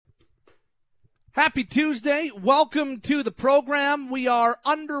Happy Tuesday. Welcome to the program. We are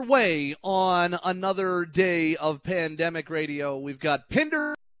underway on another day of Pandemic Radio. We've got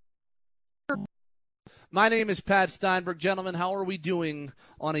Pinder. My name is Pat Steinberg. Gentlemen, how are we doing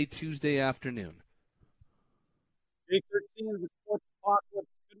on a Tuesday afternoon? Day 13 of the sports apocalypse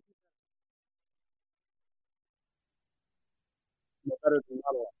couldn't be better than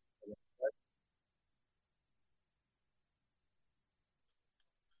that one. Right?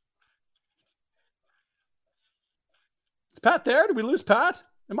 Is Pat there? Did we lose Pat?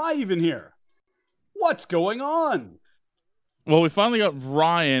 Am I even here? What's going on? Well, we finally got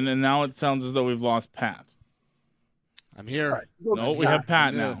Ryan, and now it sounds as though we've lost Pat. I'm here. Right. No, we have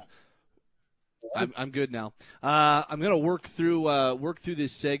Pat now. I'm good now. I'm gonna work through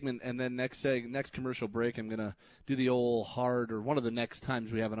this segment, and then next commercial break, I'm gonna do the old hard, or one of the next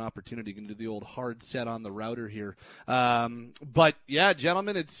times we have an opportunity, gonna do the old hard set on the router here. But yeah,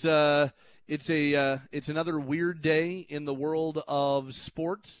 gentlemen, it's another weird day in the world of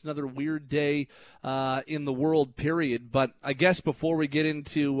sports, another weird day in the world period. But I guess before we get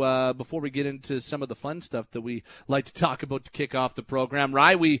into some of the fun stuff that we like to talk about to kick off the program,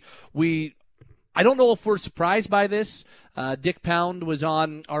 Rye, I don't know if we're surprised by this. Dick Pound was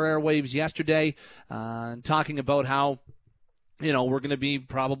on our airwaves yesterday talking about how, we're going to be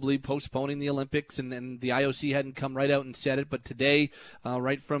probably postponing the Olympics, and the IOC hadn't come right out and said it, but today,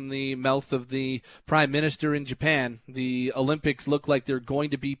 right from the mouth of the Prime Minister in Japan, the Olympics look like they're going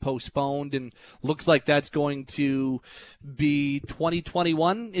to be postponed, and looks like that's going to be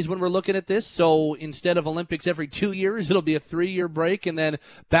 2021 is when we're looking at this. So instead of Olympics every 2 years, it'll be a 3-year break, and then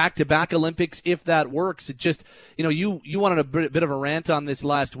back-to-back Olympics if that works. It just, you wanted a bit of a rant on this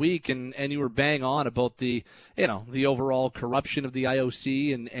last week, and you were bang on about the overall corruption of the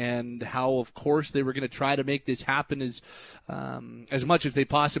IOC and how, of course, they were going to try to make this happen as much as they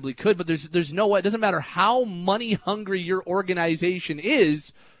possibly could. But there's no way. It doesn't matter how money hungry your organization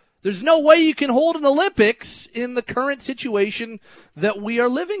is. There's no way you can hold an Olympics in the current situation that we are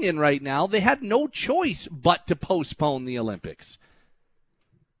living in right now. They had no choice but to postpone the Olympics.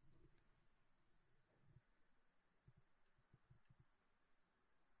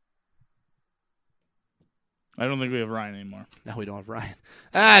 I don't think we have Ryan anymore. No, we don't have Ryan.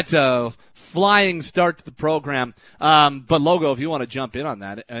 That's a flying start to the program. But Logo, if you want to jump in on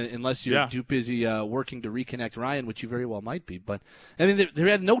that, unless you're too busy working to reconnect Ryan, which you very well might be. But I mean,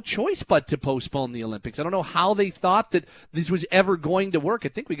 they had no choice but to postpone the Olympics. I don't know how they thought that this was ever going to work. I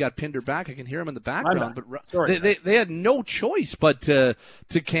think we got Pinder back. I can hear him in the background. But they had no choice but to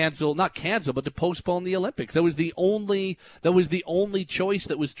not cancel, but to postpone the Olympics. That was the only choice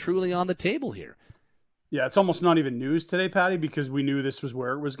that was truly on the table here. Yeah, it's almost not even news today, Patty, because we knew this was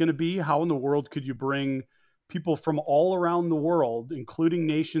where it was going to be. How in the world could you bring people from all around the world, including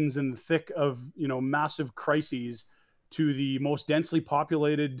nations in the thick of, massive crises, to the most densely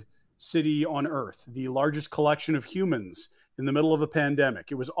populated city on Earth, the largest collection of humans in the middle of a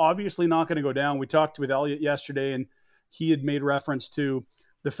pandemic? It was obviously not going to go down. We talked with Elliot yesterday, and he had made reference to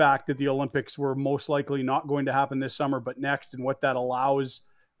the fact that the Olympics were most likely not going to happen this summer, but next, and what that allows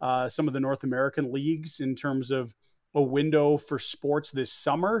some of the North American leagues in terms of a window for sports this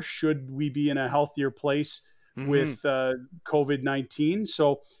summer, should we be in a healthier place with COVID-19.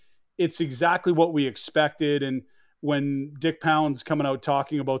 So it's exactly what we expected. And when Dick Pound's coming out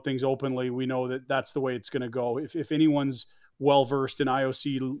talking about things openly, we know that that's the way it's going to go. If anyone's well-versed in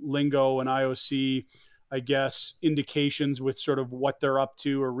IOC lingo and IOC, I guess, indications with sort of what they're up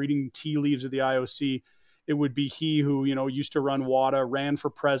to, or reading tea leaves of the IOC, it would be he who, used to run WADA, ran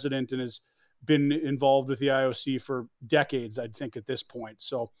for president, and has been involved with the IOC for decades, I'd think, at this point.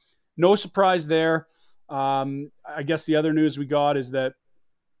 So no surprise there. I guess the other news we got is that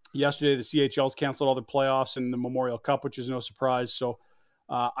yesterday the CHL's canceled all their playoffs and the Memorial Cup, which is no surprise. So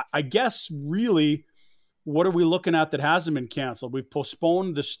I guess really, what are we looking at that hasn't been canceled? We've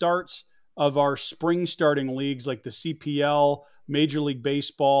postponed the starts of our spring starting leagues like the CPL, Major League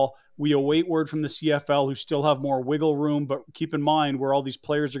Baseball. We await word from the CFL, who still have more wiggle room, but keep in mind where all these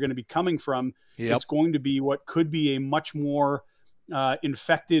players are going to be coming from. Yep. It's going to be what could be a much more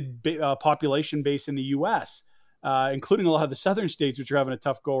infected population base in the U.S., including a lot of the southern states, which are having a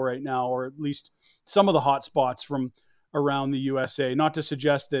tough go right now, or at least some of the hot spots from around the USA. Not to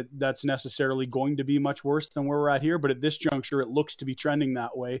suggest that that's necessarily going to be much worse than where we're at here, but at this juncture, it looks to be trending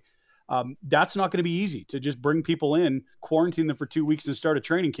that way. That's not going to be easy to just bring people in, quarantine them for 2 weeks, and start a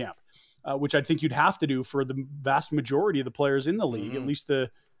training camp, which I think you'd have to do for the vast majority of the players in the league, at least the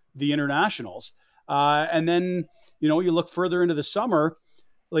internationals. And then, you look further into the summer,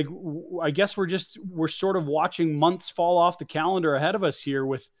 like I guess we're sort of watching months fall off the calendar ahead of us here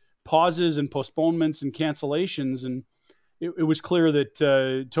with pauses and postponements and cancellations, and it was clear that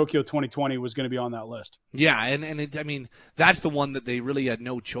Tokyo 2020 was going to be on that list. Yeah, I mean, that's the one that they really had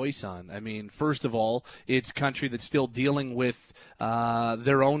no choice on. I mean, first of all, it's a country that's still dealing with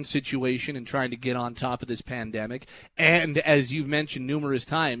their own situation and trying to get on top of this pandemic. And as you've mentioned numerous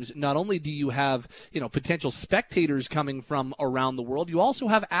times, not only do you have, potential spectators coming from around the world, you also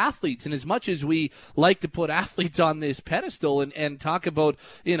have athletes. And as much as we like to put athletes on this pedestal and talk about,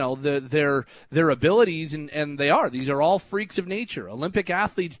 their abilities, and these are all freaks of nature. Olympic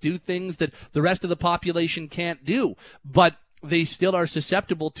athletes do things that the rest of the population can't do, but they still are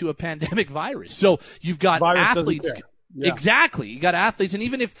susceptible to a pandemic virus. So you've got athletes. Yeah. Exactly. You got athletes, and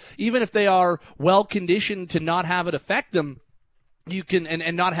even if they are well conditioned to not have it affect them, you can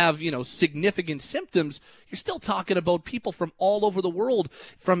and not have significant symptoms, you're still talking about people from all over the world,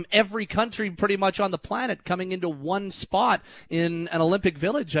 from every country pretty much on the planet, coming into one spot in an Olympic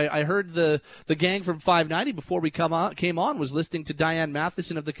Village. I heard the gang from 590 before we came on was listening to Diane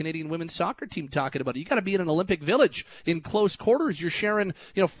Matheson of the Canadian women's soccer team talking about it. You got to be in an Olympic Village in close quarters. You're sharing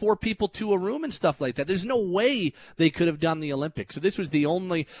 4 people to a room and stuff like that. There's no way they could have done the Olympics. So this was the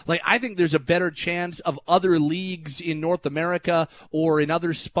only, I think there's a better chance of other leagues in North America or in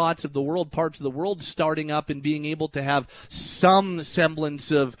other spots of the world, parts of the world, starting up and being able to have some semblance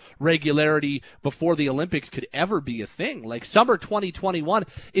of regularity before the Olympics could ever be a thing. Like summer 2021,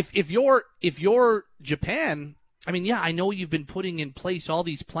 if you're Japan, I mean, I know you've been putting in place all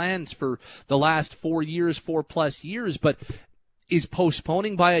these plans for the last 4+ years, but is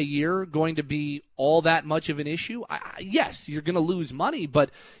postponing by a year going to be all that much of an issue? Yes, you're going to lose money, but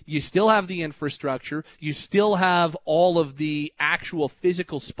you still have the infrastructure. You still have all of the actual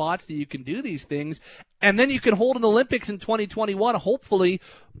physical spots that you can do these things. And then you can hold an Olympics in 2021. Hopefully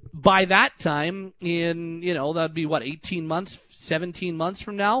by that time that'd be 18 months, 17 months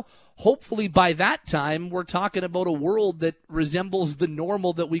from now. Hopefully by that time, we're talking about a world that resembles the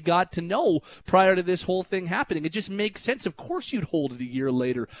normal that we got to know prior to this whole thing happening. It just makes sense. Of course you'd hold it a year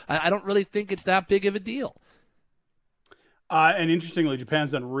later. I don't really think it's that big of a deal. And interestingly,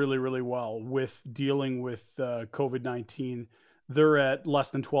 Japan's done really, really well with dealing with COVID-19. They're at less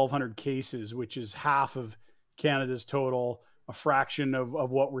than 1,200 cases, which is half of Canada's total, a fraction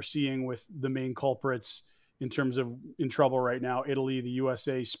of what we're seeing with the main culprits in terms of in trouble right now. Italy, the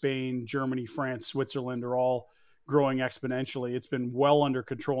USA, Spain, Germany, France, Switzerland are all growing exponentially. It's been well under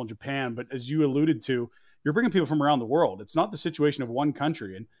control in Japan. But as you alluded to, you're bringing people from around the world. It's not the situation of one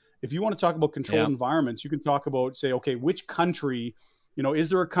country. And if you want to talk about controlled environments, you can talk about, say, okay, which country, is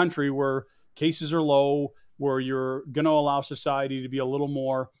there a country where cases are low, where you're going to allow society to be a little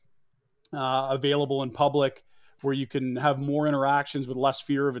more available in public, where you can have more interactions with less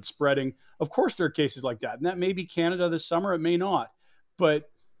fear of it spreading? Of course, there are cases like that. And that may be Canada this summer. It may not.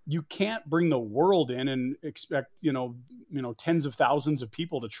 But you can't bring the world in and expect, tens of thousands of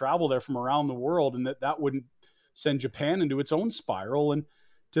people to travel there from around the world, and that wouldn't send Japan into its own spiral. And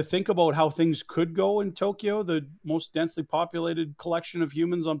to think about how things could go in Tokyo, the most densely populated collection of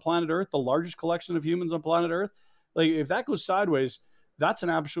humans on planet Earth, the largest collection of humans on planet Earth, if that goes sideways, that's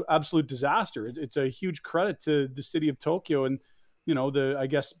an absolute disaster. It's a huge credit to the city of Tokyo and, I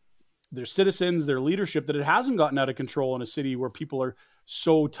guess their citizens, their leadership, that it hasn't gotten out of control in a city where people are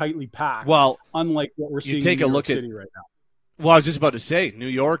so tightly packed. Well, unlike what we're seeing in New York City right now. Well, I was just about to say, New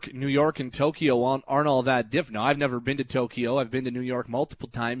York and Tokyo aren't all that different. Now, I've never been to Tokyo. I've been to New York multiple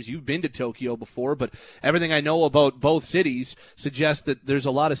times. You've been to Tokyo before, but everything I know about both cities suggests that there's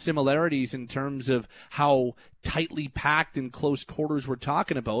a lot of similarities in terms of how tightly packed and close quarters we're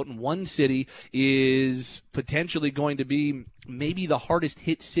talking about. And one city is potentially going to be maybe the hardest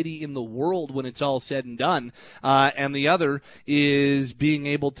hit city in the world when it's all said and done. And the other is being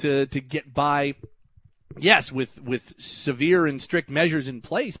able to get by, yes, with severe and strict measures in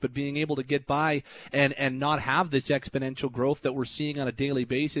place, but being able to get by and not have this exponential growth that we're seeing on a daily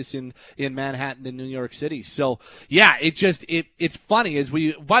basis in Manhattan and New York City. So, yeah, it's funny as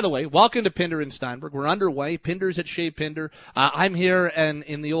by the way, welcome to Pinder and Steinberg. We're underway. Pinder's at Shea Pinder. I'm here and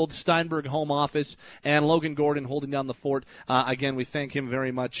in the old Steinberg home office, and Logan Gordon holding down the fort. Again, we thank him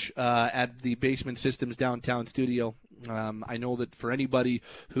very much at the Basement Systems downtown studio. I know that for anybody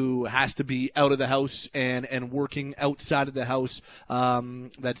who has to be out of the house and working outside of the house,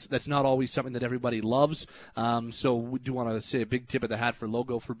 that's not always something that everybody loves. So we do want to say a big tip of the hat for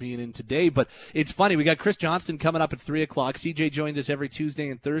Logo for being in today. But it's funny, we got Chris Johnston coming up at 3:00. CJ joins us every Tuesday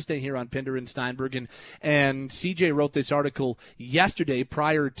and Thursday here on Pinder and Steinberg. And CJ wrote this article yesterday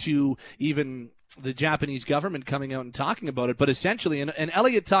prior to even the Japanese government coming out and talking about it. But essentially, and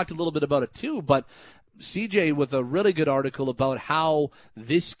Elliot talked a little bit about it too, but CJ with a really good article about how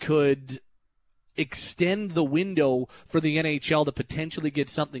this could extend the window for the NHL to potentially get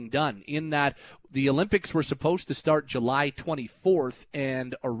something done, in that the Olympics were supposed to start July 24th,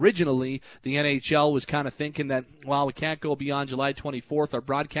 and originally the NHL was kind of thinking that, well, we can't go beyond July 24th. Our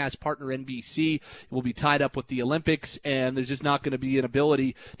broadcast partner, NBC, will be tied up with the Olympics, and there's just not going to be an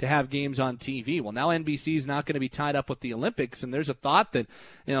ability to have games on TV. Well, now NBC is not going to be tied up with the Olympics, and there's a thought that,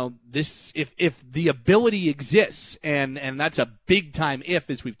 this, if the ability exists, and that's a big time if,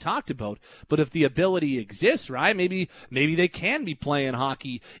 as we've talked about, but if the ability exists, right, maybe they can be playing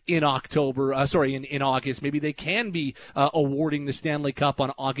hockey in in August. Maybe they can be awarding the Stanley Cup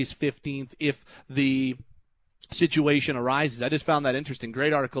on August 15th if the situation arises. I just found that interesting.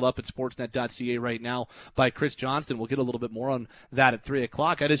 Great article up at sportsnet.ca right now by Chris Johnston. We'll get a little bit more on that at 3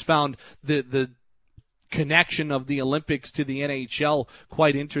 o'clock. I just found the connection of the Olympics to the NHL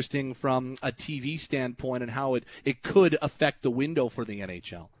quite interesting from a TV standpoint, and how it could affect the window for the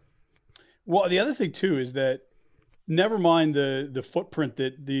NHL. Well, the other thing, too, is that never mind the footprint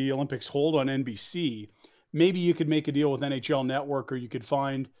that the Olympics hold on NBC, maybe you could make a deal with NHL Network, or you could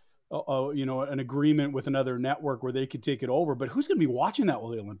find an agreement with another network where they could take it over. But who's going to be watching that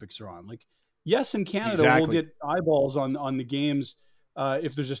while the Olympics are on? Like, yes, in Canada, we'll get eyeballs on the games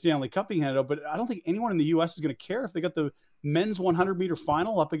if there's a Stanley Cup being handed out, but I don't think anyone in the U.S. is going to care if they got the men's 100-meter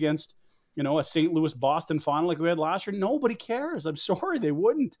final up against, a St. Louis-Boston final like we had last year. Nobody cares. I'm sorry, they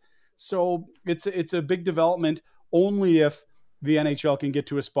wouldn't. So it's a big development only if the NHL can get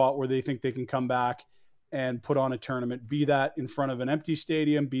to a spot where they think they can come back and put on a tournament, be that in front of an empty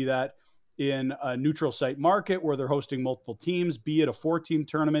stadium, be that in a neutral site market where they're hosting multiple teams, be it a 4-team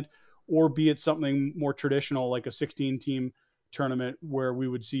tournament, or be it something more traditional like a 16-team tournament where we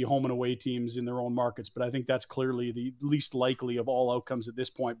would see home and away teams in their own markets. But I think that's clearly the least likely of all outcomes at this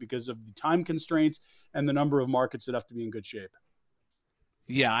point because of the time constraints and the number of markets that have to be in good shape.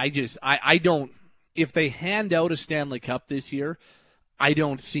 Yeah, I don't. If they hand out a Stanley Cup this year, I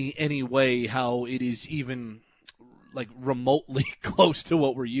don't see any way how it is even like remotely close to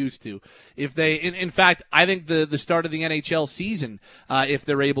what we're used to. If they, in fact, I think the start of the NHL season, if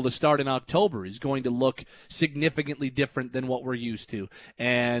they're able to start in October, is going to look significantly different than what we're used to.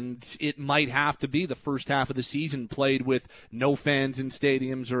 And it might have to be the first half of the season played with no fans in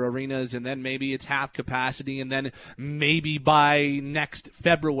stadiums or arenas, and then maybe it's half capacity, and then maybe by next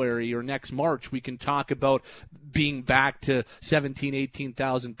February or next March we can talk about being back to 17,000,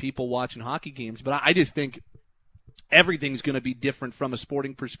 18,000 people watching hockey games. But I just think everything's going to be different from a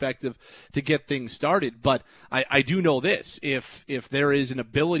sporting perspective to get things started. But I do know this. If there is an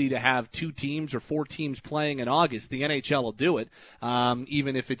ability to have 2 teams or 4 teams playing in August, the NHL will do it,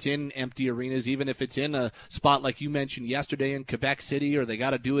 even if it's in empty arenas, even if it's in a spot like you mentioned yesterday in Quebec City, or they got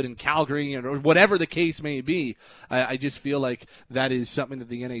to do it in Calgary, or whatever the case may be. I just feel like that is something that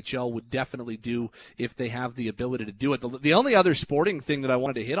the NHL would definitely do if they have the ability to do it. The only other sporting thing that I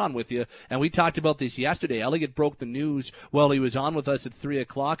wanted to hit on with you, and we talked about this yesterday, Elliot broke the news while he was on with us at 3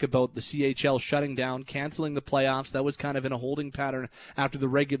 o'clock about the CHL shutting down, canceling the playoffs. That was kind of in a holding pattern after the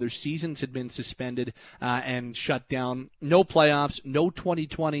regular seasons had been suspended and shut down. No playoffs, no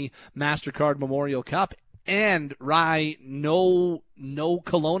 2020 MasterCard Memorial Cup, and no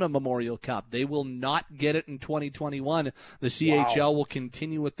Kelowna Memorial Cup. They will not get it in 2021. The CHL will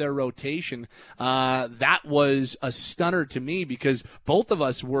continue with their rotation. That was a stunner to me because both of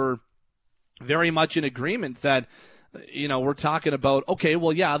us were very much in agreement that, we're talking about, okay,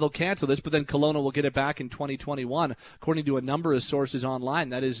 well, yeah, they'll cancel this, but then Kelowna will get it back in 2021. According to a number of sources online,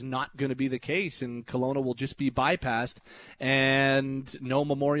 that is not going to be the case, and Kelowna will just be bypassed, and no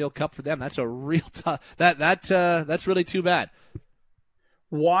Memorial Cup for them. That's a real tough. That's really too bad.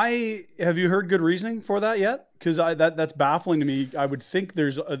 Why have you heard good reasoning for that yet? Because that's baffling to me. I would think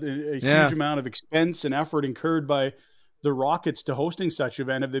there's a huge amount of expense and effort incurred by the Rockets to hosting such an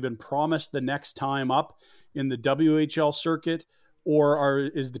event. Have they been promised the next time up in the WHL circuit, or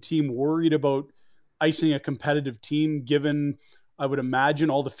is the team worried about icing a competitive team given, I would imagine,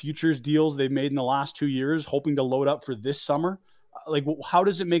 all the futures deals they've made in the last 2 years, hoping to load up for this summer? Like, how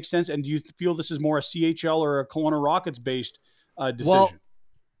does it make sense? And do you feel this is more a CHL or a Kelowna Rockets based decision? Well,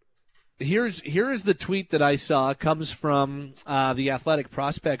 here's the tweet that I saw. It comes from the Athletic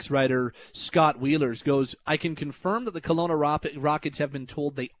Prospects writer Scott Wheelers. Goes, I can confirm that the Kelowna Rockets have been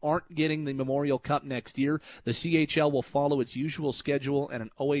told they aren't getting the Memorial Cup next year. The CHL will follow its usual schedule, and an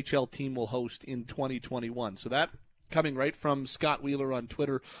OHL team will host in 2021. So that coming right from Scott Wheeler on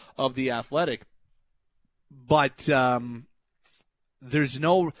Twitter of the Athletic. But there's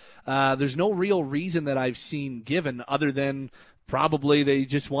no real reason that I've seen given other than Probably they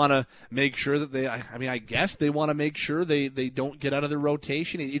just want to make sure that I guess they want to make sure they don't get out of the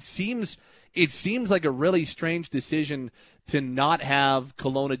rotation. It seems like a really strange decision to not have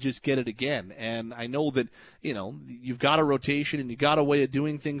Kelowna just get it again. And I know that, you've got a rotation and you got a way of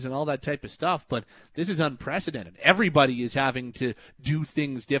doing things and all that type of stuff, but this is unprecedented. Everybody is having to do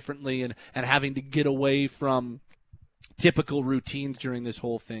things differently and having to get away from typical routines during this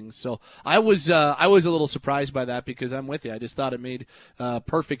whole thing. So I was a little surprised by that, because I'm with you. I just thought it made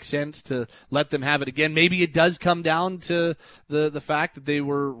perfect sense to let them have it again. Maybe it does come down to the fact that they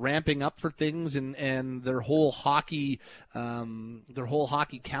were ramping up for things, and their whole hockey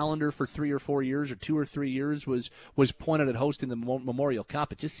calendar for 3 or 4 years or 2 or 3 years was pointed at hosting the Memorial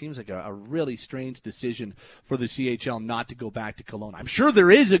Cup. It just seems like a really strange decision for the CHL not to go back to Kelowna. I'm sure there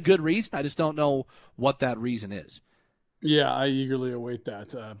is a good reason. I just don't know what that reason is. Yeah, I eagerly await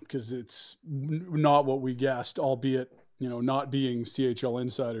that, because it's not what we guessed, albeit, not being CHL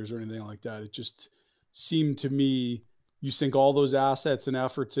insiders or anything like that. It just seemed to me, you sink all those assets and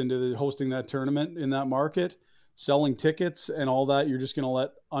efforts into hosting that tournament in that market, selling tickets and all that, you're just going to let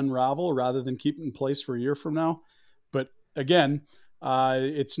unravel rather than keep it in place for a year from now. But again,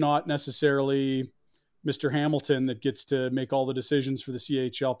 it's not necessarily Mr. Hamilton that gets to make all the decisions for the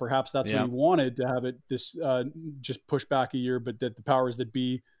CHL. Perhaps that's what he wanted, to have it just push back a year, but that the powers that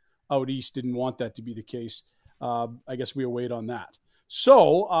be out east didn't want that to be the case. I guess we await on that.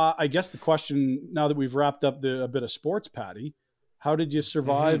 So I guess the question, now that we've wrapped up a bit of sports, Patty, how did you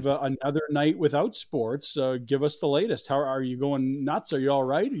survive another night without sports? Give us the latest. How are you going nuts? Are you all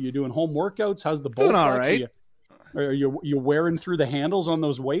right? Are you doing home workouts? How's the boat? Doing all right. Are you wearing through the handles on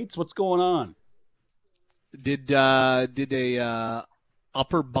those weights? What's going on? Did a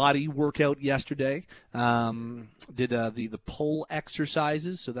upper body workout yesterday. Did the pull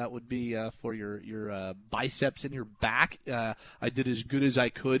exercises, so that would be for your biceps and your back. I did as good as I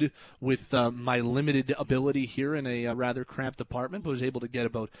could with my limited ability here in a rather cramped apartment, but was able to get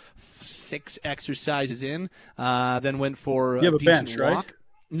about 6 exercises in. Then went for a decent bench, walk. Right?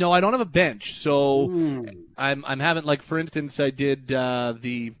 No, I don't have a bench, so I'm having, like, for instance, I did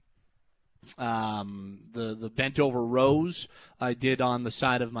the bent over rows I did on the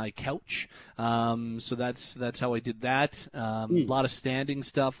side of my couch. So that's how I did that. A lot of standing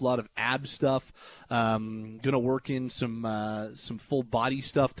stuff, a lot of ab stuff. Gonna work in some full body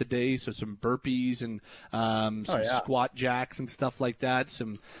stuff today. So some burpees and some squat jacks and stuff like that.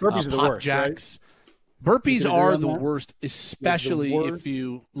 Some burpees are the pop worst, jacks. Right? Burpees are the worst, especially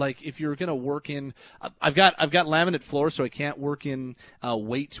if you're gonna work in. I've got laminate floor, so I can't work in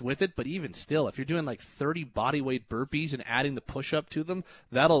weights with it. But even still, if you're doing like 30 body weight burpees and adding the push up to them,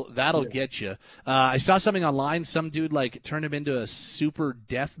 that'll get you. I saw something online. Some dude turned them into a super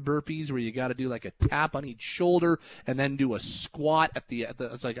death burpees where you got to do like a tap on each shoulder and then do a squat at the.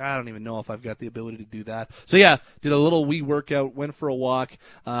 It's like, I don't even know if I've got the ability to do that. So yeah, did a little wee workout, went for a walk,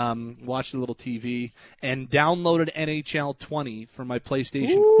 watched a little TV. And downloaded NHL 20 for my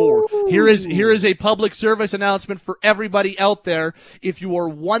PlayStation 4. Here is a public service announcement for everybody out there. If you are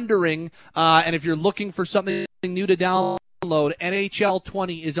wondering, and if you're looking for something new to download, NHL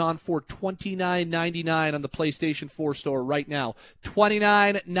 20 is on for $29.99 on the PlayStation 4 store right now.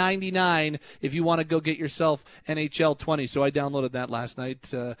 $29.99 if you want to go get yourself NHL 20. So I downloaded that last night,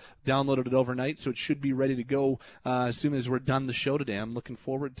 downloaded it overnight, so it should be ready to go as soon as we're done the show today. I'm looking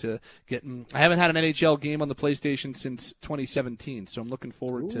forward to getting. I haven't had an NHL game on the PlayStation since 2017, so I'm looking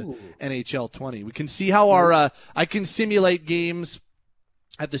forward to NHL 20. We can see how I can simulate games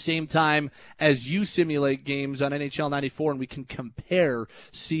at the same time as you simulate games on NHL 94, and we can compare,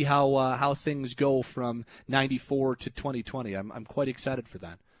 see how things go from 94 to 2020. I'm quite excited for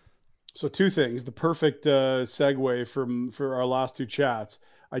that. So 2 things. The perfect segue for our last 2 chats.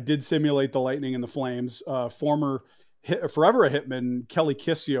 I did simulate the Lightning and the Flames. Forever a Hitman, Kelly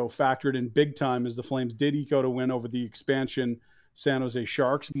Kissio, factored in big time as the Flames did eke out a win over the expansion San Jose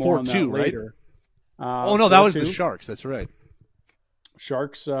Sharks. More on that later. Right? No, that was the Sharks. That's right.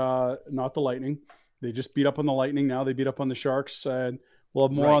 Sharks, not the Lightning. They just beat up on the Lightning. Now they beat up on the Sharks. And we'll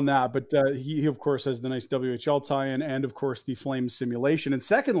have more on that. But he, of course, has the nice WHL tie-in and, of course, the Flames simulation. And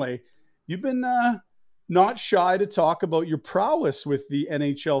secondly, you've been not shy to talk about your prowess with the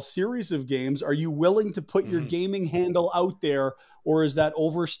NHL series of games. Are you willing to put your gaming handle out there, or is that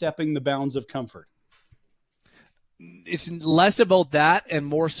overstepping the bounds of comfort? it's less about that and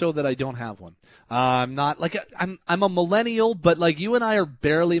more so that I don't have one. I'm not like I'm a millennial, but like you and I are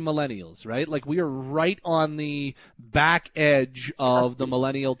barely millennials, right? Like we are right on the back edge of the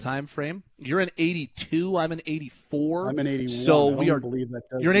millennial time frame. You're an 82, I'm an 84. I'm an 81. So I we don't are. believe that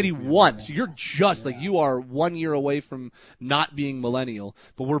does You're an make me 81, millennial. so you're just like you are 1 year away from not being millennial.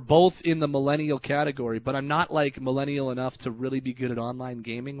 But we're both in the millennial category. But I'm not like millennial enough to really be good at online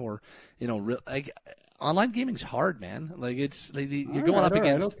gaming or, like online gaming's hard, man. Like it's like you're going up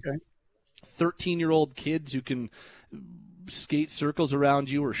against 13-year-old kids who can skate circles around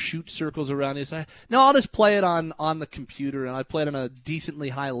you or shoot circles around you. So I'll just play it on the computer, and I play it on a decently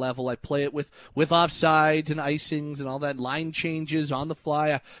high level. I play it with offsides and icings and all that, line changes on the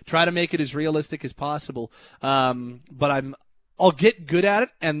fly. I try to make it as realistic as possible. But I'll get good at it,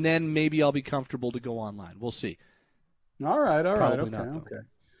 and then maybe I'll be comfortable to go online. We'll see. All right. Probably Okay. not, Okay.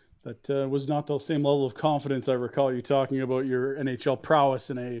 That was not the same level of confidence I recall you talking about your NHL prowess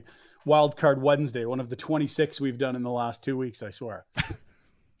in a Wild Card Wednesday, one of the 26 we've done in the last 2 weeks, I swear.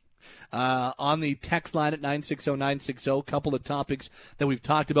 On the text line at 960-960, a couple of topics that we've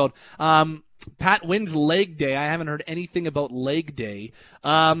talked about. Pat Wynn's leg day. I haven't heard anything about leg day.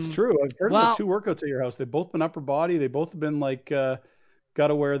 It's true. I've heard about 2 workouts at your house. They've both been upper body. They both have been like got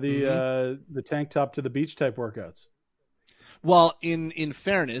to wear the tank top to the beach type workouts. Well, in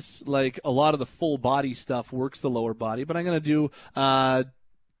fairness, like a lot of the full body stuff works the lower body, but I'm going to do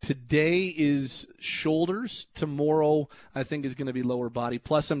today is shoulders. Tomorrow I think is going to be lower body.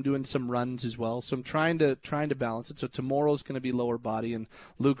 Plus I'm doing some runs as well, so I'm trying to balance it. So tomorrow's going to be lower body, and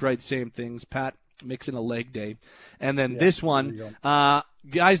Luke writes same things. Pat mixing a leg day, and then this one.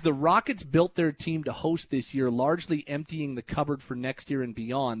 Guys, the Rockets built their team to host this year, largely emptying the cupboard for next year and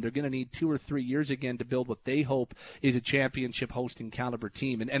beyond. They're going to need 2 or 3 years again to build what they hope is a championship hosting caliber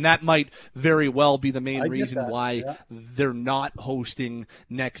team. And that might very well be the main reason why they're not hosting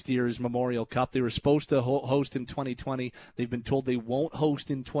next year's Memorial Cup. They were supposed to host in 2020. They've been told they won't host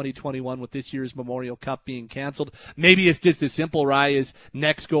in 2021 with this year's Memorial Cup being canceled. Maybe it's just as simple, Rye, as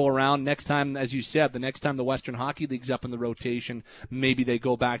next go around, next time, as you said, the next time the Western Hockey League's up in the rotation, maybe they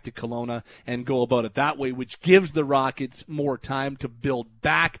go back to Kelowna and go about it that way, which gives the Rockets more time to build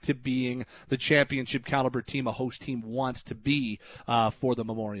back to being the championship caliber team a host team wants to be for the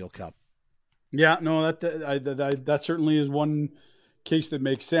Memorial Cup. Yeah, no, that certainly is one case that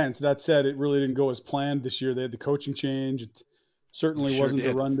makes sense. That said, it really didn't go as planned this year. They had the coaching change. It certainly wasn't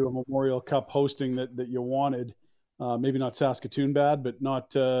the run to a Memorial Cup hosting that you wanted. Maybe not Saskatoon bad, but not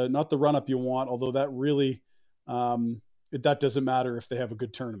the run-up you want, although that really that doesn't matter if they have a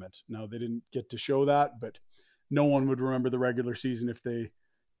good tournament. Now, they didn't get to show that, but no one would remember the regular season if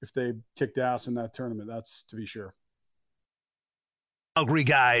they kicked ass in that tournament. That's to be sure. Calgary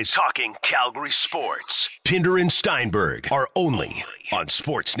guys talking Calgary sports. Pinder and Steinberg are only on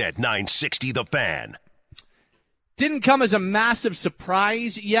Sportsnet 960 The Fan. Didn't come as a massive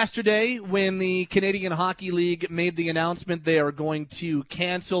surprise yesterday when the Canadian Hockey League made the announcement they are going to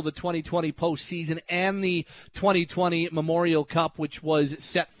cancel the 2020 postseason and the 2020 Memorial Cup, which was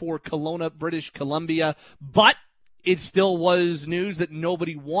set for Kelowna, British Columbia. But it still was news that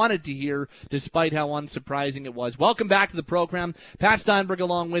nobody wanted to hear, despite how unsurprising it was. Welcome back to the program. Pat Steinberg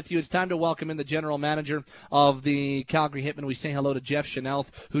along with you. It's time to welcome in the general manager of the Calgary Hitmen. We say hello to Jeff Chanelth,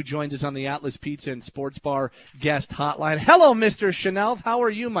 who joins us on the Atlas Pizza and Sports Bar guest hotline. Hello, Mr. Chanelth. How are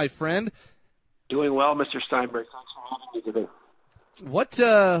you, my friend? Doing well, Mr. Steinberg. Thanks for having me today.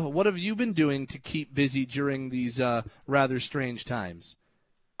 What have you been doing to keep busy during these rather strange times?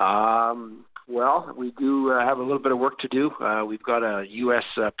 Well, we do have a little bit of work to do. We've got a U.S.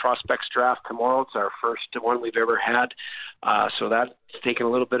 prospects draft tomorrow. It's our first one we've ever had. So that's taken a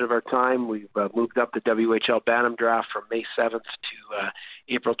little bit of our time. We've moved up the WHL Bantam draft from May 7th to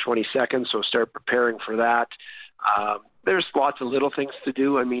April 22nd, so start preparing for that. There's lots of little things to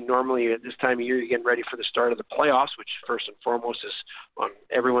do. I mean, normally at this time of year, you're getting ready for the start of the playoffs, which first and foremost is on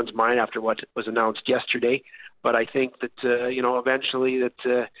everyone's mind after what was announced yesterday. But I think that, eventually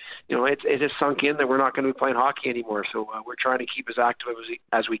that, it has sunk in that we're not going to be playing hockey anymore. So we're trying to keep as active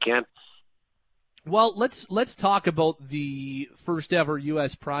as we can. Well, let's talk about the first ever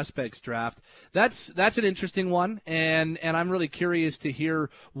U.S. prospects draft. That's an interesting one, and I'm really curious to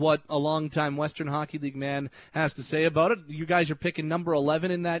hear what a longtime Western Hockey League man has to say about it. You guys are picking number 11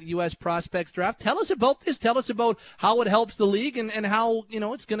 in that U.S. prospects draft. Tell us about this. Tell us about how it helps the league and how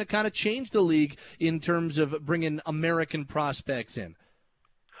it's going to kind of change the league in terms of bringing American prospects in.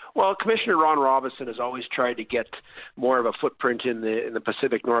 Well, Commissioner Ron Robinson has always tried to get more of a footprint in the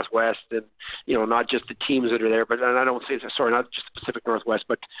Pacific Northwest, and not just the teams that are there, but and I don't say sorry, not just the Pacific Northwest,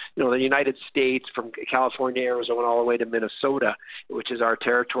 but the United States from California, Arizona, all the way to Minnesota, which is our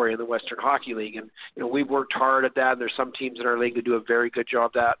territory in the Western Hockey League, and we've worked hard at that. And there's some teams in our league that do a very good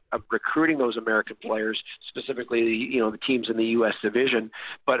job of recruiting those American players, specifically the teams in the U.S. division.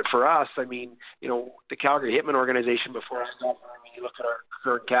 But for us, I mean, the Calgary Hitmen organization before I got there, you look at our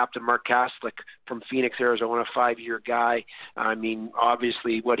current captain, Mark Kaslik from Phoenix, Arizona, 5-year guy. I mean,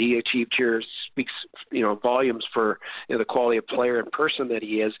 obviously what he achieved here speaks, volumes for the quality of player and person that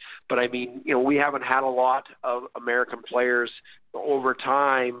he is. But I mean, we haven't had a lot of American players over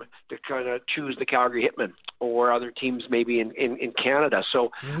time to kind of choose the Calgary Hitmen or other teams maybe in Canada. So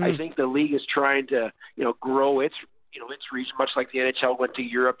I think the league is trying to, grow its reach, much like the NHL went to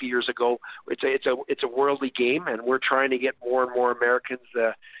Europe years ago. It's a worldly game, and we're trying to get more and more Americans,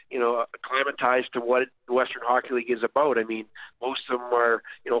 acclimatized to what the Western Hockey League is about. I mean, most of them are,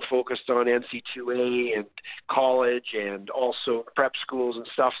 focused on NC2A and college and also prep schools and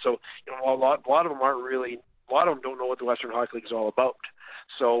stuff. So, a lot of them don't know what the Western Hockey League is all about.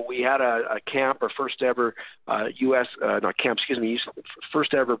 So we had a camp, our first ever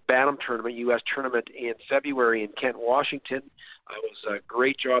first ever Bantam tournament, U.S. tournament in February in Kent, Washington. It was a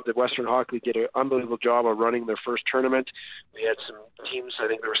great job. The Western Hockey League did an unbelievable job of running their first tournament. We had some teams, I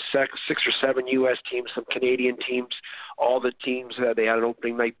think there were 6 or 7 U.S. teams, some Canadian teams. All the teams, they had an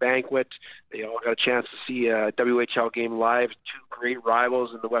opening night banquet. They all got a chance to see a WHL game live. 2 great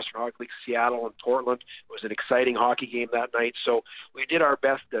rivals in the Western Hockey League, Seattle and Portland. It was an exciting hockey game that night. So we did our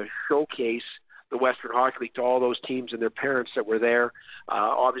best to showcase the Western Hockey League to all those teams and their parents that were there.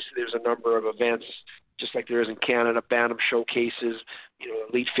 Obviously, there's a number of events, just like there is in Canada, Bantam showcases,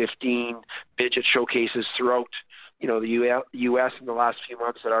 Elite 15, midget showcases throughout, the U.S. in the last few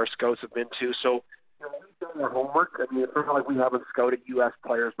months that our scouts have been to. So, we've done our homework. I mean, it's not like we haven't scouted U.S.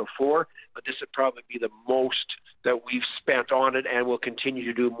 players before, but this would probably be the most that we've spent on it, and we'll continue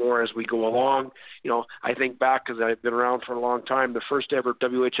to do more as we go along. I think back, because I've been around for a long time, the first ever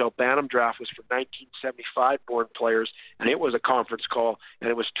WHL Bantam draft was for 1975 born players, and it was a conference call, and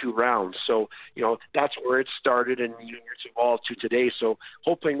it was 2 rounds. So, that's where it started, and it's evolved to today. So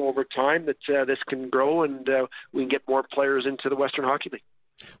hoping over time that this can grow and we can get more players into the Western Hockey League.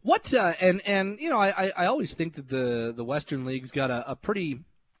 What I always think that the Western League's got a pretty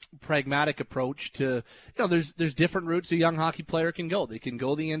pragmatic approach to, there's different routes a young hockey player can go. They can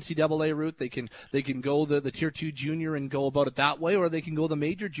go the NCAA route. They can go the Tier 2 junior and go about it that way, or they can go the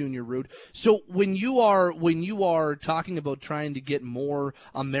major junior route. So when you are talking about trying to get more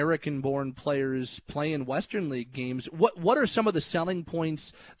American-born players playing Western League games, what are some of the selling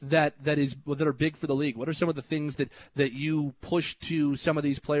points that are big for the league? What are some of the things that you push to some of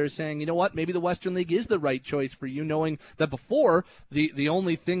these players, saying, you know what, maybe the Western League is the right choice for you, knowing that before the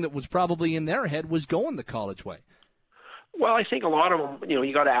only thing that was probably in their head was going the college way? Well, I think a lot of them,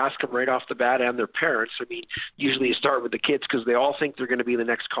 you got to ask them right off the bat, and their parents. I mean, usually you start with the kids because they all think they're going to be the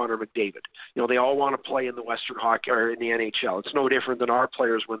next Connor McDavid. They all want to play in the Western Hockey or in the NHL. It's no different than our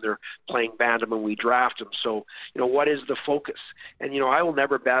players when they're playing Bantam and we draft them. So, what is the focus? And, I will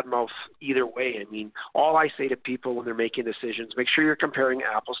never badmouth either way. I mean, all I say to people when they're making decisions, make sure you're comparing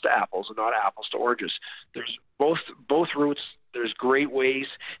apples to apples and not apples to oranges. There's both routes. There's great ways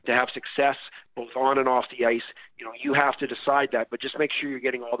to have success both on and off the ice. You have to decide that, but just make sure you're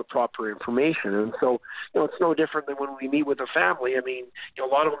getting all the proper information. And so, it's no different than when we meet with a family. I mean, a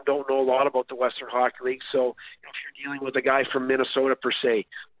lot of them don't know a lot about the Western Hockey League. So, if you're dealing with a guy from Minnesota per se,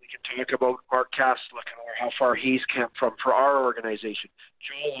 we can talk about Mark Kaslik or how far he's come from for our organization.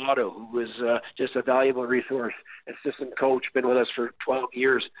 Joel Otto, who is just a valuable resource, assistant coach, been with us for 12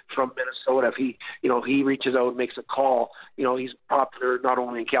 years from Minnesota. If he reaches out and makes a call, he's popular not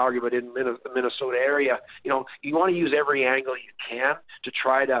only in Calgary but in the Minnesota area. You want to use every angle you can to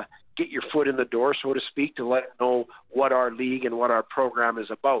try to get your foot in the door, so to speak, to let them know what our league and what our program is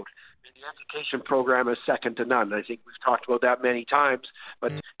about. And the education program is second to none. I think we've talked about that many times,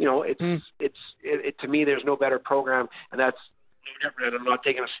 but it's to me, there's no better program, and that's no different. I'm not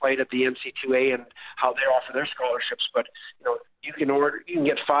taking a slight at the NC2A and how they offer their scholarships, but you can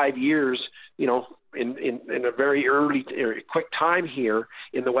get 5 years, in a very early, quick time here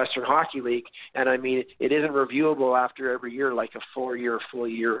in the Western Hockey League, and I mean it isn't reviewable after every year like a 4-year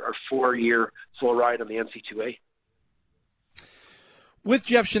full ride on the NC2A. With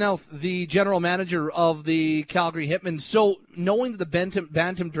Jeff Chanel, the general manager of the Calgary Hitmen, so knowing that the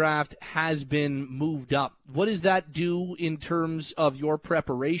Bantam draft has been moved up, what does that do in terms of your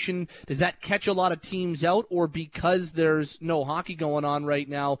preparation? Does that catch a lot of teams out, or because there's no hockey going on right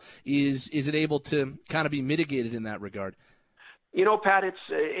now, is it able to kind of be mitigated in that regard? You know, Pat,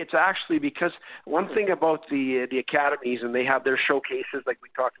 it's actually because one thing about the academies, and they have their showcases like we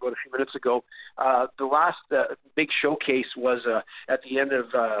talked about a few minutes ago. The last big showcase was at the end of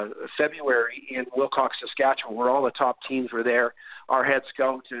February in Wilcox, Saskatchewan, where all the top teams were there. Our head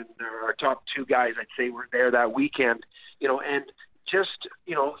scout and our top two guys, I'd say, were there that weekend. You know, and just,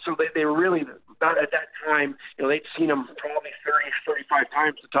 you know, so they were really, at that time, you know, they'd seen them probably 30, 35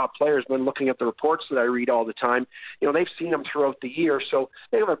 times, the top players, been looking at the reports that I read all the time. You know, they've seen them throughout the year, so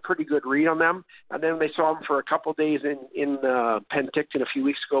they have a pretty good read on them. And then they saw them for a couple of days in Penticton a few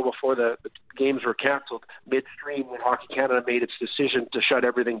weeks ago before the games were canceled midstream when Hockey Canada made its decision to shut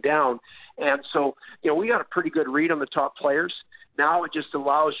everything down. And so, you know, we got a pretty good read on the top players. Now it just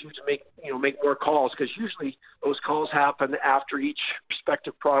allows you to make more calls, because usually those calls happen after each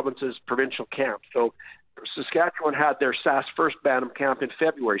respective province's provincial camp. So Saskatchewan had their SAS first Bantam camp in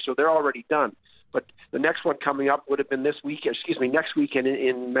February, so they're already done. But the next one coming up would have been next weekend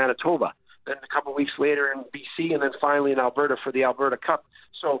in Manitoba, then a couple of weeks later in BC, and then finally in Alberta for the Alberta Cup.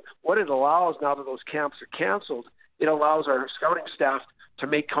 So what it allows, now that those camps are canceled, it allows our scouting staff to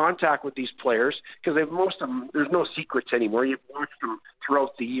make contact with these players, because most of them, there's no secrets anymore. You've watched them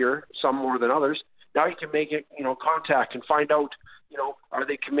throughout the year, some more than others. Now you can make contact and find out, are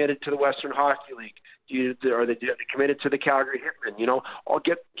they committed to the Western Hockey League? Are they committed to the Calgary Hitmen? I'll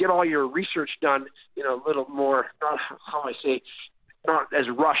get all your research done in a little more, not as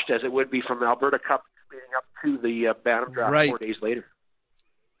rushed as it would be from the Alberta Cup leading up to the Bantam draft right. 4 days later.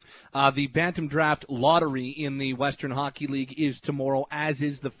 The Bantam Draft Lottery in the Western Hockey League is tomorrow, as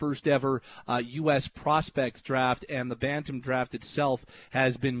is the first ever U.S. Prospects Draft, and the Bantam Draft itself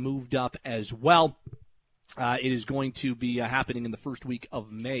has been moved up as well. It is going to be happening in the first week of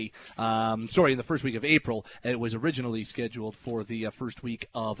in the first week of April. It was originally scheduled for the first week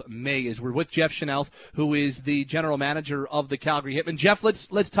of May. As we're with Jeff Chanel, who is the general manager of the Calgary Hitmen. Jeff,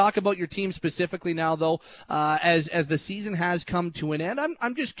 let's talk about your team specifically now, though. As the season has come to an end,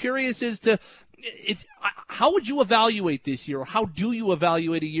 I'm just curious as to how would you evaluate this year, or how do you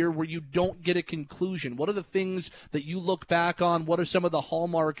evaluate a year where you don't get a conclusion? What are the things that you look back on? What are some of the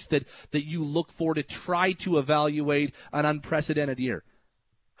hallmarks that you look for to try to evaluate an unprecedented year?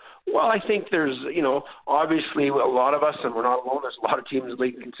 Well, I think there's, obviously a lot of us, and we're not alone, there's a lot of teams in the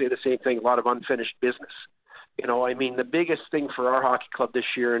league can say the same thing, a lot of unfinished business. The biggest thing for our hockey club this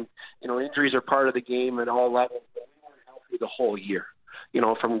year, and, injuries are part of the game at all levels, but we weren't healthy the whole year.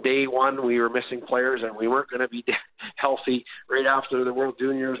 From day one, we were missing players, and we weren't going to be healthy right after the World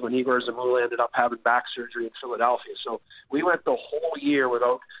Juniors when Igor Zamula ended up having back surgery in Philadelphia. So we went the whole year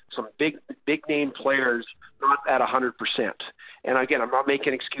without some big name players not at 100%. And again, I'm not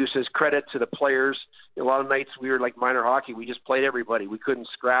making excuses. Credit to the players. A lot of nights we were like minor hockey. We just played everybody. We couldn't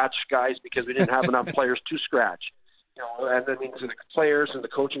scratch guys because we didn't have enough players to scratch. And to the players and the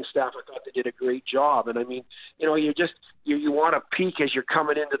coaching staff, I thought they did a great job. And you want to peak as you're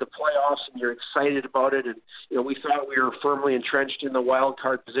coming into the playoffs, and you're excited about it. And we thought we were firmly entrenched in the wild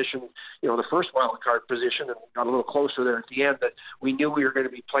card position, the first wild card position, and got a little closer there at the end. That we knew we were going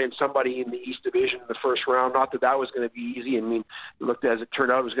to be playing somebody in the East Division in the first round. Not that was going to be easy. As it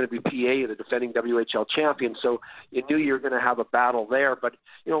turned out, it was going to be PA, the defending WHL champion. So you knew you were going to have a battle there. But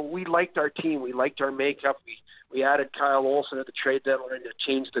we liked our team. We liked our makeup. We added Kyle Olsen at the trade deadline to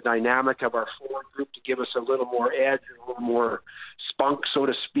change the dynamic of our forward group to give us a little more edge and a little more spunk, so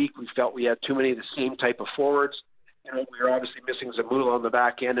to speak. We felt we had too many of the same type of forwards. We were obviously missing Zamula on the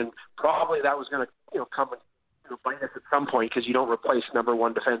back end, and probably that was going to come and bite us at some point, because you don't replace number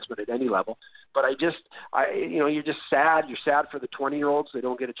one defenseman at any level. But you're just sad. You're sad for the 20-year-olds. They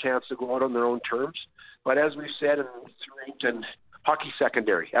don't get a chance to go out on their own terms. But as we've said in hockey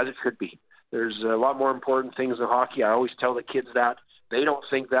secondary, as it should be. There's a lot more important things in hockey. I always tell the kids that. They don't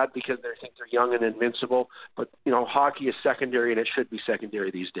think that because they think they're young and invincible. But, hockey is secondary, and it should be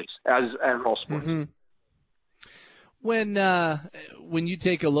secondary these days, as all sports. Mm-hmm. When you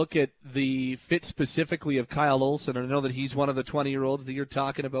take a look at the fit specifically of Kyle Olsen, I know that he's one of the 20-year-olds that you're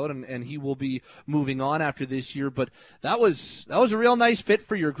talking about, and he will be moving on after this year. But that was a real nice fit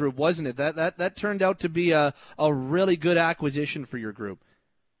for your group, wasn't it? That turned out to be a really good acquisition for your group.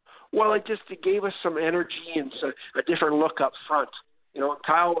 Well, it gave us some energy and a different look up front.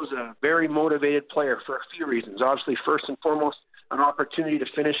 Kyle was a very motivated player for a few reasons. Obviously, first and foremost, an opportunity to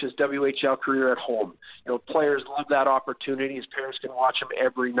finish his WHL career at home. Players love that opportunity. His parents can watch him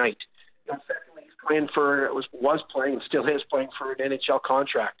every night. Secondly, he's playing was playing and still is playing for an NHL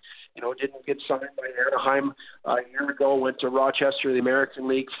contract. Didn't get signed by Anaheim a year ago, went to Rochester, the American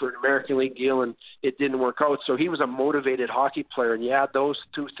League, for an American League deal, and it didn't work out. So he was a motivated hockey player, and you add those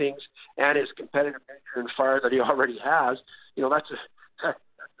two things and his competitive nature and fire that he already has,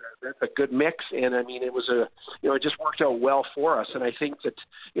 that's a good mix. And I mean, it was it just worked out well for us. And I think that,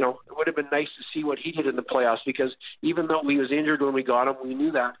 it would have been nice to see what he did in the playoffs, because even though he was injured when we got him, we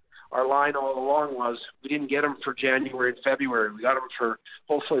knew that. Our line all along was we didn't get him for January and February. We got him for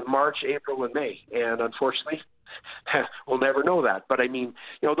hopefully March, April, and May. And unfortunately, we'll never know that. But I mean,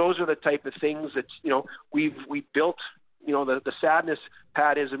 those are the type of things that, we built. The sadness,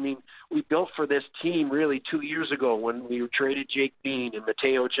 Pat, is, we built for this team really 2 years ago when we traded Jake Bean and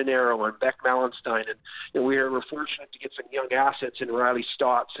Matteo Gennaro and Beck Mallenstein. And we were fortunate to get some young assets in Riley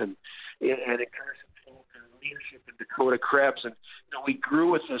Stotts and leadership in Dakota Krebs, and we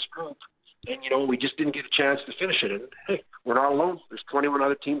grew with this group, and we just didn't get a chance to finish it. And hey, we're not alone. There's 21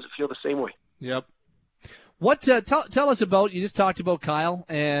 other teams that feel the same way. Yep. What tell us about, you just talked about Kyle,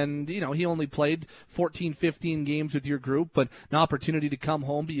 and he only played 14, 15 games with your group, but an opportunity to come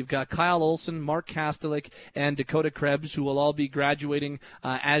home. But you've got Kyle Olsen, Mark Kastelik, and Dakota Krebs, who will all be graduating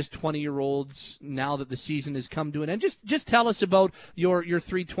as 20-year-olds now that the season has come to an end. Just tell us about your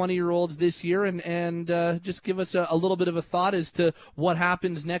 3 20-year-olds this year, and just give us a little bit of a thought as to what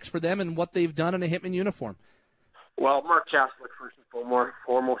happens next for them and what they've done in a Hitman uniform. Well, Mark Kastelik, first and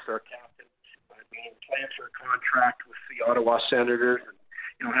foremost, our captain. Playing for a contract with the Ottawa Senators,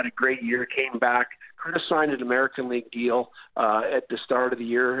 and had a great year. Came back, could have signed an American League deal at the start of the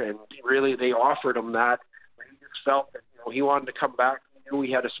year, and really they offered him that. But he just felt that he wanted to come back. We knew we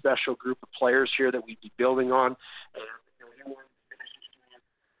had a special group of players here that we'd be building on, and he wanted to finish his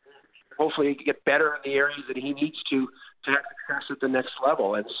career. Hopefully, he could get better in the areas that he needs to have success at the next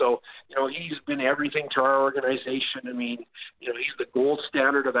level. And so, he's been everything to our organization. He's the gold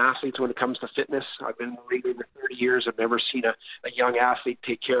standard of athletes when it comes to fitness. I've been in the league over 30 years. I've never seen a young athlete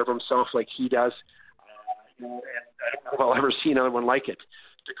take care of himself like he does. And I don't know if I'll ever see another one like it.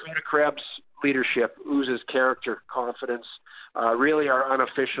 Dakota Krebs' leadership oozes character, confidence, really our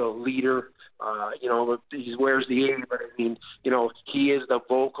unofficial leader. He wears the A, but he is the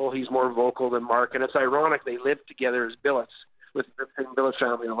vocal. He's more vocal than Mark. And it's ironic they lived together as billets with the Billet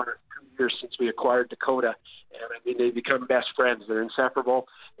family in the last 2 years since we acquired Dakota. And they become best friends. They're inseparable.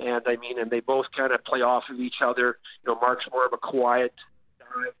 And they both kind of play off of each other. Mark's more of a quiet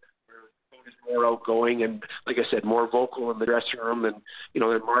guy. Dakota's more outgoing and, like I said, more vocal in the dressing room than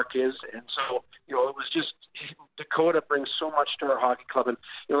Mark is. And so, it was just Dakota brings so much to our hockey club. And,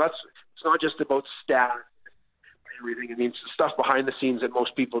 it's not just about stats and everything. It's the stuff behind the scenes that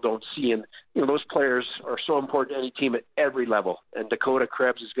most people don't see. And, those players are so important to any team at every level. And Dakota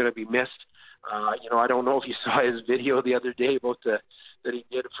Krebs is going to be missed. I don't know if you saw his video the other day about that he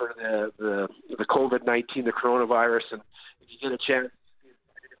did for the COVID-19, the coronavirus. And if you get a chance,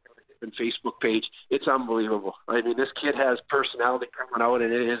 and Facebook page, it's unbelievable. This kid has personality coming out,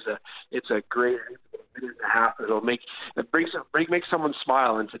 and it's a great minute and a half. It'll make someone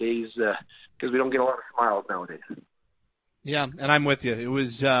smile in today's because we don't get a lot of smiles nowadays. Yeah, and I'm with you. It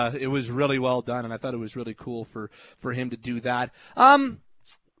was really well done, and I thought it was really cool for him to do that.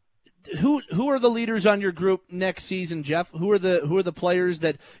 Who are the leaders on your group next season, Jeff? Who are the players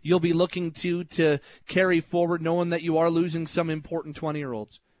that you'll be looking to carry forward, knowing that you are losing some important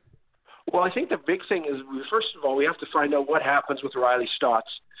 20-year-olds? Well, I think the big thing is, first of all, we have to find out what happens with Riley Stotts.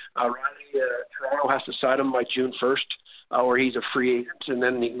 Toronto has to sign him by June 1st, or he's a free agent, and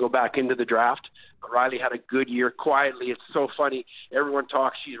then he can go back into the draft. Riley had a good year quietly. It's so funny. Everyone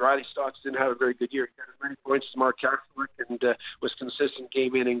talks, Riley Stotts didn't have a very good year. He got as many points as Mark Kastelik and was consistent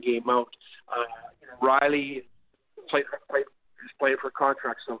game in and game out. Riley played for a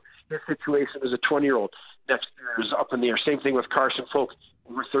contract, so his situation as a 20-year-old next year is up in the air. Same thing with Carson Folk.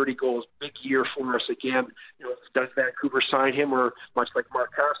 Over 30 goals, big year for us again. Does Vancouver sign him, or much like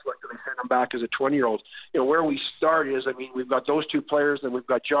Mark Kastelik, do they send him back as a 20-year-old? Where we start is, we've got those two players, and we've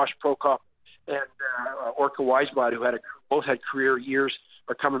got Josh Prokop and Orca Weisblatt, who both had career years,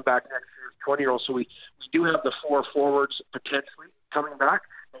 are coming back next year as 20-year-olds. So we do have the 4 forwards potentially coming back,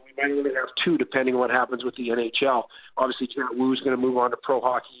 but we might only have 2 depending on what happens with the NHL. Obviously, Janet Wu's going to move on to pro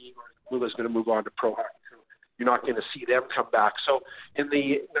hockey. Lula's going to move on to pro hockey. You're not going to see them come back. So in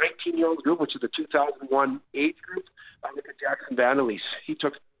the 19-year-old group, which is the 2001 age group, I look at Jackson Van Elise. He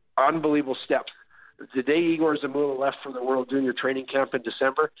took unbelievable steps the day Igor Zamula left for the World Junior Training Camp in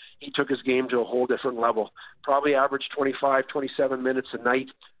December, he took his game to a whole different level. Probably averaged 25, 27 minutes a night,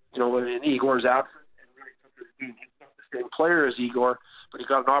 in Igor's absence, and really took his game. He's not the same player as Igor, but he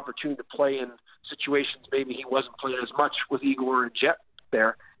got an opportunity to play in situations maybe he wasn't playing as much with Igor and Jet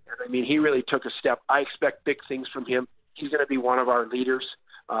there. And, he really took a step. I expect big things from him. He's going to be one of our leaders.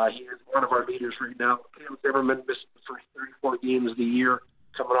 He is one of our leaders right now. Cam Zimmerman missed the first 34 games of the year,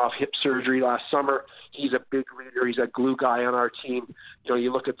 coming off hip surgery last summer. He's a big leader. He's a glue guy on our team.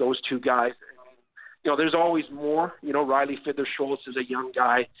 You look at those two guys. There's always more. Riley Fidler-Schultz is a young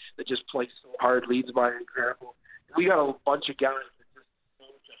guy that just plays so hard, leads by example. We got a bunch of guys that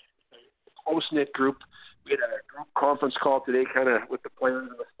just a close-knit group. We had a group conference call today kind of with the players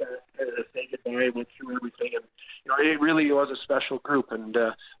and the staff kind of to say goodbye and went through everything. And, it really was a special group, and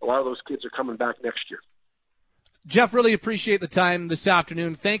a lot of those kids are coming back next year. Jeff, really appreciate the time this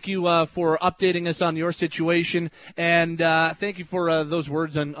afternoon. Thank you for updating us on your situation, and thank you for those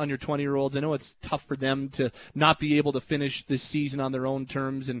words on your 20-year-olds. I know it's tough for them to not be able to finish this season on their own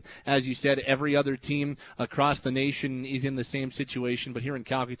terms, and as you said, every other team across the nation is in the same situation, but here in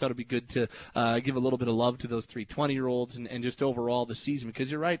Calgary, thought it would be good to give a little bit of love to those 3 20-year-olds and just overall the season,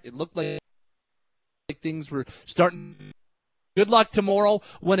 because you're right, it looked like things were starting. Good luck tomorrow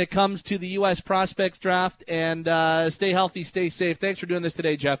when it comes to the U.S. Prospects Draft, and stay healthy, stay safe. Thanks for doing this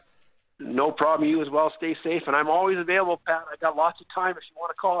today, Jeff. No problem. You as well. Stay safe, and I'm always available, Pat. I got lots of time if you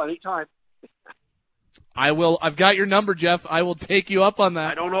want to call anytime. I will. I've got your number, Jeff. I will take you up on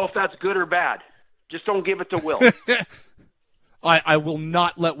that. I don't know if that's good or bad. Just don't give it to Will. I will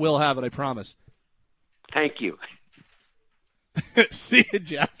not let Will have it, I promise. Thank you. See you,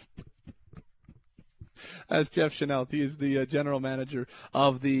 Jeff. That's Jeff Chanel. He is the general manager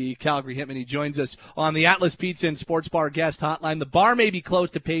of the Calgary Hitmen. He joins us on the Atlas Pizza and Sports Bar guest hotline. The bar may be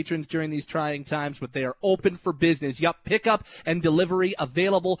closed to patrons during these trying times, but they are open for business. Yup, pickup and delivery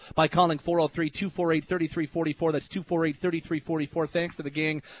available by calling 403-248-3344. That's 248-3344. Thanks to the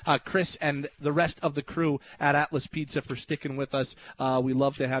gang, Chris and the rest of the crew at Atlas Pizza for sticking with us. We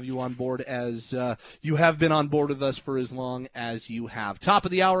love to have you on board, as you have been on board with us for as long as you have. Top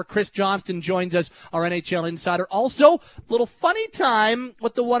of the hour, Chris Johnston joins us, our NHL insider. Also, a little funny time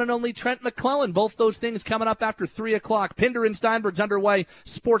with the one and only Trent McClellan. Both those things coming up after 3 o'clock. Pinder and Steinberg's underway.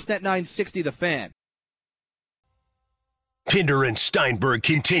 Sportsnet 960, The Fan. Pinder and Steinberg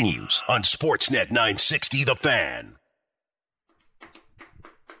continues on Sportsnet 960, The Fan.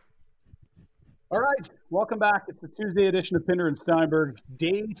 All right, welcome back. It's the Tuesday edition of Pinder and Steinberg,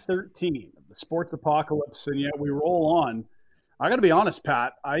 day 13 of the sports apocalypse, and yet we roll on. I got to be honest,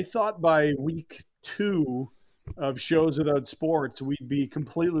 Pat. I thought by week 2 of shows without sports, we'd be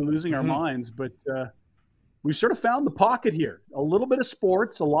completely losing our minds, but we sort of found the pocket here. A little bit of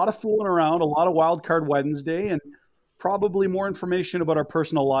sports, a lot of fooling around, a lot of Wild Card Wednesday, and probably more information about our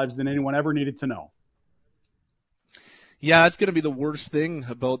personal lives than anyone ever needed to know. Yeah, that's going to be the worst thing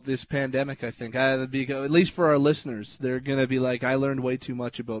about this pandemic, I think. At least for our listeners, they're going to be like, I learned way too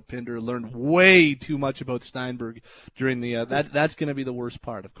much about Pinder, learned way too much about Steinberg during the that's going to be the worst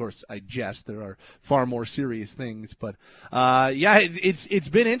part. Of course, I jest. There are far more serious things, but it's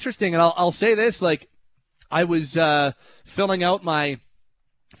been interesting, and I'll say this: like, I was filling out my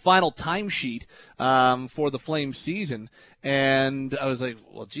final timesheet for the Flames season, and I was like,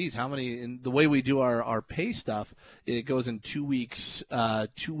 well, geez, how many? In the way we do our pay stuff, it goes in 2 weeks,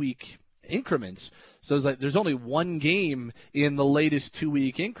 2-week increments. So it's like there's only one game in the latest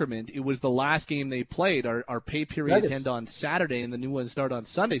 2-week increment. It was the last game they played. Our pay periods end on Saturday, and the new ones start on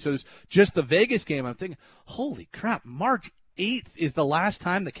Sunday. So it was just the Vegas game. I'm thinking, holy crap, March 8th is the last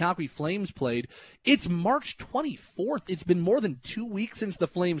time the Calgary Flames played. It's March 24th. It's been more than 2 weeks since the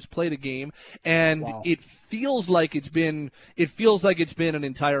Flames played a game, and wow. It feels like it's been an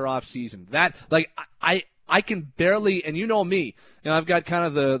entire off season. That, like, I can barely, and you know me, I've got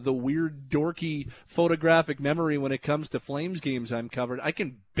kind of the weird, dorky photographic memory when it comes to Flames games I'm covered. I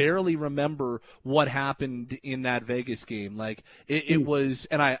can barely remember what happened in that Vegas game. Like, it was,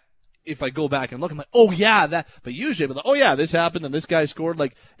 and if I go back and look, I'm like, oh yeah, that. But usually, I'm like, oh yeah, this happened and this guy scored.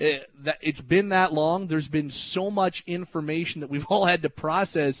 Like, it's been that long. There's been so much information that we've all had to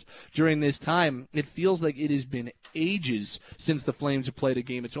process during this time. It feels like it has been ages since the Flames have played a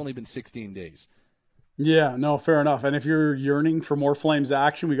game. It's only been 16 days. Yeah, no, fair enough. And if you're yearning for more Flames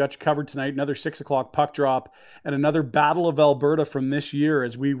action, we got you covered tonight. Another 6 o'clock puck drop and another Battle of Alberta from this year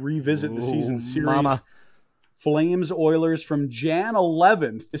as we revisit the season series. Mama. Flames Oilers from Jan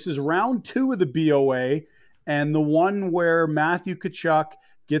 11th. This is round 2 of the BOA, and the one where Matthew Tkachuk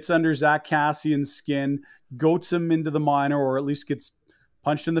gets under Zach Kassian's skin, goats him into the minor, or at least gets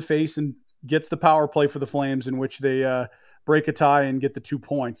punched in the face and gets the power play for the Flames, in which they break a tie and get the 2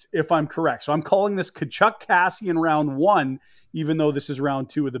 points, if I'm correct. So I'm calling this Tkachuk-Kassian round 1, even though this is round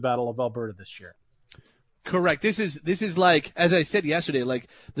 2 of the Battle of Alberta this year. Correct. This is like, as I said yesterday, like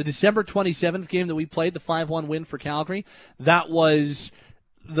the December 27th game that we played, the 5-1 win for Calgary. That was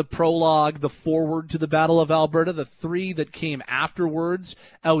the prologue, the forward to the Battle of Alberta. The 3 that came afterwards,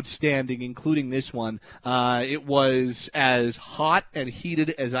 outstanding, including this one. It was as hot and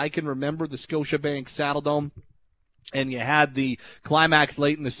heated as I can remember the Scotiabank Saddledome. And you had the climax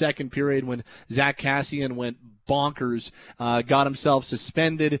late in the second period when Zach Kassian went bonkers, got himself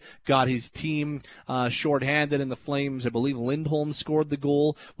suspended, got his team shorthanded, and the Flames, I believe Lindholm scored the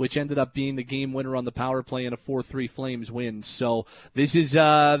goal, which ended up being the game winner on the power play in a 4-3 Flames win. So this is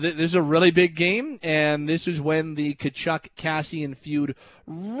a really big game, and this is when the Tkachuk-Kassian feud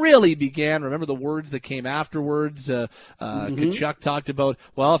really began. Remember the words that came afterwards? Tkachuk talked about,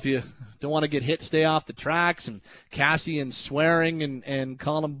 well, if you don't want to get hit, stay off the tracks, and Kassian swearing and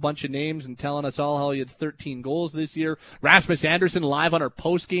calling him a bunch of names and telling us all how he had 13 goals this year. Rasmus Anderson live on our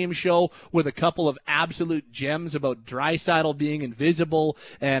post-game show with a couple of absolute gems about Draisaitl being invisible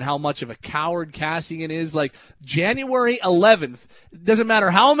and how much of a coward Kassian is. Like January 11th, doesn't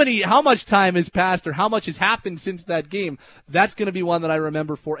matter how much time has passed or how much has happened since that game, that's going to be one that I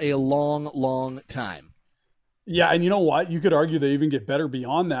remember for a long, long time. Yeah, and you know what? You could argue they even get better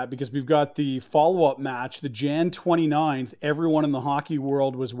beyond that, because we've got the follow-up match, the Jan 29th, everyone in the hockey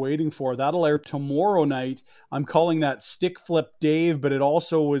world was waiting for. That'll air tomorrow night. I'm calling that Stick Flip Dave, but it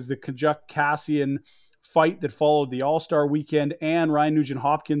also was the Tkachuk-Kassian fight that followed the All-Star weekend, and Ryan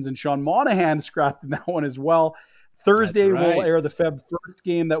Nugent-Hopkins and Sean Monahan scrapped in that one as well. Thursday will air the Feb 1st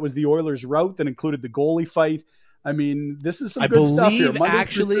game. That was the Oilers' rout that included the goalie fight. I mean, this is some good stuff here. Monday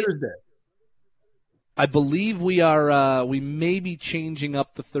through Thursday. I believe we may be changing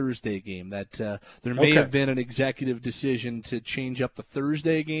up the Thursday game. That there may have been an executive decision to change up the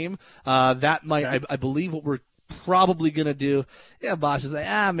Thursday game. That might, I believe, what we're probably going to do. Yeah, boss is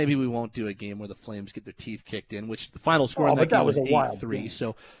like, maybe we won't do a game where the Flames get their teeth kicked in, which the final score in that game was 8-3.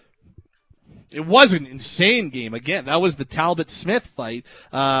 So it was an insane game. Again, that was the Talbot-Smith fight.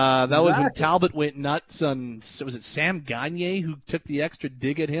 That was when Talbot went nuts on, was it Sam Gagner who took the extra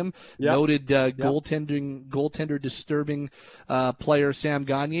dig at him? Yep. Noted goaltender disturbing player Sam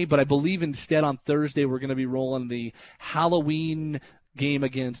Gagner. But I believe instead on Thursday we're going to be rolling the Halloween game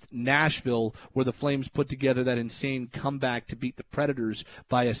against Nashville, where the Flames put together that insane comeback to beat the Predators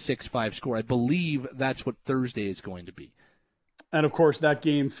by a 6-5 score. I believe that's what Thursday is going to be. And, of course, that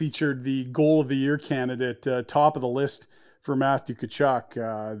game featured the goal of the year candidate, top of the list for Matthew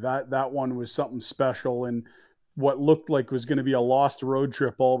Tkachuk. That one was something special. And what looked like was going to be a lost road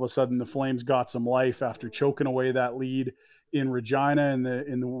trip, all of a sudden the Flames got some life after choking away that lead in Regina in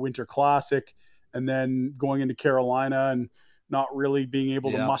the Winter Classic, and then going into Carolina and not really being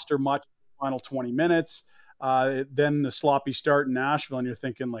able to muster much in the final 20 minutes. Then the sloppy start in Nashville, and you're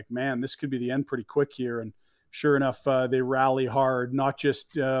thinking, like, man, this could be the end pretty quick here. And sure enough, they rally hard, not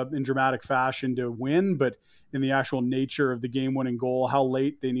just in dramatic fashion to win, but in the actual nature of the game-winning goal, how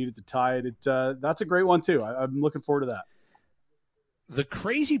late they needed to tie it. That's a great one, too. I'm looking forward to that. The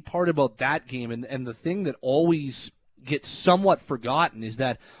crazy part about that game, and the thing that always gets somewhat forgotten, is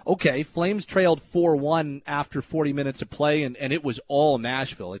that, okay, Flames trailed 4-1 after 40 minutes of play, and it was all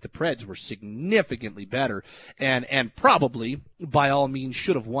Nashville. Like, the Preds were significantly better and probably, by all means,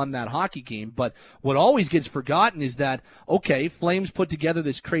 should have won that hockey game. But what always gets forgotten is that, okay, Flames put together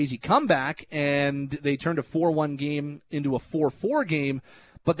this crazy comeback, and they turned a 4-1 game into a 4-4 game.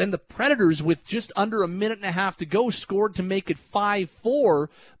 But then the Predators, with just under a minute and a half to go, scored to make it 5-4.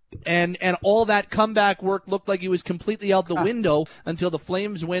 And all that comeback work looked like it was completely out the window until the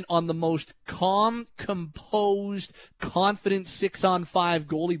Flames went on the most calm, composed, confident 6-on-5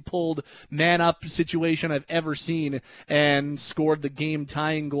 goalie pulled man-up situation I've ever seen, and scored the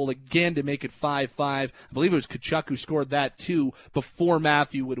game-tying goal again to make it 5-5. I believe it was Tkachuk who scored that too before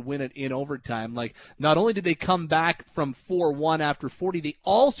Matthew would win it in overtime. Like, not only did they come back from 4-1 after 40, they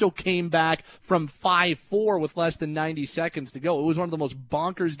also came back from 5-4 with less than 90 seconds to go. It was one of the most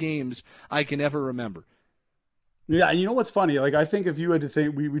bonkers games I can ever remember. Yeah, and you know what's funny? Like, I think if you had to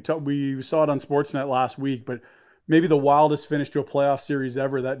think, we saw it on Sportsnet last week, but maybe the wildest finish to a playoff series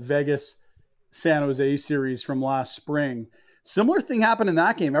ever, that Vegas San Jose series from last spring. Similar thing happened in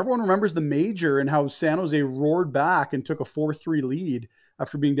that game. Everyone remembers the major and how San Jose roared back and took a 4-3 lead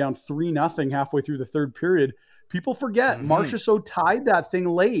after being down 3-0 halfway through the third period. People forget Marchessault tied that thing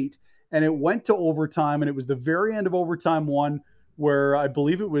late, and it went to overtime, and it was the very end of overtime one, where I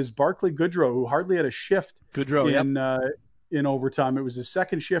believe it was Barclay Goodrow, who hardly had a shift in overtime. It was his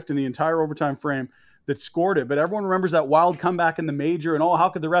second shift in the entire overtime frame that scored it. But everyone remembers that wild comeback in the major and, how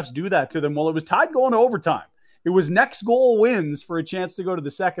could the refs do that to them? Well, it was tied going to overtime. It was next goal wins for a chance to go to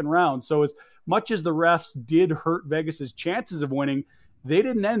the second round. So as much as the refs did hurt Vegas's chances of winning, they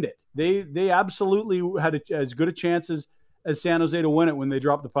didn't end it. They absolutely had as good a chance as San Jose to win it when they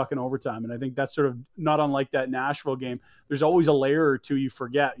dropped the puck in overtime. And I think that's sort of not unlike that Nashville game. There's always a layer or two you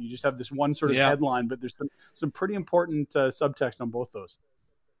forget. You just have this one sort of headline, but there's some pretty important subtext on both those.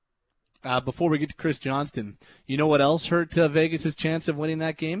 Before we get to Chris Johnston, you know what else hurt Vegas' chance of winning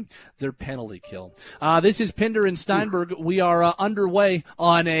that game? Their penalty kill. This is Pinder and Steinberg. We are underway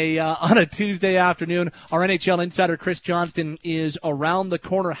on a Tuesday afternoon. Our NHL insider Chris Johnston is around the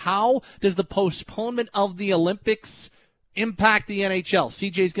corner. How does the postponement of the Olympics impact the NHL?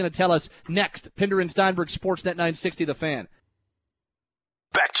 CJ's going to tell us next. Pinder and Steinberg, Sportsnet 960, The Fan.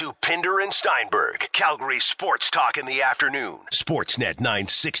 Back to Pinder and Steinberg, Calgary Sports Talk in the afternoon. Sportsnet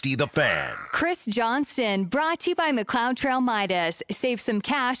 960, The Fan. Chris Johnston, brought to you by McLeod Trail Midas. Save some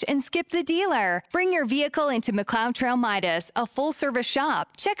cash and skip the dealer. Bring your vehicle into McLeod Trail Midas, a full-service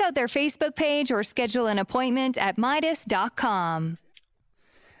shop. Check out their Facebook page or schedule an appointment at Midas.com.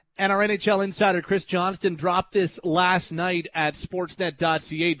 And our NHL insider, Chris Johnston, dropped this last night at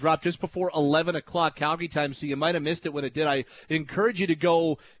Sportsnet.ca, dropped just before 11 o'clock Calgary time, so you might have missed it when it did. I encourage you to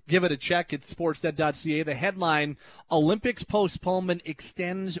go give it a check at Sportsnet.ca. The headline, Olympics postponement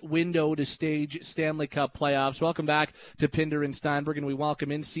extends window to stage Stanley Cup playoffs. Welcome back to Pinder and Steinberg, and we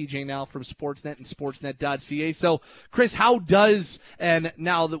welcome in CJ now from Sportsnet and Sportsnet.ca. So, Chris, how does, and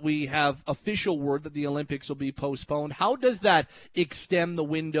now that we have official word that the Olympics will be postponed, how does that extend the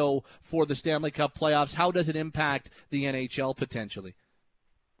window for the Stanley Cup playoffs? How does it impact the NHL potentially?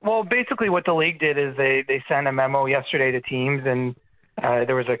 Well, basically what the league did is they sent a memo yesterday to teams, and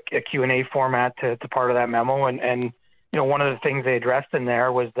there was a Q&A format to part of that memo. And one of the things they addressed in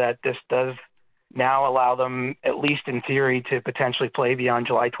there was that this does now allow them, at least in theory, to potentially play beyond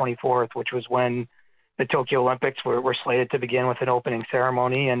July 24th, which was when the Tokyo Olympics were slated to begin with an opening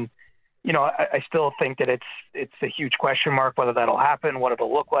ceremony. And I still think that it's a huge question mark whether that'll happen, what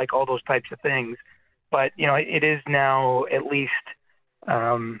it'll look like, all those types of things. But, it is now at least,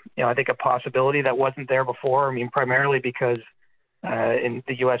 I think a possibility that wasn't there before. I mean, primarily because in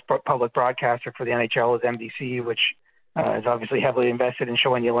the U.S. public broadcaster for the NHL is NBC, which is obviously heavily invested in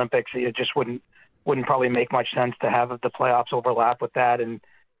showing the Olympics. It just wouldn't probably make much sense to have the playoffs overlap with that and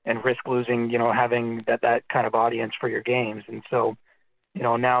risk losing, having that kind of audience for your games. And so,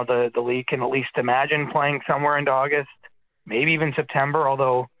 now the league can at least imagine playing somewhere into August, maybe even September,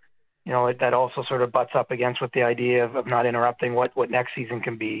 although, that also sort of butts up against with the idea of not interrupting what next season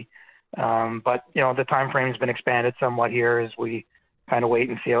can be. But, the time frame has been expanded somewhat here as we kind of wait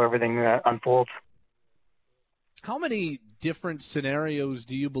and see how everything unfolds. How many different scenarios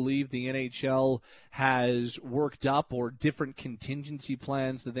do you believe the NHL has worked up, or different contingency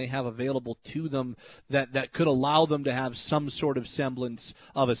plans that they have available to them that could allow them to have some sort of semblance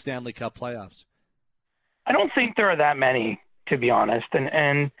of a Stanley Cup playoffs? I don't think there are that many, to be honest.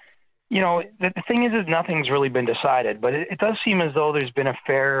 And the thing is nothing's really been decided, but it does seem as though there's been a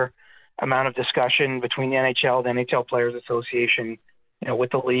fair amount of discussion between the NHL, the NHL Players Association,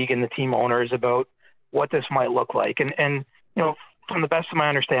 with the league and the team owners about what this might look like. And from the best of my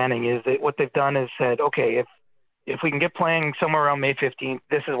understanding is that what they've done is said, okay, if we can get playing somewhere around May 15th,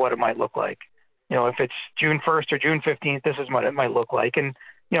 this is what it might look like. If it's June 1st or June 15th, this is what it might look like. And,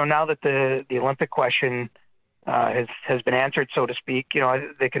 now that the Olympic question has been answered, so to speak,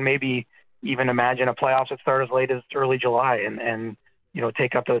 they can maybe even imagine a playoffs that start as late as early July and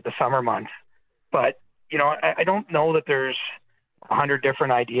take up the summer months. But, I don't know that there's 100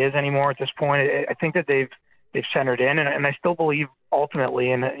 different ideas anymore at this point. I think that they've centered in, and I still believe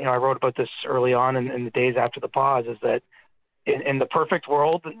ultimately, and I wrote about this early on in the days after the pause, is that in the perfect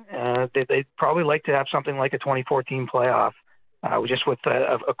world, they'd probably like to have something like a 2014 playoff, just with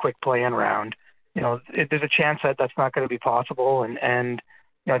a quick play-in round. There's a chance that that's not going to be possible, and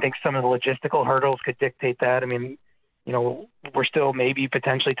I think some of the logistical hurdles could dictate that. I mean, we're still maybe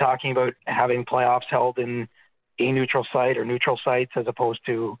potentially talking about having playoffs held in a neutral site or neutral sites as opposed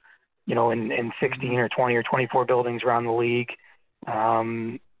to, in 16 or 20 or 24 buildings around the league.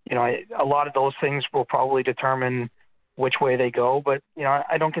 A lot of those things will probably determine which way they go, but,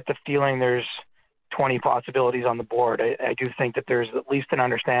 I don't get the feeling there's 20 possibilities on the board. I do think that there's at least an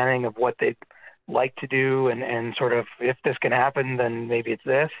understanding of what they'd like to do and sort of, if this can happen, then maybe it's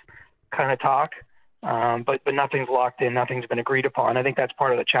this kind of talk. But nothing's locked in, nothing's been agreed upon. I think that's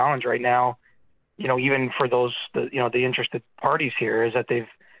part of the challenge right now. Even for those, the interested parties here, is that they've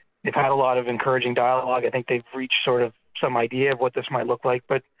had a lot of encouraging dialogue. I think they've reached sort of some idea of what this might look like,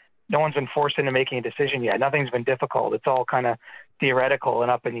 but no one's been forced into making a decision yet. Nothing's been difficult. It's all kind of theoretical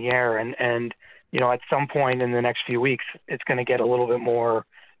and up in the air. And at some point in the next few weeks, it's going to get a little bit more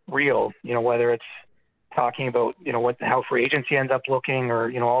real, whether it's talking about, how free agency ends up looking,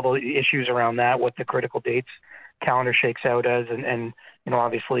 or, all the issues around that, what the critical dates calendar shakes out as, and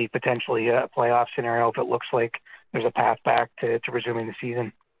obviously potentially a playoff scenario if it looks like there's a path back to resuming the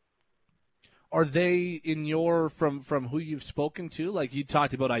season. Are they from who you've spoken to? Like you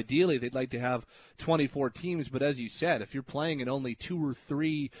talked about, ideally they'd like to have 24 teams, but as you said, if you're playing in only 2 or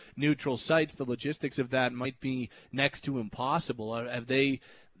 3 neutral sites, the logistics of that might be next to impossible.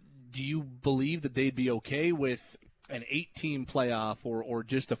 Do you believe that they'd be okay with an 8-team playoff or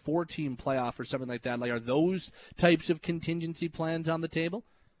just a 4-team playoff or something like that? Like, are those types of contingency plans on the table?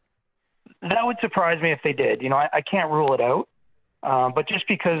 That would surprise me if they did. I can't rule it out. But just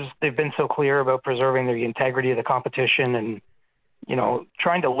because they've been so clear about preserving the integrity of the competition and,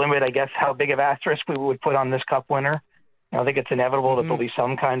 trying to limit, I guess, how big of asterisk we would put on this Cup winner, I think it's inevitable that there'll be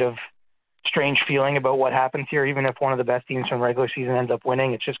some kind of strange feeling about what happens here. Even if one of the best teams from the regular season ends up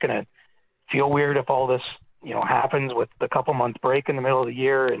winning, it's just going to feel weird if all this, happens with the couple-month break in the middle of the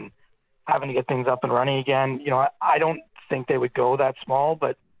year and having to get things up and running again. I don't think they would go that small,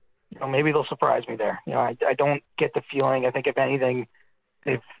 but maybe they'll surprise me there. I don't get the feeling. I think if anything,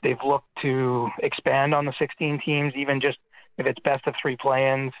 they've looked to expand on the 16 teams, even just if it's best of 3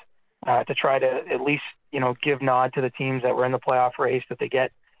 play-ins, to try to at least give nod to the teams that were in the playoff race, that they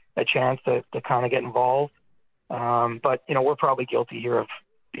get a chance to kind of get involved. But we're probably guilty here of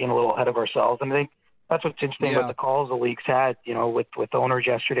being a little ahead of ourselves. And I think that's what's interesting about the calls the league's had, with owners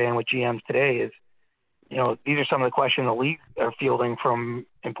yesterday and with GMs today is, these are some of the questions the league are fielding from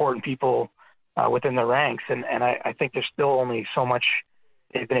important people within the ranks. And I think there's still only so much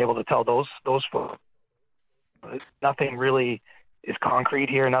they've been able to tell those folks. Nothing really is concrete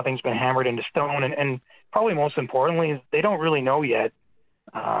here. Nothing's been hammered into stone. And probably most importantly is they don't really know yet.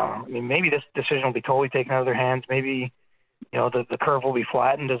 Maybe this decision will be totally taken out of their hands. Maybe, the curve will be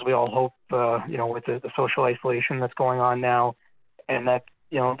flattened, as we all hope, with the social isolation that's going on now, and that,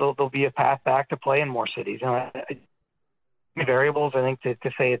 there'll be a path back to play in more cities. Variables, I think,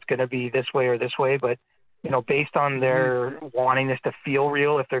 to say it's going to be this way or this way, but, based on their wanting this to feel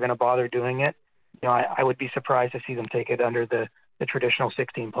real, if they're going to bother doing it, I would be surprised to see them take it under the traditional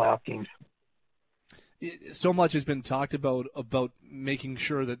 16 playoff teams. So much has been talked about making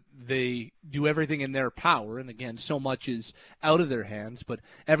sure that they do everything in their power. And again, so much is out of their hands, but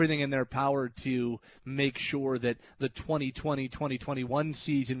everything in their power to make sure that the 2020-2021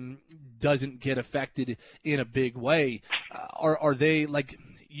 season doesn't get affected in a big way. Are they like,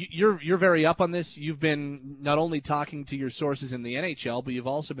 you're very up on this. You've been not only talking to your sources in the NHL, but you've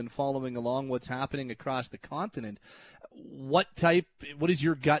also been following along what's happening across the continent. What does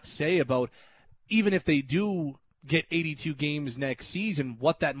your gut say about, even if they do get 82 games next season,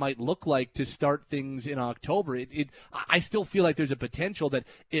 what that might look like to start things in October? I still feel like there's a potential that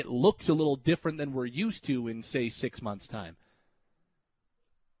it looks a little different than we're used to in, say, 6 months' time.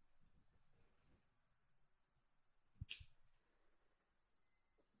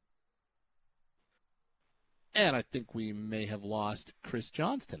 And I think we may have lost Chris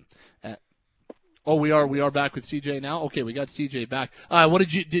Johnston. We are back with CJ now. Okay, we got CJ back.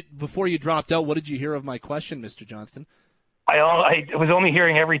 Before you dropped out, what did you hear of my question, Mr. Johnston? I was only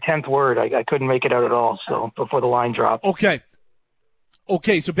hearing every 10th word. I couldn't make it out at all. So before the line dropped. Okay.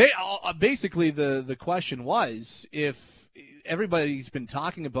 So basically, the question was, if everybody's been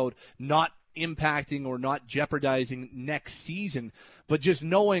talking about not impacting or not jeopardizing next season, but just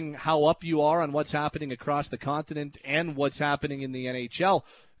knowing how up you are on what's happening across the continent and what's happening in the NHL.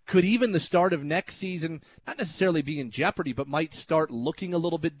 Could even the start of next season not necessarily be in jeopardy, but might start looking a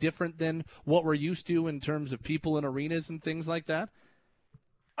little bit different than what we're used to in terms of people in arenas and things like that?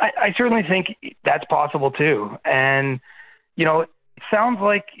 I certainly think that's possible too. And, it sounds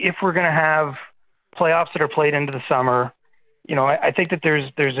like if we're going to have playoffs that are played into the summer, I think that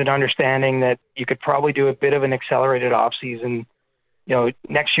there's an understanding that you could probably do a bit of an accelerated off season.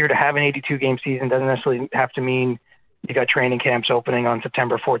 Next year to have an 82-game season doesn't necessarily have to mean you got training camps opening on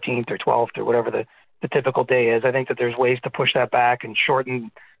September 14th or 12th or whatever the typical day is. I think that there's ways to push that back and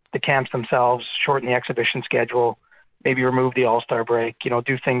shorten the camps themselves, shorten the exhibition schedule, maybe remove the All-Star break,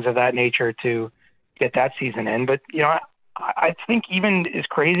 do things of that nature to get that season in. But, I think even as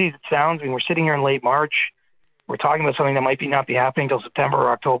crazy as it sounds, we're sitting here in late March, we're talking about something that might not be happening until September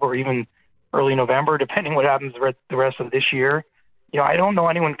or October or even early November, depending what happens the rest of this year. I don't know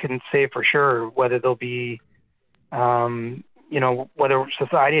anyone can say for sure whether there'll be whether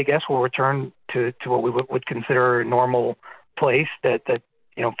society, I guess, will return to what we would consider a normal place that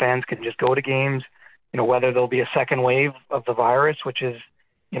fans can just go to games. Whether there'll be a second wave of the virus, which is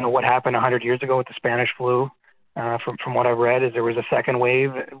what happened 100 years ago with the Spanish flu. From what I've read, is there was a second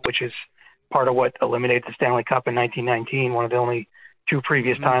wave, which is part of what eliminated the Stanley Cup in 1919, one of the only two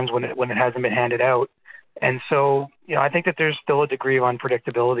previous times when it hasn't been handed out. And so, I think that there's still a degree of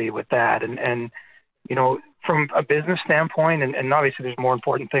unpredictability with that. And from a business standpoint, and obviously there's much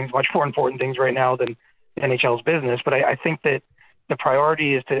more important things right now than NHL's business, but I think that the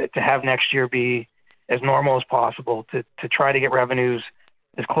priority is to have next year be as normal as possible, to try to get revenues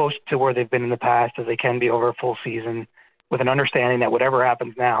as close to where they've been in the past as they can be over a full season, with an understanding that whatever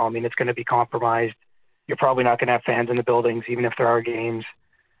happens now, it's going to be compromised. You're probably not going to have fans in the buildings, even if there are games.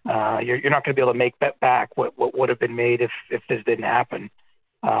 You're not going to be able to make back what would have been made if this didn't happen.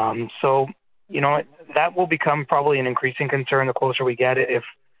 So, that will become probably an increasing concern the closer we get if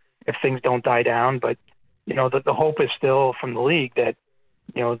things don't die down. But, the hope is still from the league that,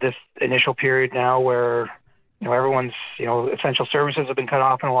 this initial period now where, everyone's, essential services have been cut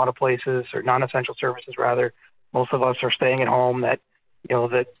off in a lot of places, or non-essential services rather. Most of us are staying at home, that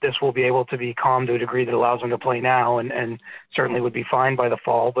this will be able to be calm to a degree that allows them to play now, and certainly would be fine by the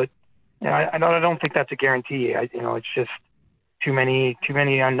fall. But I don't think that's a guarantee. It's just too many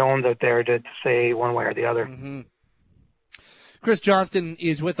unknowns out there to say one way or the other. Mm-hmm. Chris Johnston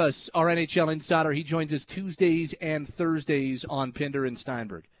is with us, our NHL insider. He joins us Tuesdays and Thursdays on Pinder and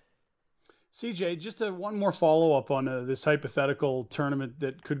Steinberg. CJ, just one more follow-up on this hypothetical tournament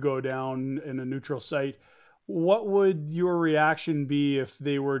that could go down in a neutral site. What would your reaction be if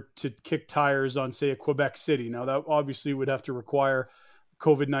they were to kick tires on, say, a Quebec City? Now, that obviously would have to require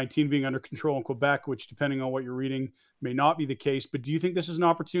COVID-19 being under control in Quebec, which, depending on what you're reading, may not be the case. But do you think this is an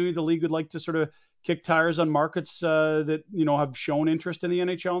opportunity the league would like to sort of kick tires on markets that, have shown interest in the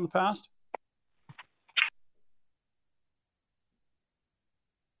NHL in the past?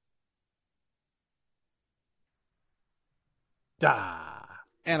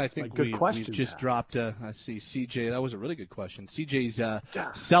 And I think we've just dropped, I see CJ. That was a really good question. CJ's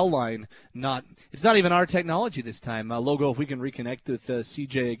cell line, it's not even our technology this time. Logo, if we can reconnect with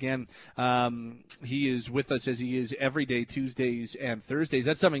CJ again. He is with us as he is every day, Tuesdays and Thursdays.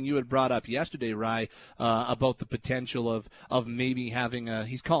 That's something you had brought up yesterday, Rye, about the potential of maybe having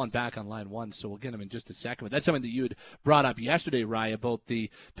he's calling back on line one, so we'll get him in just a second. But that's something that you had brought up yesterday, Rye, about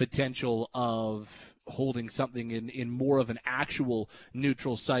the potential of holding something in more of an actual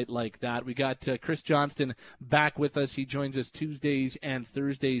neutral site like that. We got Chris Johnston back with us. He joins us Tuesdays and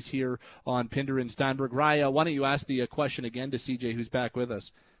Thursdays here on Pinder and Steinberg. Raya, why don't you ask the question again to CJ, who's back with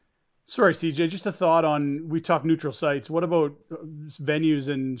us? Sorry, CJ, just a thought on, we talk neutral sites. What about venues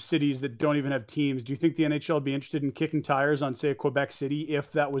and cities that don't even have teams? Do you think the NHL would be interested in kicking tires on, say, a Quebec City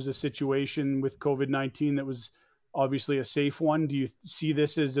if that was a situation with COVID-19 that was obviously a safe one? Do you see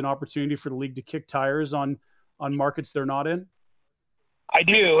this as an opportunity for the league to kick tires on markets they're not in? I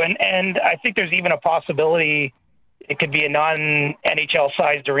do, and I think there's even a possibility it could be a non-NHL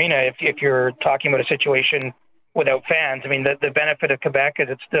sized arena if you're talking about a situation without fans. The benefit of Quebec is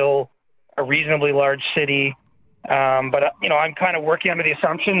it's still a reasonably large city, but I'm kind of working under the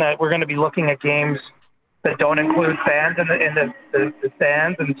assumption that we're going to be looking at games that don't include fans in the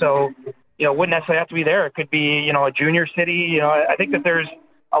stands, and so wouldn't necessarily have to be there. It could be, a junior city. I think that there's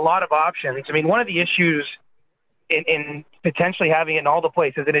a lot of options. One of the issues in potentially having it in all the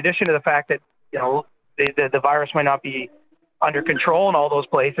places, in addition to the fact that, the virus might not be under control in all those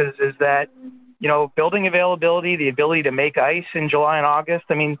places, is that, building availability, the ability to make ice in July and August.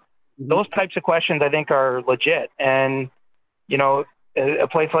 Those types of questions I think are legit. And, a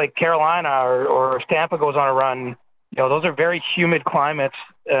place like Carolina or Tampa goes on a run, those are very humid climates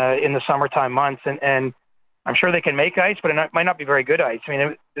in the summertime months, and I'm sure they can make ice, but it might not be very good ice.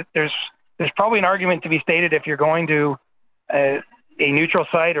 There's probably an argument to be stated if you're going to a neutral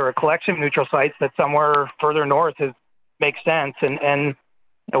site or a collection of neutral sites that somewhere further north makes sense. And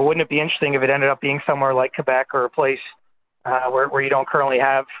wouldn't it be interesting if it ended up being somewhere like Quebec or a place where you don't currently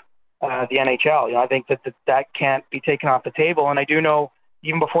have the NHL? I think that can't be taken off the table, and I do know,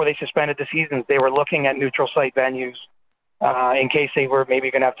 even before they suspended the seasons, they were looking at neutral site venues in case they were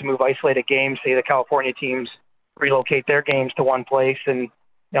maybe going to have to move isolated games. Say the California teams relocate their games to one place, and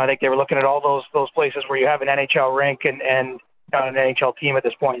I think they were looking at all those places where you have an NHL rink and not an NHL team at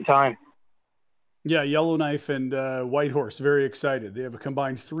this point in time. Yeah, Yellowknife and Whitehorse, very excited. They have a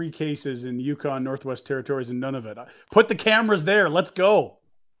combined 3 cases in Yukon, Northwest Territories, and none of it. Put the cameras there. Let's go.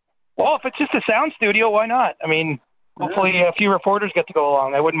 Well, if it's just a sound studio, why not? Hopefully a few reporters get to go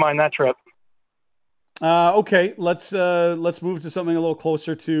along. I wouldn't mind that trip. Okay, let's move to something a little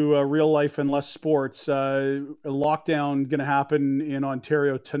closer to real life and less sports. A lockdown going to happen in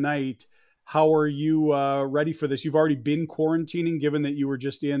Ontario tonight. How are you ready for this? You've already been quarantining, given that you were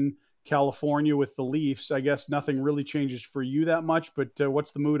just in California with the Leafs. I guess nothing really changes for you that much, but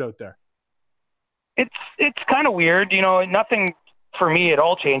what's the mood out there? It's kind of weird, nothing for me at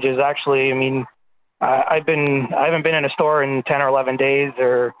all changes actually. I mean, I haven't been in a store in 10 or 11 days,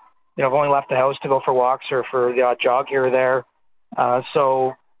 or I've only left the house to go for walks or for the odd jog here or there.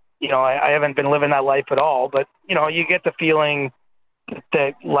 So I haven't been living that life at all, but you get the feeling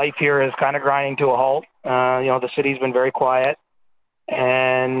that life here is kind of grinding to a halt. The city's been very quiet,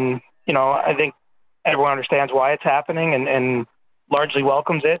 and I think everyone understands why it's happening and largely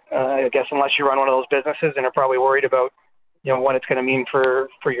welcomes it. I guess unless you run one of those businesses and are probably worried about what it's going to mean for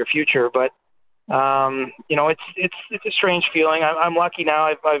your future. But it's a strange feeling. I'm lucky now.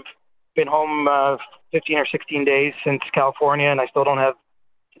 I've been home 15 or 16 days since California, and I still don't have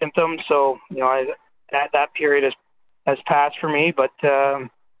symptoms. So that period has passed for me. But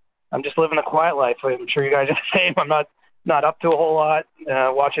I'm just living a quiet life. I'm sure you guys are the same. I'm not up to a whole lot.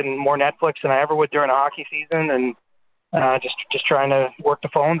 Watching more Netflix than I ever would during a hockey season, and just trying to work the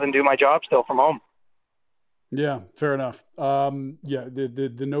phones and do my job still from home. Yeah, fair enough.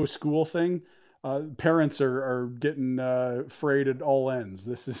 The no school thing. Parents are getting frayed at all ends.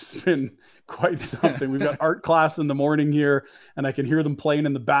 This has been quite something. We've got art class in the morning here, and I can hear them playing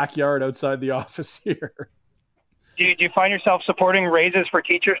in the backyard outside the office here. Do you find yourself supporting raises for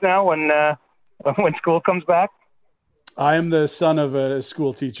teachers now when school comes back? I am the son of a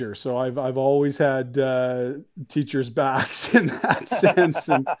school teacher, so I've always had teachers' backs in that sense.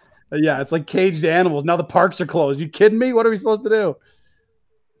 And yeah, it's like caged animals. Now the parks are closed. You kidding me? What are we supposed to do?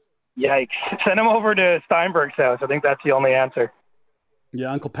 Yikes. Send them over to Steinberg's house. I think that's the only answer.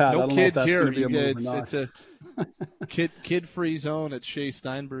 Yeah, Uncle Pat. No I don't kids know if that's here. going to be a move or not. It's a kid-free zone at Shea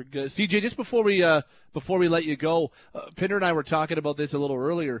Steinberg. CJ, just before we let you go, Pinder and I were talking about this a little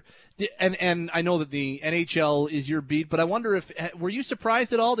earlier, and I know that the NHL is your beat, but I wonder were you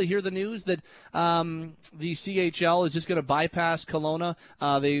surprised at all to hear the news that the CHL is just going to bypass Kelowna?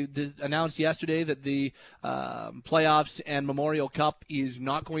 They announced yesterday that the playoffs and Memorial Cup is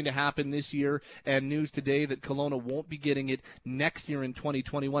not going to happen this year, and news today that Kelowna won't be getting it next year in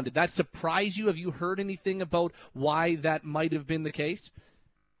 2021. Did that surprise you? Have you heard anything about why that might have been the case?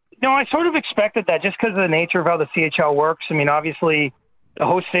 No, I sort of expected that just because of the nature of how the CHL works. I mean, obviously, the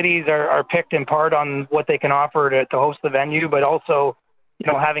host cities are picked in part on what they can offer to host the venue, but also,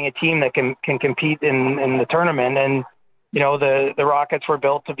 having a team that can compete in the tournament. And, the Rockets were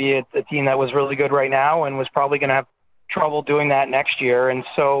built to be a team that was really good right now and was probably going to have trouble doing that next year. And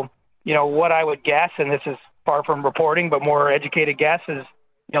so, what I would guess, and this is far from reporting, but more educated guess is,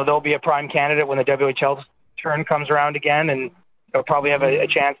 there'll be a prime candidate when the WHL turn comes around again, and they'll probably have a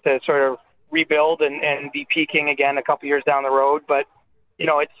chance to sort of rebuild and be peaking again a couple years down the road. But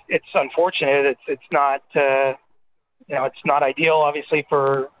it's unfortunate. It's not it's not ideal, obviously,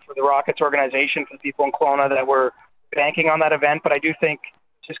 for the Rockets organization, for the people in Kelowna that were banking on that event. But I do think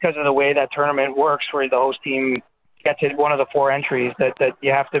just because of the way that tournament works, where the host team gets it one of the four entries, that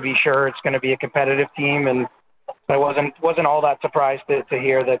you have to be sure it's going to be a competitive team. And I wasn't all that surprised to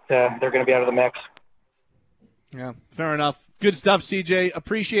hear that they're going to be out of the mix. Yeah, fair enough. Good stuff, CJ.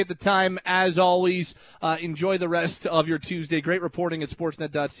 Appreciate the time, as always. Enjoy the rest of your Tuesday. Great reporting at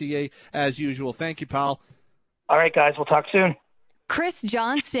sportsnet.ca, as usual. Thank you, pal. All right, guys. We'll talk soon. Chris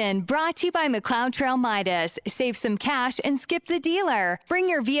Johnston, brought to you by McLeod Trail Midas. Save some cash and skip the dealer. Bring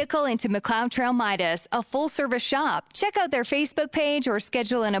your vehicle into McLeod Trail Midas, a full-service shop. Check out their Facebook page or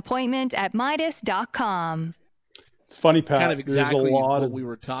schedule an appointment at Midas.com. It's funny, Pat. Kind of exactly There's a lot what we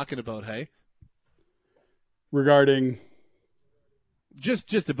were talking about, hey? Regarding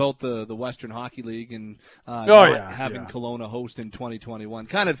just about the Western Hockey League and having yeah. Kelowna host in 2021.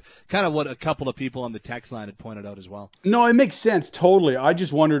 Kind of what a couple of people on the text line had pointed out as well. No, it makes sense totally. I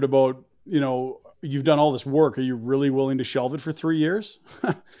just wondered about, you've done all this work. Are you really willing to shelve it for 3 years?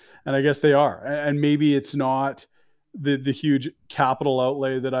 And I guess they are. And maybe it's not the huge capital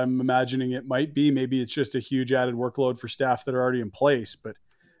outlay that I'm imagining it might be. Maybe it's just a huge added workload for staff that are already in place. But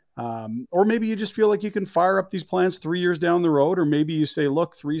or maybe you just feel like you can fire up these plans 3 years down the road, or maybe you say,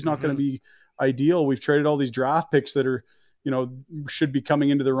 look, 3 is not going to be ideal. We've traded all these draft picks that are, should be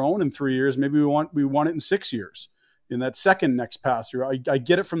coming into their own in 3 years. Maybe we want it in 6 years in that second next pass through. I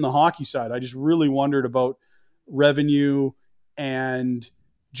get it from the hockey side. I just really wondered about revenue and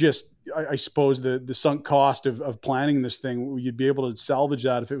just, I suppose the sunk cost of planning this thing. You'd be able to salvage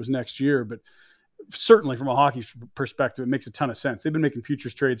that if it was next year, but certainly from a hockey perspective, it makes a ton of sense. They've been making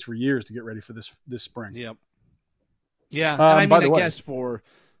futures trades for years to get ready for this spring. Yep. Yeah, and I mean, I guess go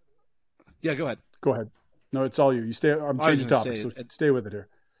ahead. Go ahead. No, it's all you. You stay. I'm changing topics, so stay with it here.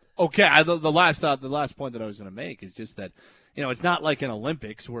 Okay, the last point that I was going to make is just that, it's not like an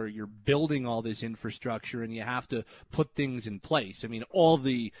Olympics where you're building all this infrastructure and you have to put things in place. I mean, all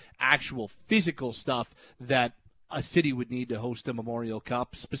the actual physical stuff that a city would need to host a Memorial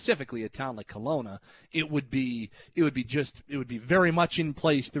Cup, specifically a town like Kelowna, it would be very much in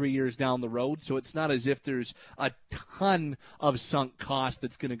place 3 years down the road. So it's not as if there's a ton of sunk cost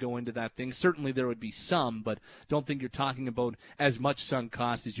that's going to go into that thing. Certainly there would be some, but don't think you're talking about as much sunk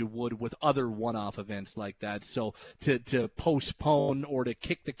cost as you would with other one-off events like that. So to postpone or to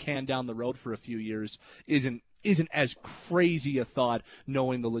kick the can down the road for a few years isn't as crazy a thought,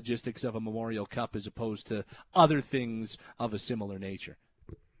 knowing the logistics of a Memorial Cup as opposed to other things of a similar nature.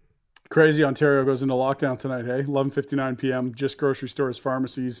 Crazy. Ontario goes into lockdown tonight, hey? 11:59 p.m., just grocery stores,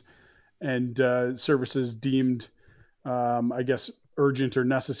 pharmacies, and services deemed, I guess, urgent or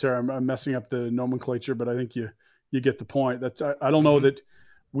necessary. I'm messing up the nomenclature, but I think you get the point. I don't know that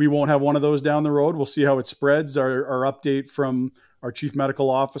we won't have one of those down the road. We'll see how it spreads. Our update from our chief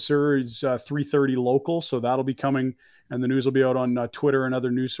medical officer is 3:30 local, so that'll be coming, and the news will be out on Twitter and other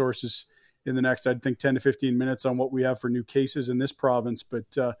news sources in the next, I'd think, 10 to 15 minutes on what we have for new cases in this province.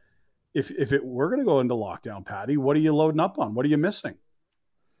 But if we're going to go into lockdown, Patty, what are you loading up on? What are you missing?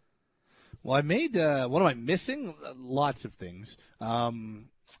 Well, I made what am I missing? Lots of things. If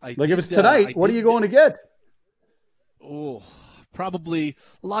it's tonight, what are you going to get? Oh, probably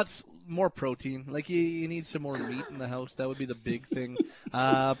lots more protein. Like you need some more meat in the house. That would be the big thing.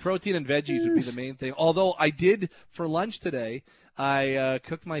 Protein and veggies would be the main thing. Although I did for lunch today, I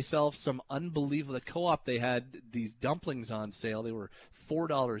cooked myself some unbelievable. The Co-op, they had these dumplings on sale. They were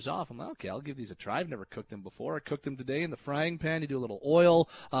 $4 off. I'm like, okay, I'll give these a try. I've never cooked them before. I cooked them today in the frying pan. You do a little oil,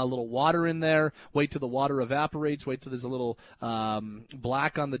 a little water in there. Wait till the water evaporates. Wait till there's a little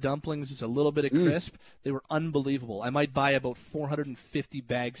black on the dumplings. Just a little bit of crisp. They were unbelievable. I might buy about 450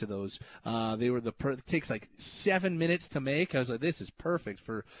 bags of those. It takes like 7 minutes to make. I was like, this is perfect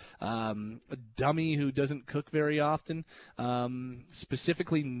for a dummy who doesn't cook very often.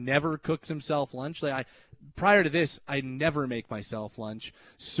 Specifically, never cooks himself lunch. Prior to this, I never make myself lunch.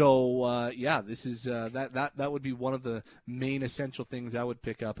 So, this is that would be one of the main essential things I would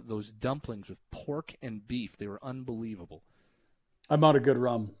pick up, those dumplings with pork and beef. They were unbelievable. I'm out of good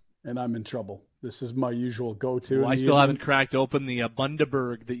rum, and I'm in trouble. This is my usual go-to. I still haven't cracked open the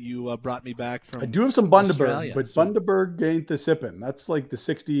Bundaberg that you brought me back from. I do have some Bundaberg, Australia, but Bundaberg ain't the sipping. That's like the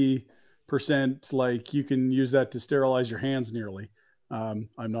 60%, like you can use that to sterilize your hands nearly. I'm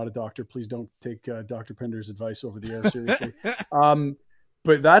not a doctor. Please don't take Dr. Pender's advice over the air seriously.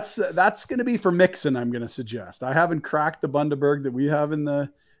 But that's going to be for mixing, I'm going to suggest. I haven't cracked the Bundaberg that we have in the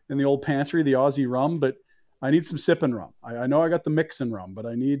old pantry, the Aussie rum, but I need some sipping rum. I know I got the mixing rum, but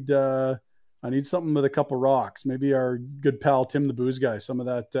I need something with a couple rocks. Maybe our good pal Tim the Booze Guy, some of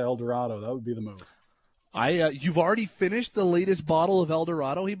that El Dorado. That would be the move. You've already finished the latest bottle of El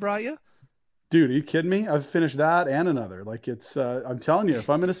Dorado he brought you? Dude, are you kidding me? I've finished that and another. Like it's, I'm telling you, if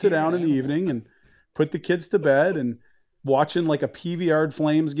I'm going to sit down in the evening and put the kids to bed and watching like a PVR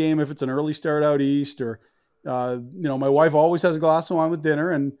Flames game, if it's an early start out east, or, my wife always has a glass of wine with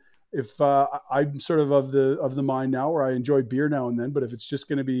dinner. And if I'm sort of the mind now where I enjoy beer now and then, but if it's just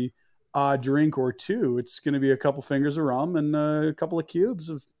going to be a drink or two, it's going to be a couple fingers of rum and a couple of cubes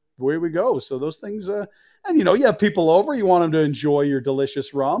of away we go. So those things, and you have people over, you want them to enjoy your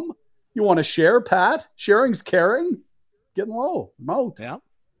delicious rum. You want to share, Pat? Sharing's caring. Getting low. I'm out. Yeah.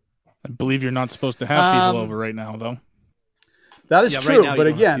 I believe you're not supposed to have people over right now, though. That is true. Right, but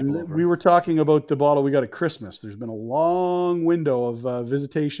again, we were talking about the bottle we got at Christmas. There's been a long window of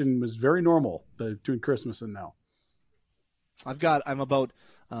visitation. Was very normal between Christmas and now. I'm about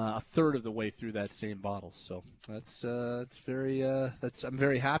a third of the way through that same bottle, so I'm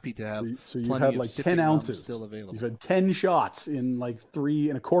very happy to have. So you've had like 10 ounces still available. You've had 10 shots in like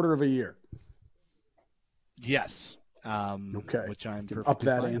 3.25 of a year. Yes. Okay. Which I'm perfectly up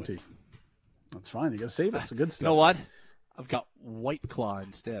that fine ante. with. That's fine. You got to save it. It's a good stuff. You know what? I've got White Claw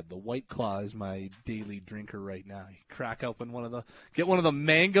instead. The White Claw is my daily drinker right now. You crack open get one of the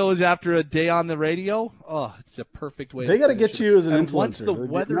mangoes after a day on the radio. Oh, it's a perfect way. They got to get you as an influencer. Once the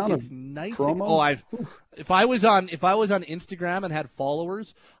weather gets nice, if I was on Instagram and had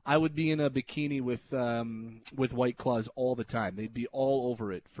followers, I would be in a bikini with White Claws all the time. They'd be all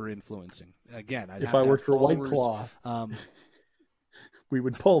over it for influencing. Again, if I worked for White Claw, we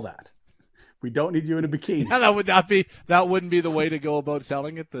would pull that. We don't need you in a bikini. Yeah, that wouldn't be the way to go about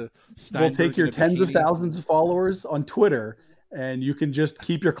selling it. The Steinberg We'll take your in a tens of bikini. thousands of followers on Twitter, and you can just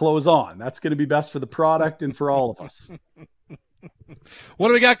keep your clothes on. That's going to be best for the product and for all of us. What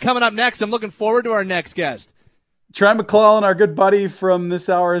do we got coming up next? I'm looking forward to our next guest. Trent McClellan, our good buddy from this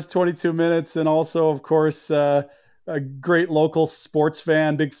hour's 22 Minutes, and also, of course, a great local sports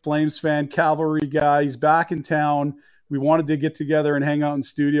fan, big Flames fan, Cavalry guy. He's back in town. We wanted to get together and hang out in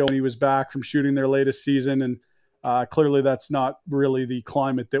studio, and he was back from shooting their latest season. And clearly that's not really the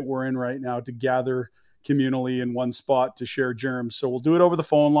climate that we're in right now to gather communally in one spot to share germs. So we'll do it over the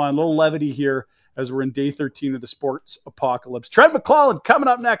phone line. A little levity here as we're in day 13 of the sports apocalypse. Trent McClellan coming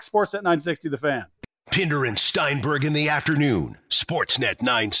up next, Sportsnet 960 The Fan. Pinder and Steinberg in the afternoon. Sportsnet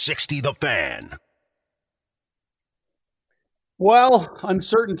 960 The Fan. Well,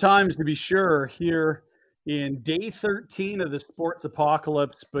 uncertain times to be sure here in day 13 of the sports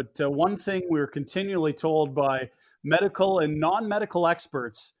apocalypse. But one thing we're continually told by medical and non-medical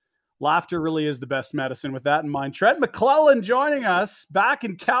experts, laughter really is the best medicine. With that in mind, Trent McClellan joining us back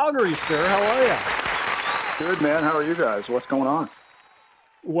in Calgary, sir. How are you? Good, man. How are you guys? What's going on?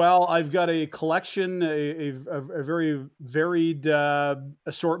 Well, I've got a collection, a very varied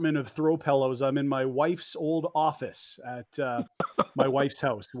assortment of throw pillows. I'm in my wife's old office at my wife's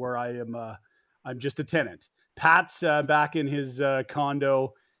house, where I'm just a tenant. Pat's back in his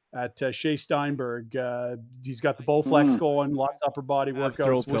condo at Shea Steinberg. He's got the Bowflex going, lots of upper body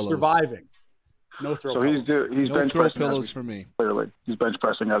workouts. We're surviving. No throw pillows. He's no bench throw pressing pillows for me. Clearly, he's bench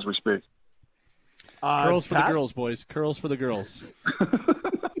pressing as we speak. Curls for Pat? the girls, boys. Curls for the girls.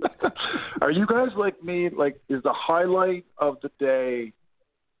 Are you guys like me? Like, is the highlight of the day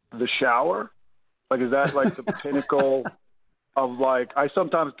the shower? Like, is that like the pinnacle of like? I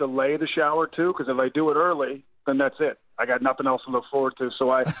sometimes delay the shower too, because if I do it early, then that's it. I got nothing else to look forward to.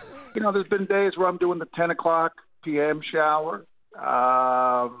 So there's been days where I'm doing the 10 o'clock p.m. shower.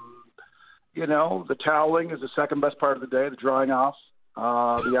 The toweling is the second best part of the day, the drying off.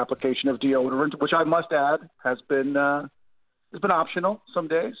 The application of deodorant, which I must add has been optional some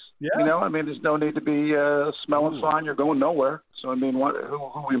days. Yeah. There's no need to be smelling fine. You're going nowhere. So, who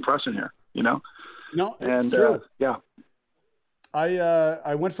are we impressing here? No, it's true. Yeah.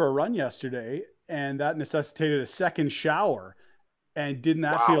 I went for a run yesterday, and that necessitated a second shower. And didn't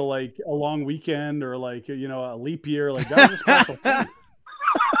that feel like a long weekend or like, a leap year? Like, that was a special thing.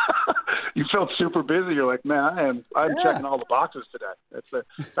 You felt super busy. You're like, man, I'm checking all the boxes today.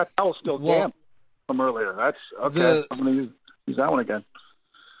 That towel's still damp from earlier. That's okay. I'm going to use that one again.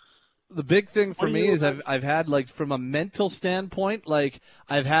 The big thing for me is I've had, like, from a mental standpoint, like,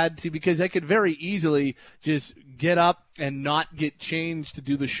 I've had to, because I could very easily just get up and not get changed to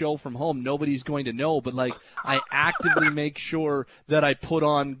do the show from home. Nobody's going to know, but, like, I actively make sure that I put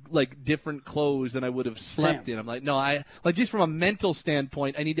on, like, different clothes than I would have slept in. I'm like, no, just from a mental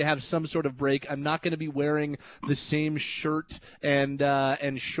standpoint, I need to have some sort of break. I'm not going to be wearing the same shirt and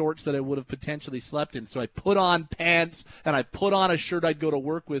shorts that I would have potentially slept in. So I put on pants and I put on a shirt I'd go to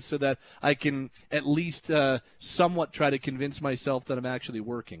work with so that I can at least somewhat try to convince myself that I'm actually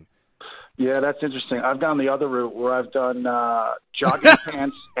working. Yeah, that's interesting. I've gone the other route where I've done jogging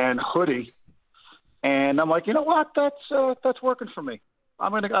pants and hoodie, and I'm like, you know what? That's working for me.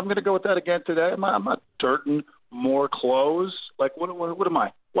 I'm gonna go with that again today. I'm not dirting more clothes. Like, what am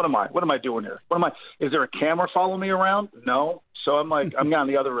I? What am I doing here? Is there a camera following me around? No. So I'm like, I'm going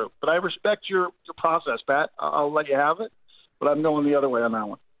the other route. But I respect your process, Pat. I'll let you have it. But I'm going the other way on that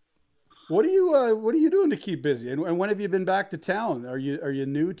one. What are you doing to keep busy? And when have you been back to town? Are you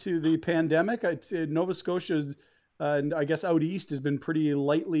new to the pandemic? Nova Scotia, and I guess out east has been pretty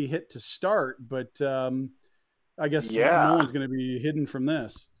lightly hit to start, but I guess no one's going to be hidden from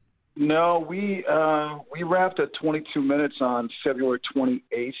this. No, we wrapped at 22 Minutes on February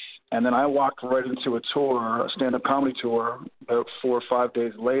 28th, and then I walked right into a tour, a stand-up comedy tour, about 4 or 5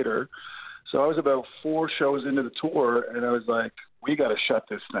 days later. So I was about 4 shows into the tour, and I was like, we got to shut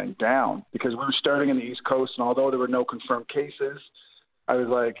this thing down, because we were starting in the East Coast, and although there were no confirmed cases, I was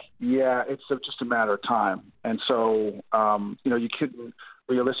like, yeah, it's just a matter of time. And so, you couldn't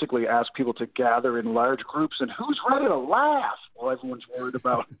realistically ask people to gather in large groups, and who's ready to laugh? Well, everyone's worried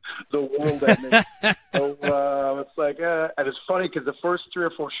about the world ending. So it's like, and it's funny because the first 3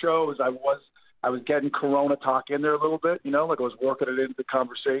 or 4 shows I was getting Corona talk in there a little bit, like I was working it into the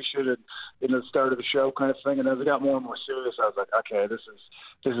conversation and in the start of the show kind of thing. And as it got more and more serious, I was like, okay, this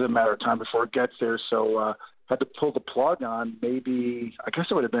is a matter of time before it gets there. So had to pull the plug on maybe, I guess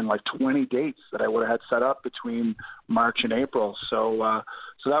it would have been like 20 dates that I would have had set up between March and April. So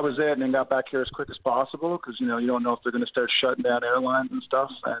that was it, and then got back here as quick as possible because, you don't know if they're going to start shutting down airlines and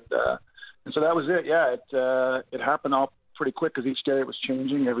stuff. And And so that was it. Yeah, it happened all pretty quick because each day it was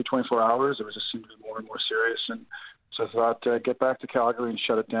changing. Every 24 hours, it was just seemed to be more and more serious. And so I thought, get back to Calgary and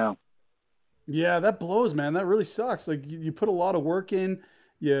shut it down. Yeah, that blows, man. That really sucks. Like you put a lot of work in.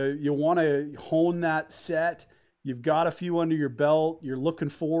 You want to hone that set. You've got a few under your belt. You're looking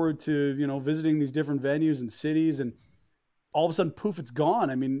forward to, visiting these different venues and cities, and all of a sudden, poof, it's gone.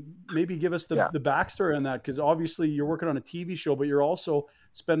 I mean, maybe give us the backstory on that, because obviously you're working on a TV show, but you're also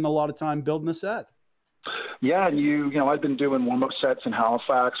spending a lot of time building a set. Yeah, and I've been doing warm-up sets in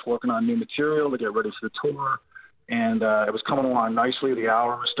Halifax, working on new material to get ready for the tour, and it was coming along nicely. The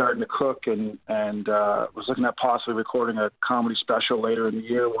hour was starting to cook, and was looking at possibly recording a comedy special later in the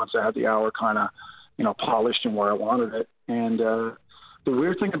year once I had the hour kind of polished and where I wanted it. And the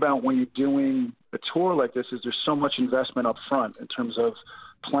weird thing about when you're doing a tour like this is there's so much investment up front in terms of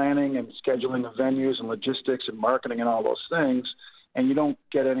planning and scheduling of venues and logistics and marketing and all those things, and you don't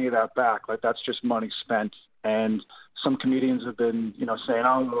get any of that back. Like, that's just money spent. And some comedians have been, saying,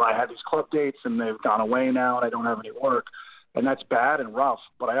 well, I had these club dates and they've gone away now and I don't have any work. And that's bad and rough.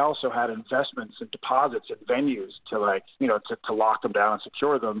 But I also had investments and deposits in venues to lock them down and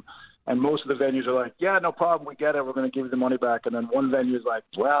secure them. And most of the venues are like, yeah, no problem, we get it, we're going to give you the money back. And then one venue is like,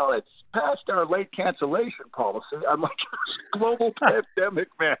 well, it's past our late cancellation policy. I'm like, global pandemic,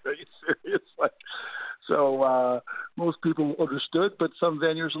 man, are you serious? So most people understood, but some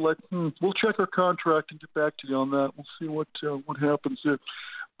venues are like, we'll check our contract and get back to you on that. We'll see what happens here.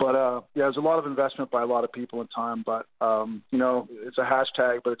 But, there's a lot of investment by a lot of people in time. But, it's a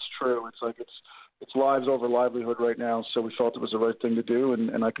hashtag, but it's true. It's like it's lives over livelihood right now. So we felt it was the right thing to do,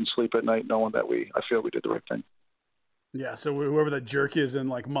 and I can sleep at night knowing that I feel we did the right thing. Yeah, so whoever that jerk is in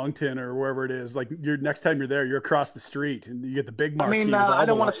like Moncton or wherever it is, like next time you're there, you're across the street and you get the big marquee. I mean, I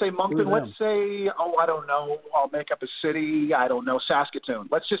don't want to say Moncton. Let's say, I don't know. I'll make up a city. I don't know, Saskatoon.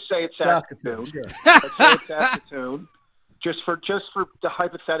 Let's just say it's Saskatoon. Sure. Let's say it's Saskatoon. Just for the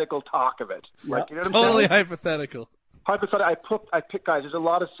hypothetical talk of it. Like, you know what I'm totally saying? Hypothetical. I picked guys. There's a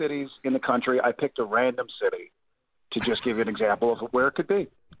lot of cities in the country. I picked a random city to just give you an example of where it could be.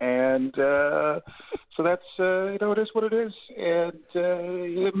 And so that's, it is what it is. And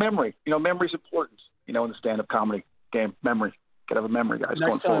memory. Memory's important, in the stand-up comedy game. Memory. Got to have a memory, guys,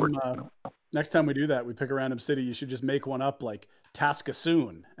 going forward. Next time we do that, we pick a random city, you should just make one up like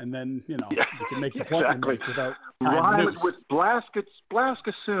Taskasoon. And then, you can make the point exactly. Without rhymes with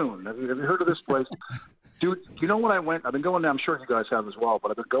Blaskasoon. Have you heard of this place? Dude, you know what I've been going down, I'm sure you guys have as well,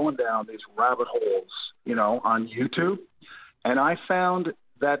 but I've been going down these rabbit holes, on YouTube. And I found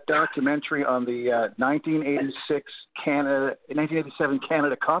that documentary on the 1987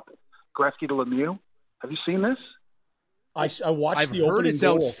 Canada Cup, Gretzky to Lemieux. Have you seen this? I watched the opening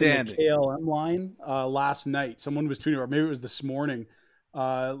goal from the KLM line last night. Someone was tweeting, or maybe it was this morning,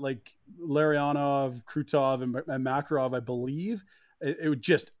 like Larionov, Krutov, and Makarov, I believe. It was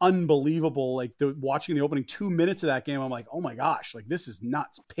just unbelievable. Like watching the opening 2 minutes of that game, I'm like, oh my gosh, like this is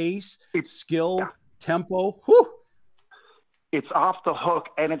nuts. Pace, skill, tempo. Whew. It's off the hook,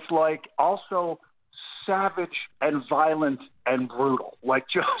 and it's like also savage and violent and brutal. Like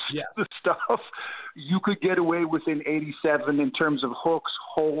just the stuff you could get away with in 87 in terms of hooks,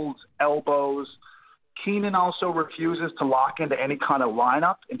 holds, elbows. Keenan also refuses to lock into any kind of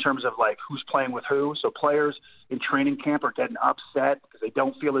lineup in terms of like who's playing with who. So players in training camp are getting upset because they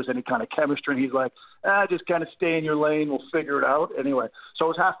don't feel there's any kind of chemistry. And he's like, just kind of stay in your lane. We'll figure it out. Anyway, so I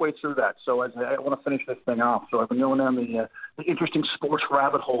was halfway through that. So I want to finish this thing off. So I've been going down the interesting sports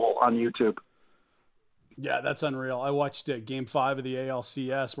rabbit hole on YouTube. Yeah, that's unreal. I watched Game 5 of the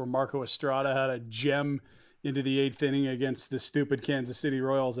ALCS where Marco Estrada had a gem into the 8th inning against the stupid Kansas City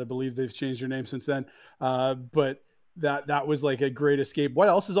Royals. I believe they've changed their name since then. But that was like a great escape. What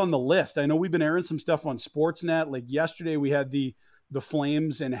else is on the list? I know we've been airing some stuff on Sportsnet. Like yesterday we had the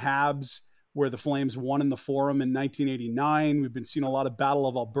Flames and Habs, where the Flames won in the Forum in 1989. We've been seeing a lot of Battle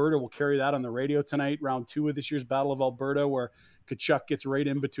of Alberta. We'll carry that on the radio tonight, round 2 of this year's Battle of Alberta, where Tkachuk gets right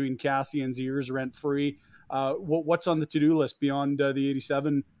in between Cassian's ears rent-free. What's on the to-do list beyond the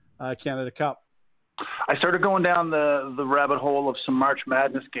 87 Canada Cup? I started going down the rabbit hole of some March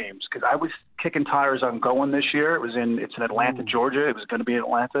Madness games because I was kicking tires on going this year. It's in Atlanta, Georgia. It was going to be in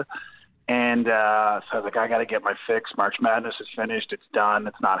Atlanta. And so I was like, I got to get my fix. March Madness is finished. It's done.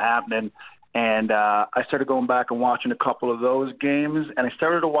 It's not happening. And I started going back and watching a couple of those games. And I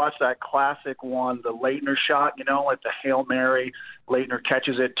started to watch that classic one, the Leitner shot, like the Hail Mary. Leitner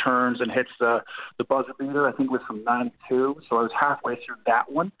catches it, turns, and hits the buzzer beater. I think it was from 92. So I was halfway through that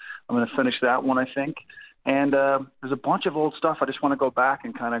one. I'm going to finish that one, I think. And there's a bunch of old stuff. I just want to go back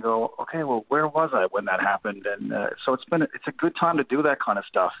and kind of go, okay, well, where was I when that happened? And so it's a good time to do that kind of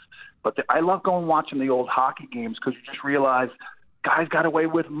stuff. But I love going watching the old hockey games because you just realize guys got away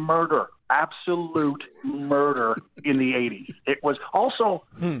with murder, absolute murder in the 80s. It was also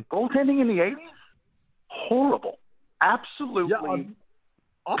goaltending in the 80s, horrible, absolutely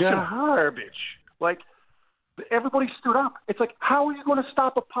garbage. Like, everybody stood up. It's like, how are you going to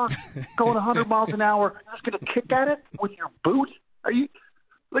stop a puck going 100 miles an hour? You're just going to kick at it with your boot? Are you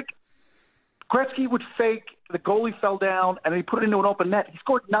like Gretzky would fake the goalie fell down and then he put it into an open net. He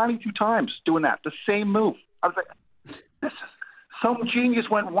scored 92 times doing that, the same move. I was like, this is some genius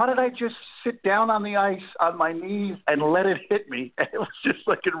went, why did I just sit down on the ice on my knees and let it hit me? And it was just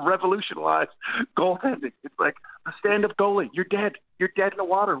like it revolutionized goaltending. It's like the stand-up goalie. You're dead. You're dead in the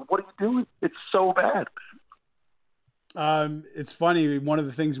water. What are you doing? It's so bad. It's funny. One of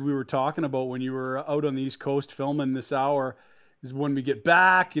the things we were talking about when you were out on the East Coast filming this hour is when we get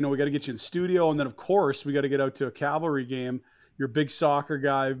back, we got to get you in studio. And then, of course, we got to get out to a Cavalry game. You're a big soccer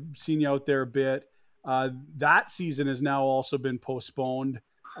guy. Seen you out there a bit. That season has now also been postponed.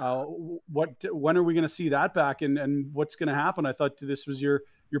 When are we going to see that back? And what's going to happen? I thought this was your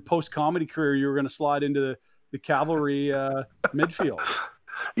post-comedy career. You were going to slide into the Cavalry midfield.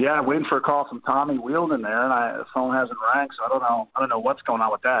 Yeah, waiting for a call from Tommy Wheeldon there, and the phone hasn't rang, so I don't know what's going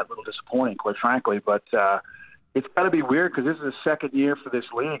on with that. A little disappointing, quite frankly, but it's got to be weird because this is the second year for this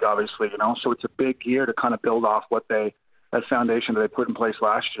league, obviously, so it's a big year to kind of build off that foundation that they put in place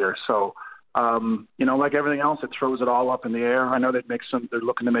last year. So, like everything else, it throws it all up in the air. I know they're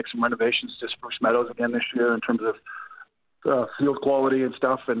looking to make some renovations to Spruce Meadows again this year in terms of field quality and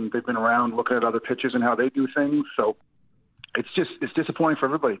stuff, and they've been around looking at other pitches and how they do things. So it's disappointing for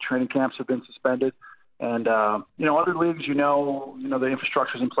everybody. Training camps have been suspended, and other leagues, the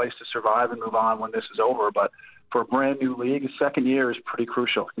infrastructure's in place to survive and move on when this is over. But for a brand new league, a second year is pretty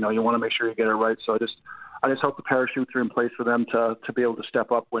crucial. You want to make sure you get it right. So I just hope the parachutes are in place for them to be able to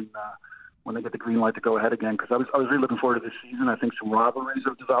step up when they get the green light to go ahead again. Because I was really looking forward to this season. I think some rivalries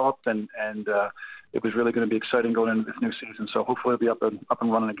have developed, and it was really going to be exciting going into this new season. So hopefully it'll be up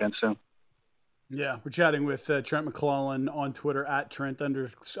and running again soon. Yeah, we're chatting with Trent McClellan on Twitter at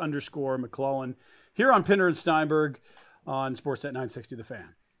Trent_McClellan here on Pinder and Steinberg on Sportsnet 960 The Fan.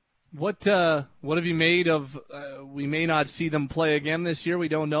 What have you made of? We may not see them play again this year. We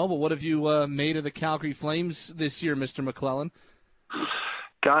don't know, but what have you made of the Calgary Flames this year, Mr. McClellan?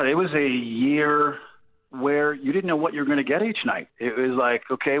 God, it was a year where you didn't know what you were going to get each night. It was like,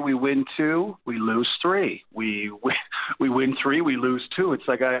 okay, we win 2, we lose 3. We win 3, we lose 2. It's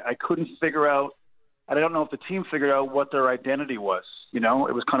like I couldn't figure out. I don't know if the team figured out what their identity was. It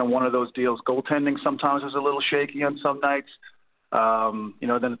was kind of one of those deals. Goaltending sometimes was a little shaky on some nights. Then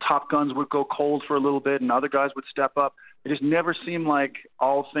the top guns would go cold for a little bit and other guys would step up. It just never seemed like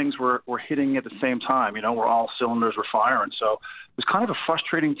all things were hitting at the same time, where all cylinders were firing. So it was kind of a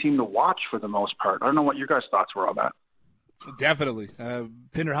frustrating team to watch for the most part. I don't know what your guys' thoughts were on that. Definitely.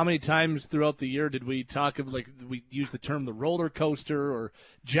 Pinder, how many times throughout the year did we talk of, we use the term the roller coaster or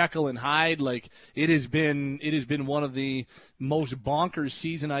Jekyll and Hyde? It has been one of the most bonkers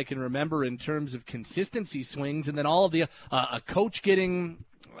season I can remember in terms of consistency swings, and then all of the a coach getting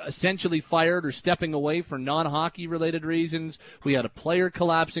essentially fired or stepping away for non-hockey related reasons. We had a player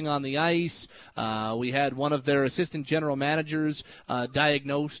collapsing on the ice. We had one of their assistant general managers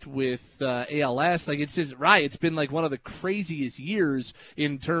diagnosed with ALS. It's been like one of the craziest years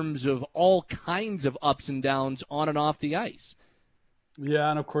in terms of all kinds of ups and downs on and off the ice. Yeah,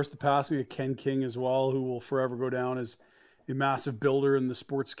 and of course the passing of Ken King as well, who will forever go down as a massive builder in the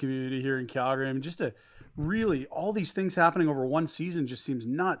sports community here in Calgary. I mean, really, all these things happening over one season just seems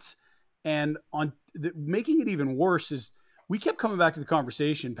nuts. And making it even worse is we kept coming back to the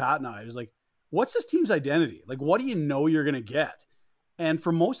conversation, Pat and I. It was like, what's this team's identity? Like, what do you know you're going to get? And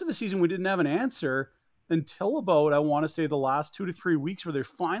for most of the season, we didn't have an answer until about, I want to say, the last 2 to 3 weeks where they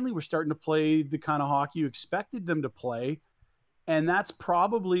finally were starting to play the kind of hockey you expected them to play. And that's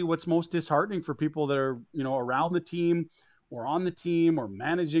probably what's most disheartening for people that are, around the team or on the team or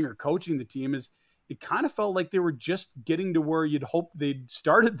managing or coaching the team is it kind of felt like they were just getting to where you'd hope they'd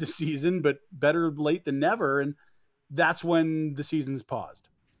started the season, but better late than never. And that's when the season's paused.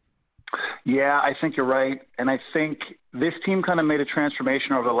 Yeah, I think you're right. And I think this team kind of made a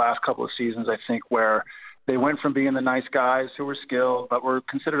transformation over the last couple of seasons, I think, where they went from being the nice guys who were skilled, but were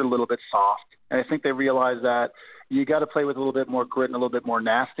considered a little bit soft. And I think they realized that you got to play with a little bit more grit and a little bit more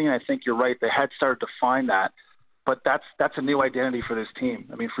nasty. And I think you're right. They had started to find that. But that's a new identity for this team.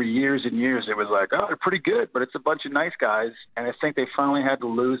 I mean, for years and years, it was like, oh, they're pretty good, but it's a bunch of nice guys. And I think they finally had to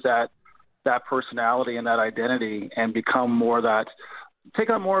lose that that personality and that identity and become more that –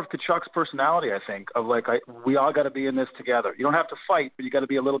 take on more of Tkachuk's personality, I think, of like, we all got to be in this together. You don't have to fight, but you got to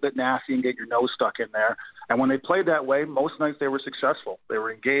be a little bit nasty and get your nose stuck in there. And when they played that way, most nights they were successful. They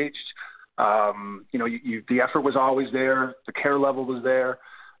were engaged. The effort was always there. The care level was there.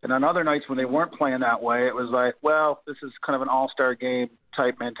 And on other nights when they weren't playing that way, it was like, well, this is kind of an all-star game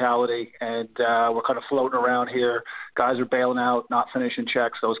type mentality, and we're kind of floating around here. Guys are bailing out, not finishing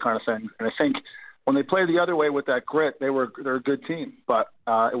checks, those kind of things. And I think when they played the other way with that grit, they're a good team, but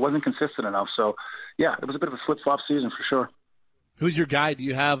it wasn't consistent enough. So, yeah, it was a bit of a flip-flop season for sure. Who's your guy? Do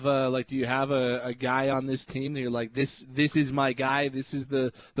you have a guy on this team that you're like, this is my guy, this is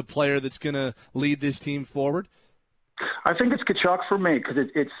the player that's going to lead this team forward? I think it's Tkachuk for me because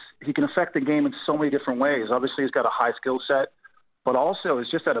he can affect the game in so many different ways. Obviously, he's got a high skill set, but also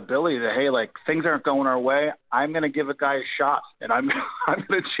it's just that ability to, hey, like, things aren't going our way, I'm going to give a guy a shot, and I'm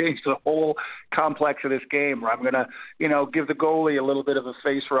going to change the whole complex of this game, or I'm going to, give the goalie a little bit of a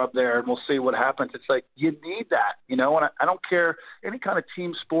face rub there, and we'll see what happens. It's like, you need that, and I don't care, any kind of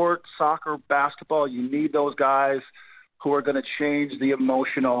team sport, soccer, basketball, you need those guys who are going to change the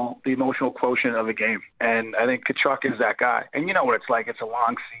emotional quotient of a game. And I think Tkachuk is that guy. And you know what it's like. It's a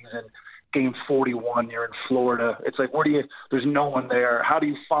long season. Game 41, you're in Florida. It's like, there's no one there. How do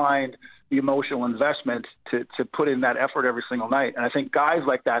you find the emotional investment to put in that effort every single night? And I think guys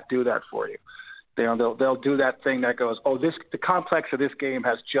like that do that for you. They'll do that thing that goes, the complex of this game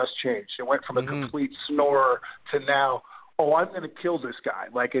has just changed. It went from a complete snorer to now, I'm going to kill this guy.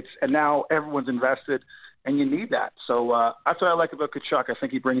 And now everyone's invested. And you need that. So that's what I like about Tkachuk. I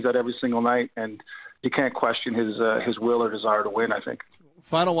think he brings that every single night, and you can't question his will or desire to win, I think.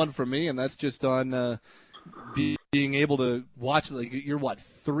 Final one for me, and that's just on being able to watch. Like, you're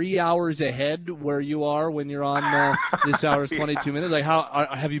 3 hours ahead where you are when you're on this hour's 22 minutes. Like, how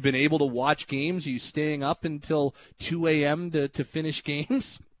have you been able to watch games? Are you staying up until 2 a.m. to finish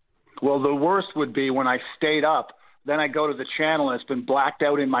games? Well, the worst would be when I stayed up. Then I go to the channel and it's been blacked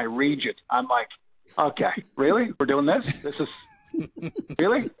out in my region. I'm like, okay, really? We're doing this? This is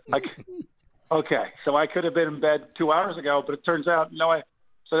really? Okay. So I could have been in bed 2 hours ago, but it turns out,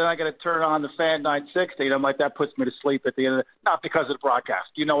 so then I got to turn on the Fan 960, and I'm like, that puts me to sleep at the end of not because of the broadcast.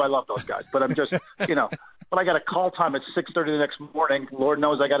 I love those guys, but I'm just, but I got a call time at 6:30 the next morning. Lord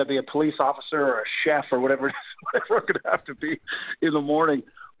knows I got to be a police officer or a chef or whatever I'm going to have to be in the morning.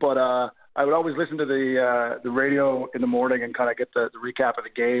 But I would always listen to the radio in the morning and kind of get the recap of the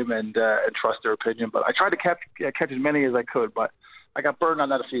game and trust their opinion. But I tried to catch as many as I could, but I got burned on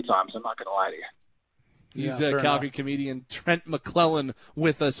that a few times. I'm not going to lie to you. He's Calgary comedian Trent McClellan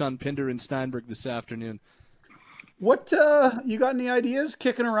with us on Pinder and Steinberg this afternoon. What you got any ideas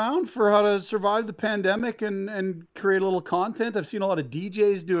kicking around for how to survive the pandemic and create a little content? I've seen a lot of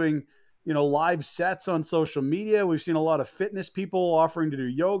DJs doing live sets on social media. We've seen a lot of fitness people offering to do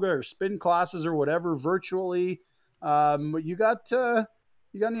yoga or spin classes or whatever virtually. You got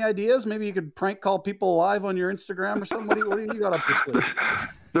any ideas? Maybe you could prank call people live on your Instagram or something. What do you got up your sleeve?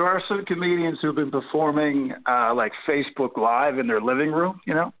 There are some comedians who've been performing like Facebook Live in their living room,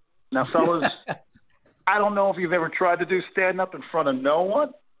 Now, fellas, I don't know if you've ever tried to do stand-up in front of no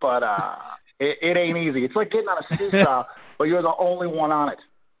one, but it ain't easy. It's like getting on a seesaw, but you're the only one on it.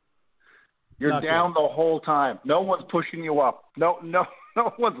 You're not down the whole time. No one's pushing you up. No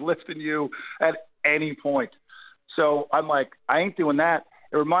one's lifting you at any point. So I'm like, I ain't doing that.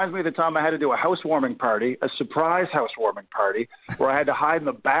 It reminds me of the time I had to do a housewarming party, a surprise housewarming party, where I had to hide in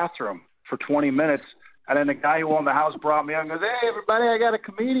the bathroom for 20 minutes. And then the guy who owned the house brought me out and goes, hey, everybody, I got a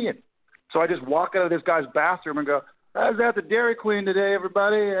comedian. So I just walk out of this guy's bathroom and go, I was at the Dairy Queen today,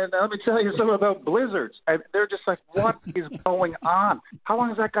 everybody, and let me tell you something about blizzards. And they're just like, what is going on? How long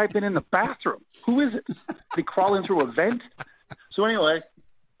has that guy been in the bathroom? Who is it? Did he crawl in through a vent? So anyway,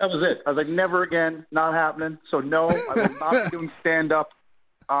 that was it. I was like, never again, not happening. So no, I will not be doing stand-up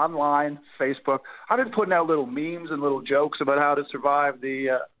online, Facebook. I've been putting out little memes and little jokes about how to survive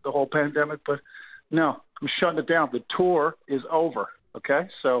the whole pandemic, but no, I'm shutting it down. The tour is over, okay?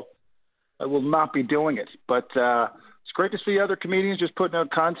 So I will not be doing it. But it's great to see other comedians just putting out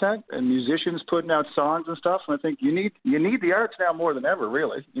content and musicians putting out songs and stuff. And I think you need the arts now more than ever,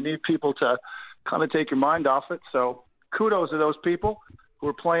 really. You need people to kind of take your mind off it. So kudos to those people who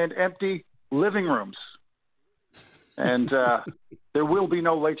are playing empty living rooms. And there will be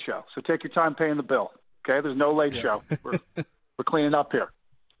no late show. So take your time paying the bill. Okay? There's no late show. We're cleaning up here.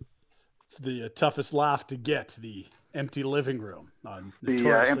 It's the toughest laugh to get, the empty living room.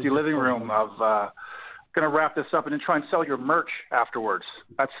 The empty living room of going to wrap this up and then try and sell your merch afterwards.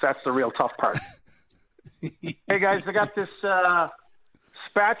 That's the real tough part. Hey, guys, I got this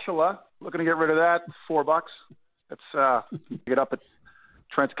spatula Looking to get rid of that. $4. It's get up at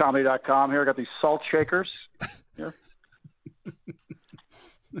TrentComedy.com here. I got these salt shakers. Yeah.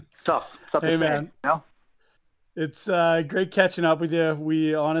 Tough. Hey, man. You know? It's great catching up with you.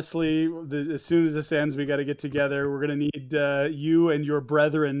 We honestly, as soon as this ends, we got to get together. We're going to need you and your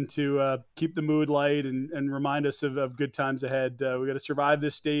brethren to keep the mood light and remind us of good times ahead. We got to survive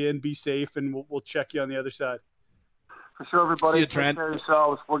this, stay in, be safe, and we'll check you on the other side. For sure, everybody. See you, Take Trent. care of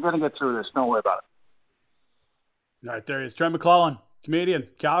yourselves. We're going to get through this. Don't worry about it. All right, there he is. Trent McClellan, comedian.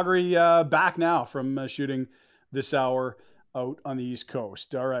 Calgary back now from shooting this hour out on the East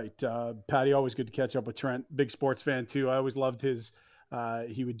Coast. All right, Patty, always good to catch up with Trent. Big sports fan too. I always loved his.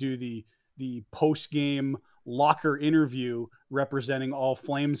 He would do the post-game locker interview representing all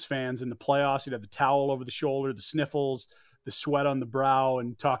Flames fans in the playoffs. He'd have the towel over the shoulder, the sniffles, the sweat on the brow,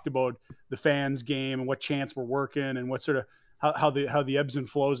 and talked about the fans' game and what chants were working and what sort of how the ebbs and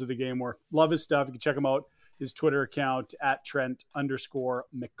flows of the game were. Love his stuff. You can check him out. His Twitter account at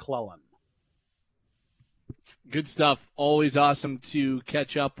 @Trent_McClellan. Good stuff. Always awesome to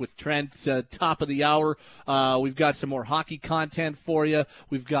catch up with Trent. Top of the hour. We've got some more hockey content for you.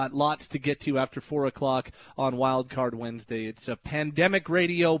 We've got lots to get to after 4 o'clock on Wildcard Wednesday. It's a pandemic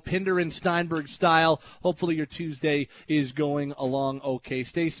radio, Pinder and Steinberg style. Hopefully your Tuesday is going along okay.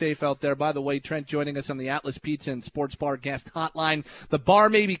 Stay safe out there. By the way, Trent joining us on the Atlas Pizza and Sports Bar guest hotline. The bar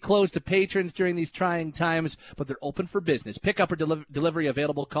may be closed to patrons during these trying times, but they're open for business. Pickup or delivery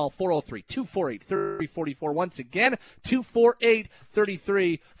available. Call 403-248-3344. Once again,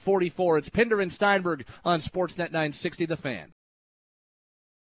 248-3344. It's Pinder and Steinberg on Sportsnet 960 The Fan.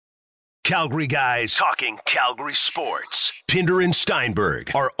 Calgary guys talking Calgary sports. Pinder and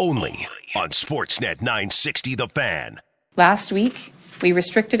Steinberg are only on Sportsnet 960 The Fan. Last week, we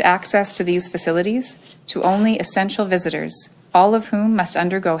restricted access to these facilities to only essential visitors, all of whom must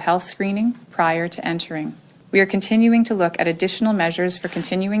undergo health screening prior to entering. We are continuing to look at additional measures for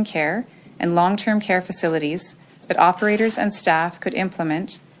continuing care and long-term care facilities that operators and staff could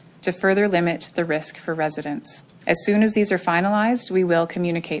implement to further limit the risk for residents. As soon as these are finalized, we will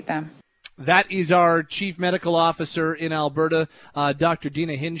communicate them. That is our Chief Medical Officer in Alberta, Dr.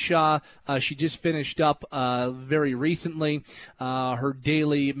 Dina Hinshaw. She just finished up very recently her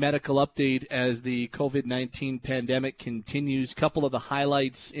daily medical update as the COVID-19 pandemic continues. Couple of the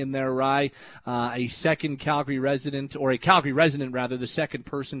highlights in there, Rye. A Calgary resident, the second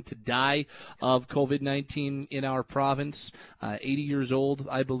person to die of COVID-19 in our province, 80 years old,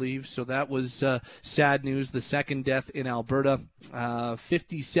 I believe. So that was sad news. The second death in Alberta.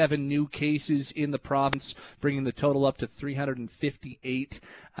 57 new cases in the province, bringing the total up to 358.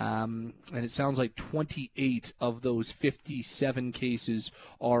 And it sounds like 28 of those 57 cases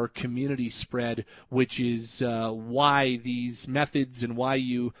are community spread, which is why these methods and why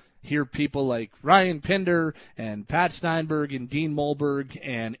you hear people like Ryan Pinder and Pat Steinberg and Dean Molberg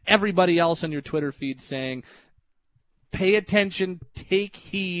and everybody else on your Twitter feed saying, pay attention, take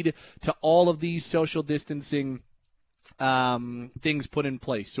heed to all of these social distancing things put in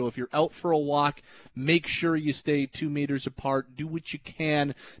place. So if you're out for a walk, make sure you stay 2 meters apart. Do what you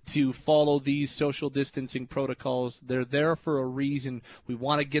can to follow these social distancing protocols. They're there for a reason. We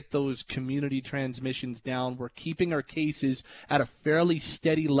want to get those community transmissions down. We're keeping our cases at a fairly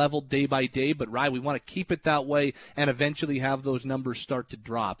steady level day by day, but we want to keep it that way and eventually have those numbers start to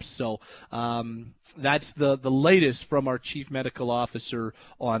drop. So that's the latest from our Chief Medical Officer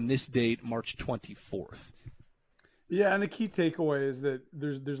on this date, March 24th. Yeah, and the key takeaway is that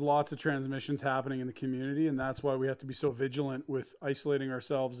there's lots of transmissions happening in the community, and that's why we have to be so vigilant with isolating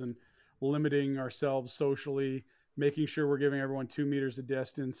ourselves and limiting ourselves socially, making sure we're giving everyone 2 meters of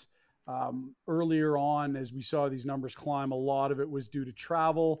distance. Earlier on, as we saw these numbers climb, a lot of it was due to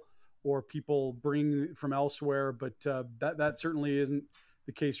travel or people bringing from elsewhere, but that certainly isn't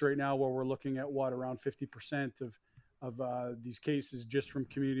the case right now, where we're looking at around 50% of these cases just from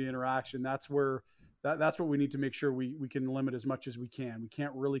community interaction. That's where That's what we need to make sure we can limit as much as we can. We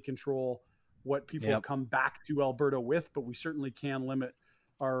can't really control what people come back to Alberta with, but we certainly can limit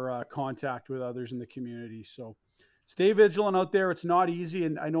our contact with others in the community. So stay vigilant out there. It's not easy,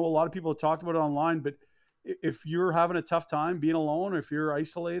 and I know a lot of people have talked about it online, but if you're having a tough time being alone, if you're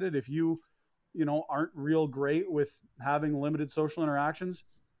isolated, if you aren't real great with having limited social interactions,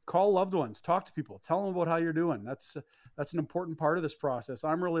 call loved ones, talk to people, tell them about how you're doing. That's an important part of this process.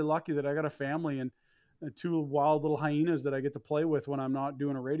 I'm really lucky that I got a family and 2 wild little hyenas that I get to play with when I'm not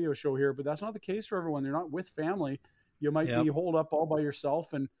doing a radio show here, but that's not the case for everyone. They're not with family. You might be holed up all by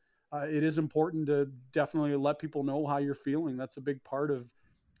yourself, and it is important to definitely let people know how you're feeling. That's a big part of,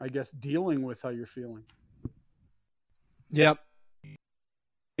 I guess, dealing with how you're feeling. Yep.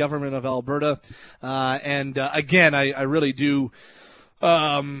 government of Alberta. Again, I really do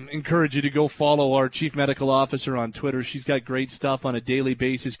encourage you to go follow our chief medical officer on Twitter. She's got great stuff on a daily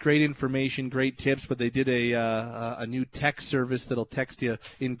basis, great information, great tips. But they did a new text service that'll text you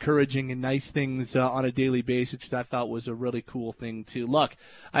encouraging and nice things on a daily basis, which I thought was a really cool thing too. Look,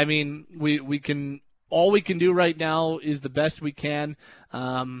 I mean, all we can do right now is the best we can.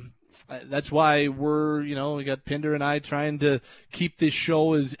 That's why we got Pinder and I trying to keep this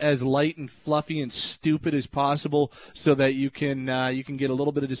show as light and fluffy and stupid as possible, so that you can get a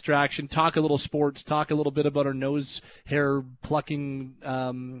little bit of distraction, talk a little sports, talk a little bit about our nose hair plucking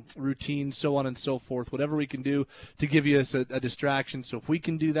routine, so on and so forth. Whatever we can do to give you a distraction. So if we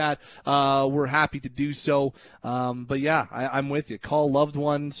can do that, we're happy to do so. But yeah, I'm with you. Call loved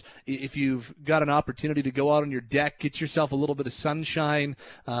ones. If you've got an opportunity to go out on your deck, get yourself a little bit of sunshine.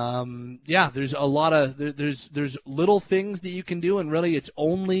 There's a lot of there's little things that you can do, and really it's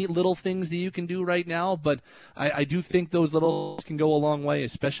only little things that you can do right now. But I do think those little things can go a long way,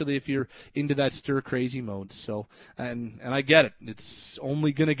 especially if you're into that stir crazy mode. So and I get it; it's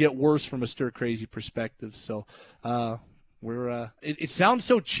only going to get worse from a stir crazy perspective. So it sounds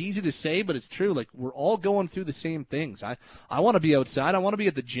so cheesy to say, but it's true. Like, we're all going through the same things. I want to be outside. I want to be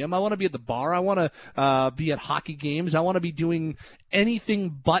at the gym. I want to be at the bar. I want to be at hockey games. I want to be doing anything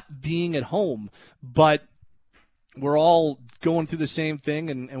but being at home. But we're all going through the same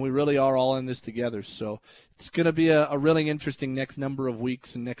thing, and we really are all in this together. So it's going to be a really interesting next number of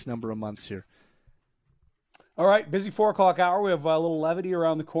weeks and next number of months here. All right, busy 4 o'clock hour. We have a little levity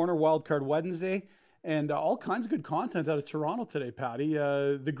around the corner, Wildcard Wednesday. And all kinds of good content out of Toronto today, Patty.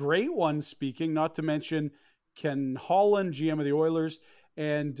 The great ones speaking, not to mention Ken Holland, GM of the Oilers,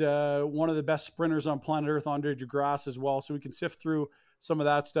 and one of the best sprinters on planet Earth, Andre DeGrasse, as well. So we can sift through some of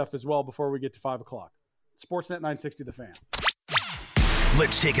that stuff as well before we get to 5 o'clock. Sportsnet 960, The Fan.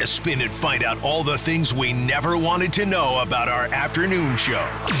 Let's take a spin and find out all the things we never wanted to know about our afternoon show.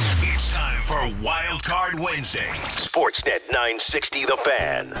 It's time for Wild Card Wednesday. Sportsnet 960, The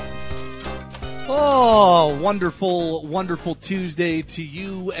Fan. Oh, wonderful, wonderful Tuesday to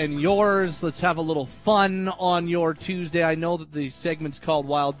you and yours. Let's have a little fun on your Tuesday. I know that the segment's called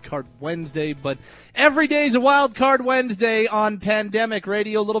Wild Card Wednesday, but every day is a Wild Card Wednesday on Pandemic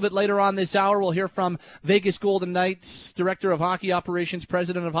Radio. A little bit later on this hour, we'll hear from Vegas Golden Knights Director of Hockey Operations,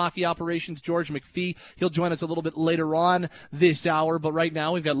 President of Hockey Operations, George McPhee. He'll join us a little bit later on this hour, but right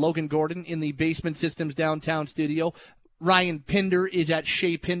now we've got Logan Gordon in the Basement Systems downtown studio. Ryan Pinder is at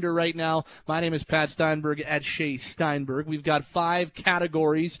Shea Pinder right now. My name is Pat Steinberg at Shea Steinberg. We've got 5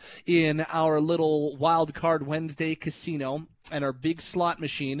 categories in our little Wild Card Wednesday casino and our big slot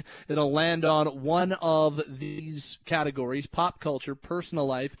machine. It'll land on one of these categories: pop culture, personal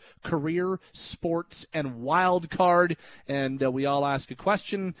life, career, sports, and wild card. And we all ask a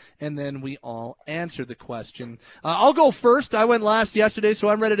question, and then we all answer the question. I'll go first. I went last yesterday, so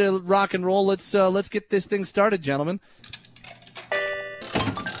I'm ready to rock and roll. Let's get this thing started, gentlemen.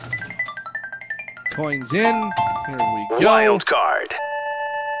 Coins in. Here we go. Wild card.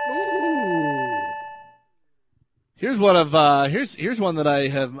 Ooh. Here's one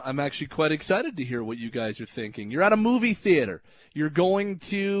that I'm actually quite excited to hear what you guys are thinking. You're at a movie theater. You're going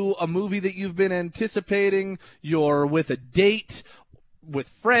to a movie that you've been anticipating. You're with a date, with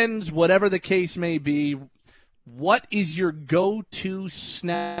friends, whatever the case may be. What is your go-to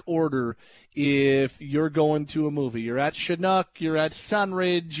snack order if you're going to a movie? You're at Chinook, you're at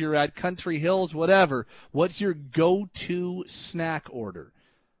Sunridge, you're at Country Hills, whatever. What's your go-to snack order?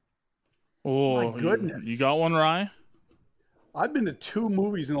 Oh, my goodness. You got one, Rye? I've been to 2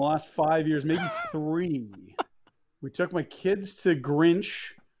 movies in the last 5 years, maybe 3. We took my kids to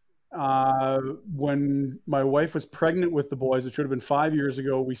Grinch when my wife was pregnant with the boys, which would have been 5 years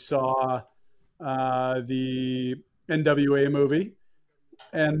ago. We saw the NWA movie.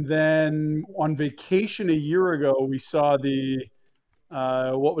 And then on vacation a year ago, we saw the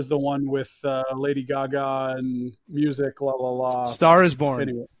what was the one with Lady Gaga and music, la la la. Star is Born.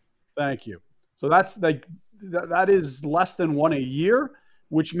 Anyway, thank you. So that's like that is less than one a year,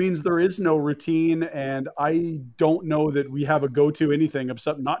 which means there is no routine, and I don't know that we have a go-to anything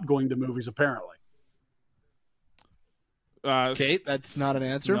except not going to movies, apparently. Okay, that's not an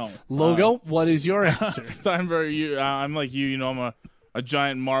answer. No. Logo, what is your answer? Steinberg, I'm like you. You know, I'm a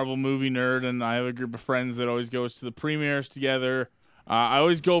giant Marvel movie nerd, and I have a group of friends that always goes to the premieres together. I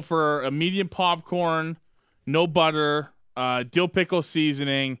always go for a medium popcorn, no butter, dill pickle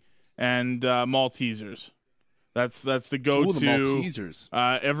seasoning, and Maltesers. That's the go-to. Ooh, the Maltesers.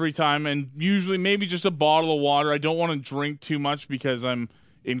 Every time, and usually maybe just a bottle of water. I don't want to drink too much because I'm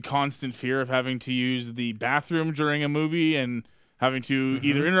in constant fear of having to use the bathroom during a movie and having to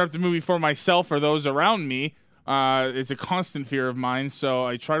either interrupt the movie for myself or those around me. It's a constant fear of mine, so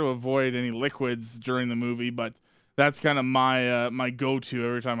I try to avoid any liquids during the movie, but that's kind of my go-to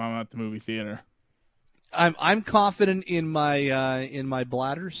every time I'm at the movie theater. I'm confident in my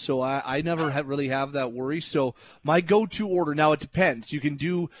bladder, so I never really have that worry. So my go-to order, now it depends. You can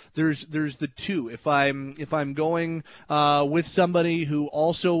do there's the two. If I'm going with somebody who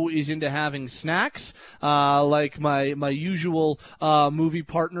also is into having snacks, like my usual movie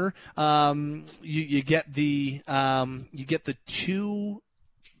partner, you get the two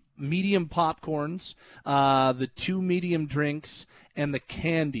medium popcorns, the two medium drinks, and the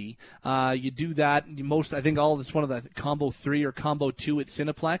candy. You do that. I think all of this one of the combo 3 or combo 2 at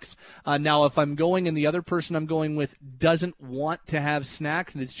Cineplex. Now, if I'm going and the other person I'm going with doesn't want to have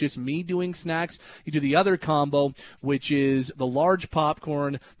snacks and it's just me doing snacks, you do the other combo, which is the large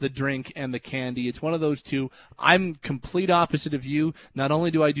popcorn, the drink, and the candy. It's one of those two. I'm complete opposite of you. Not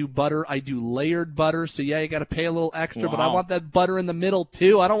only do I do butter, I do layered butter. So, yeah, you got to pay a little extra, but I want that butter in the middle,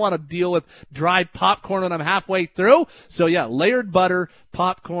 too. I don't want to deal with dry popcorn when I'm halfway through. So, yeah, layered butter,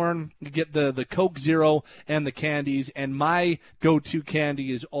 popcorn, you get the Coke Zero and the candies, and my go-to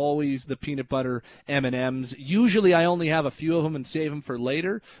candy is always the peanut butter M&Ms. Usually I only have a few of them and save them for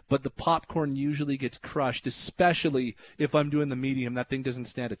later, but the popcorn usually gets crushed, especially if I'm doing the medium. That thing doesn't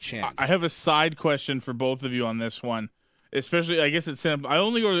stand a chance. I have a side question for both of you on this one, especially I guess at Cineplex. I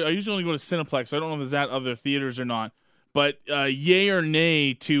usually only go to Cineplex, so I don't know if there's at other theaters or not, but yay or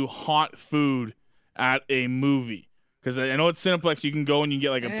nay to hot food at a movie? Because I know at Cineplex you can go and you get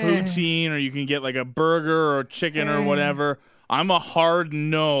like a poutine or you can get like a burger or chicken or whatever. I'm a hard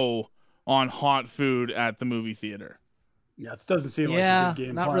no on hot food at the movie theater. Yeah, it doesn't seem like a good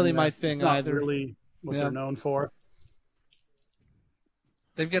game. Not plan. really my thing it's not either. Really what they're known for.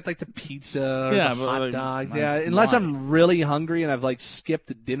 They've got like the pizza or the hot like, dogs. Yeah, unless I'm really hungry and I've like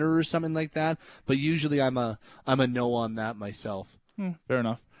skipped dinner or something like that. But usually I'm a no on that myself. Fair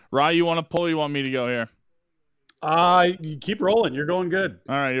enough. Rye, you want to pull or you want me to go here? You keep rolling. You're going good.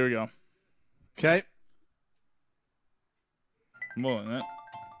 All right, here we go. Okay. I'm rolling that.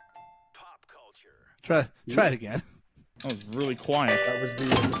 Pop culture. Try it again. That was really quiet. That was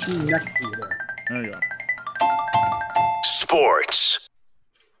the machine next to you there. There you go. Sports.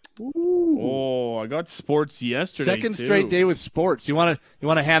 Ooh. Oh, I got sports yesterday. Second too. straight day with sports. You want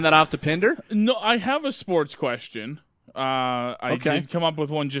to hand that off to Pinder? No, I have a sports question. I did come up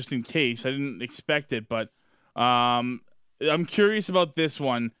with one just in case. I didn't expect it, but I'm curious about this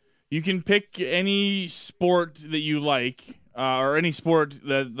one. You can pick any sport that you like, or any sport,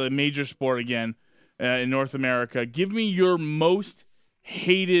 the major sport again, in North America. Give me your most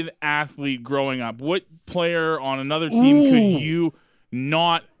hated athlete growing up. What player on another team could you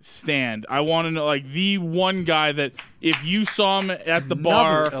not stand? I want to know, like, the one guy that if you saw him at the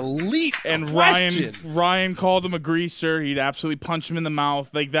bar elite and question. Ryan called him a greaser, he'd absolutely punch him in the mouth,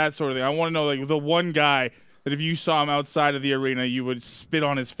 like that sort of thing. I want to know, like, the one guy that if you saw him outside of the arena, you would spit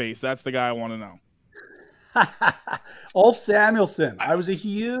on his face. That's the guy I want to know. Ulf Samuelsson. I was a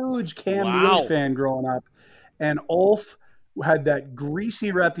huge Cam Neely fan growing up, and Ulf had that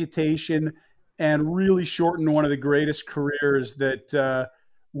greasy reputation and really shortened one of the greatest careers that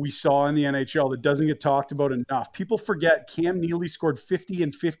we saw in the NHL that doesn't get talked about enough. People forget Cam Neely scored 50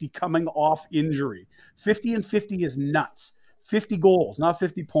 and 50 coming off injury. 50 and 50 is nuts. 50 goals, not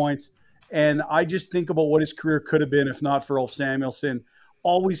 50 points. And I just think about what his career could have been if not for Ulf Samuelsson.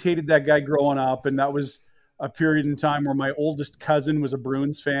 Always hated that guy growing up, and that was a period in time where my oldest cousin was a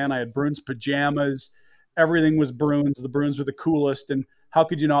Bruins fan. I had Bruins pajamas. Everything was Bruins. The Bruins were the coolest. And how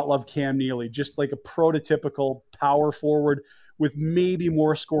could you not love Cam Neely? Just like a prototypical power forward with maybe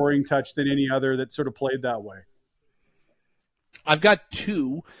more scoring touch than any other that sort of played that way. I've got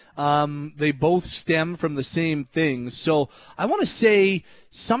two. They both stem from the same thing. So I want to say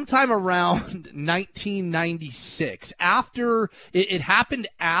sometime around 1996. After it happened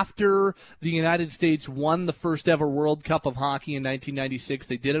after the United States won the first ever World Cup of Hockey in 1996.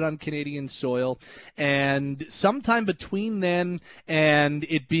 They did it on Canadian soil. And sometime between then and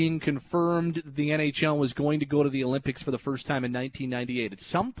it being confirmed the NHL was going to go to the Olympics for the first time in 1998. At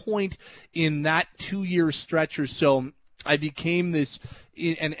some point in that 2-year stretch or so, I became this,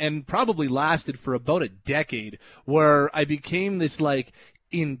 and probably lasted for about a decade, where I became this like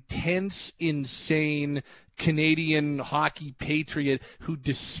intense, insane Canadian hockey patriot who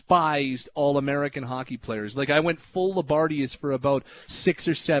despised all American hockey players. Like, I went full Labardius for about 6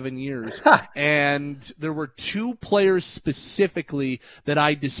 or 7 years, and there were 2 players specifically that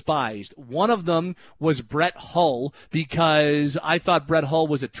I despised. One of them was Brett Hull, because I thought Brett Hull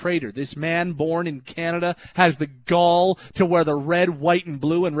was a traitor. This man, born in Canada, has the gall to wear the red, white, and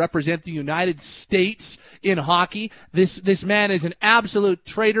blue and represent the United States in hockey. This man is an absolute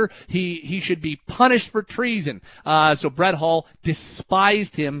traitor. He should be punished for treason. So Brett Hull,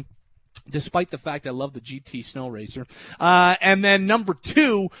 despised him, despite the fact I love the GT Snow Racer. And then number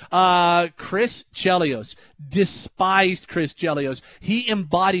 2, Chris Chelios. Despised Chris Chelios. He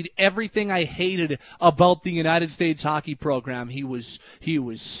embodied everything I hated about the United States hockey program. He was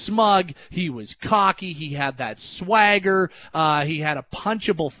smug. He was cocky. He had that swagger. He had a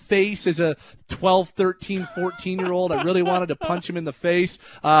punchable face as a 12, 13, 14-year-old. I really wanted to punch him in the face.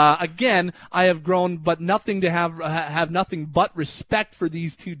 Again, I have grown, but nothing to have nothing but respect for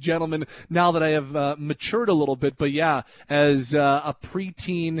these 2 gentlemen now that I have matured a little bit. But yeah, as a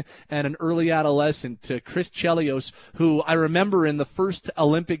preteen and an early adolescent, Chris Chelios, who I remember in the first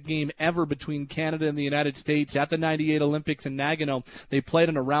Olympic game ever between Canada and the United States at the 98 Olympics in Nagano, they played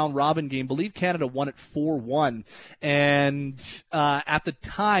in a round-robin game. I believe Canada won it 4-1. And at the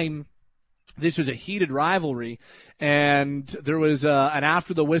time, this was a heated rivalry, and there was an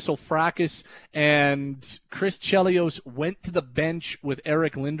after-the-whistle fracas, and Chris Chelios went to the bench with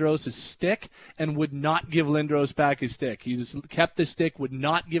Eric Lindros' stick and would not give Lindros back his stick. He just kept the stick, would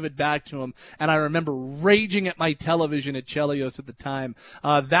not give it back to him, and I remember raging at my television at Chelios at the time.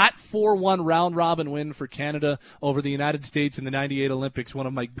 That 4-1 round-robin win for Canada over the United States in the 98 Olympics, one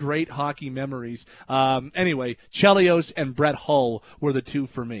of my great hockey memories. Anyway, Chelios and Brett Hull were the 2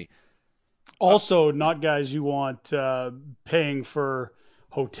 for me. Also, not guys you want paying for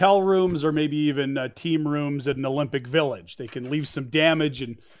hotel rooms or maybe even team rooms at an Olympic Village. They can leave some damage,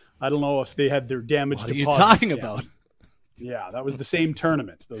 and I don't know if they had their damage deposits. What are you talking about? Yeah, that was the same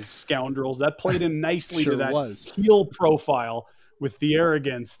tournament. Those scoundrels. That played in nicely Sure to that was. heel profile with the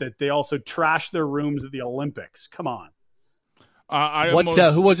arrogance that they also trashed their rooms at the Olympics. Come on.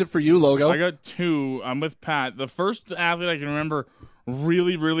 Who was it for you, Logo? I got 2. I'm with Pat. The first athlete I can remember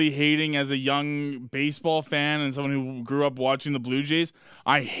really, really hating as a young baseball fan and someone who grew up watching the Blue Jays,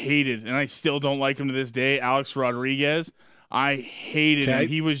 I hated, and I still don't like him to this day, Alex Rodriguez. I hated him.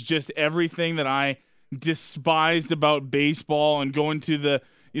 He was just everything that I despised about baseball, and going to the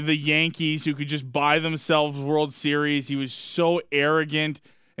Yankees who could just buy themselves World Series. He was so arrogant,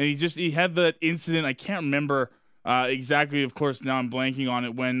 and he had that incident, I can't remember exactly, of course, now I'm blanking on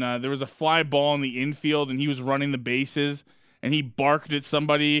it, when there was a fly ball in the infield and he was running the bases, and he barked at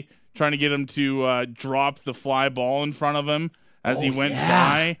somebody trying to get him to drop the fly ball in front of him as he went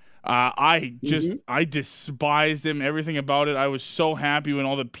by. I despised him, everything about it. I was so happy when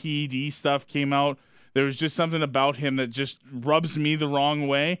all the PED stuff came out. There was just something about him that just rubs me the wrong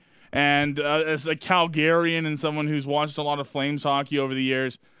way. And as a Calgarian and someone who's watched a lot of Flames hockey over the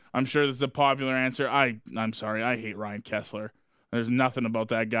years, I'm sure this is a popular answer. I'm sorry, I hate Ryan Kessler. There's nothing about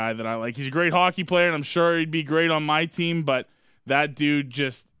that guy that I like. He's a great hockey player, and I'm sure he'd be great on my team, but that dude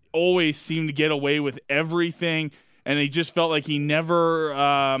just always seemed to get away with everything, and he just felt like he never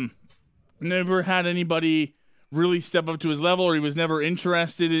had anybody really step up to his level, or he was never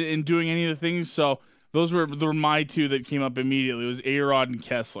interested in doing any of the things. So those were my 2 that came up immediately. It was A-Rod and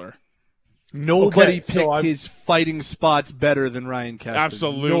Kessler. Nobody picked his fighting spots better than Ryan Kessler.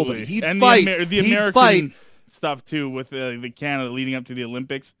 Absolutely. Nobody. He'd and fight. The American stuff, too, with the Canada leading up to the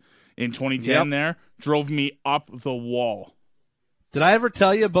Olympics in 2010 there, drove me up the wall. Did I ever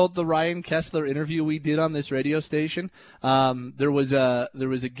tell you about the Ryan Kessler interview we did on this radio station? There was a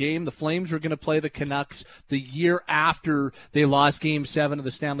game. The Flames were going to play the Canucks the year after they lost Game 7 of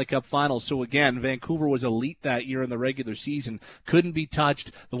the Stanley Cup Finals. So again, Vancouver was elite that year in the regular season. Couldn't be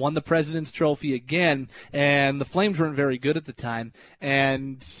touched. They won the President's Trophy again, and the Flames weren't very good at the time.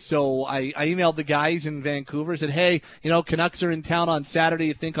 And so I emailed the guys in Vancouver, said, hey, Canucks are in town on Saturday.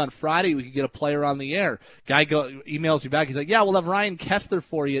 You think on Friday we could get a player on the air? Guy emails me back. He's like, yeah, we'll have Ryan Kessler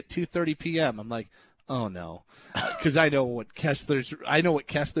for you at 2:30 p.m. I'm like, oh no, because I know what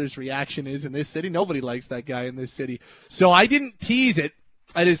Kessler's reaction is in this city. Nobody likes that guy in this city. So I didn't tease it.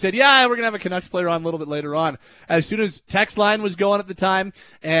 I just said, yeah, we're gonna have a Canucks player on a little bit later on. As soon as text line was going at the time,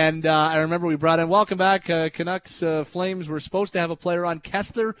 and I remember we brought in, welcome back, Canucks Flames. We're supposed to have a player on.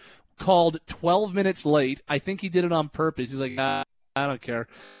 Kessler called 12 minutes late. I think he did it on purpose. He's like, I don't care.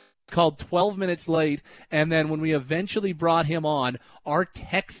 called 12 minutes late, and then when we eventually brought him on, our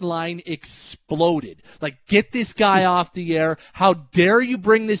text line exploded. Like, get this guy off the air. How dare you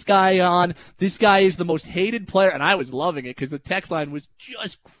bring this guy on? This guy is the most hated player. And I was loving it because the text line was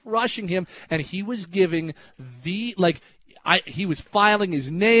just crushing him, and he was giving he was filing his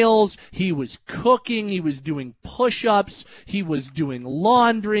nails, he was cooking, he was doing push-ups, he was doing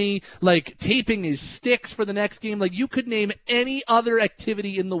laundry, like taping his sticks for the next game. Like, you could name any other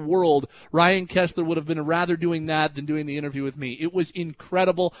activity in the world. Ryan Kesler would have been rather doing that than doing the interview with me. It was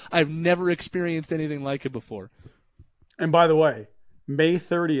incredible. I've never experienced anything like it before. And by the way, May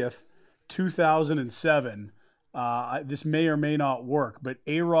 30th, 2007, this may or may not work, but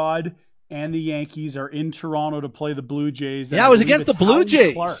A-Rod and the Yankees are in Toronto to play the Blue Jays. Yeah, it was against the Blue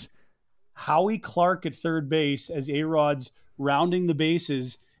Jays. Howie Clark at third base as A-Rod's rounding the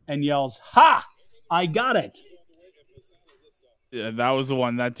bases and yells, "Ha! I got it." Yeah, that was the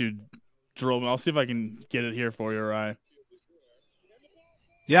one. That dude drove me. I'll see if I can get it here for you, Ryan.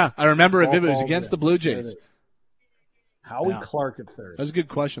 Yeah, I remember it. It was against the Blue Jays. Howie Clark at third. That was a good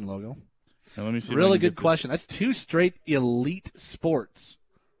question, Logo. Now, let me see. Really good question. That's 2 straight elite sports.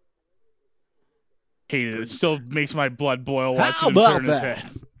 Hate it. It still makes my blood boil watching him turn his head.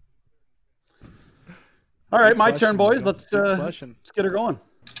 All right, my turn, boys. Let's get her going.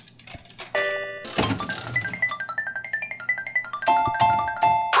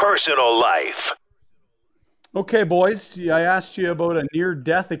 Personal life. Okay, boys. I asked you about a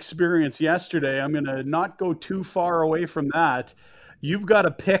near-death experience yesterday. I'm going to not go too far away from that. You've got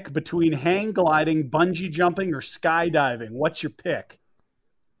to pick between hang gliding, bungee jumping, or skydiving. What's your pick?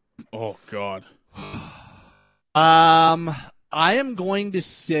 Oh, God. I am going to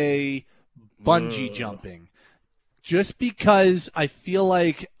say bungee jumping, just because I feel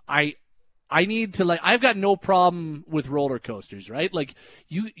like I need to, like, I've got no problem with roller coasters, right? Like,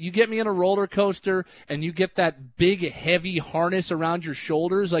 you get me in a roller coaster and you get that big heavy harness around your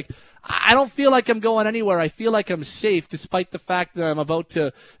shoulders, like, I don't feel like I'm going anywhere. I feel like I'm safe, despite the fact that I'm about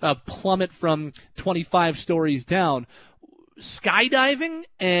to plummet from 25 stories down. Skydiving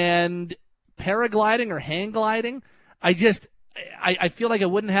and paragliding or hang gliding, I feel like I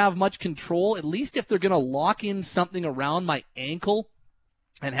wouldn't have much control, at least if they're going to lock in something around my ankle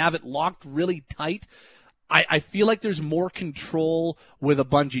and have it locked really tight. I feel like there's more control with a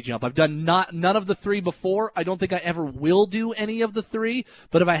bungee jump. I've done none of the 3 before. I don't think I ever will do any of the 3,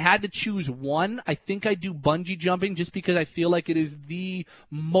 but if I had to choose one, I think I'd do bungee jumping, just because I feel like it is the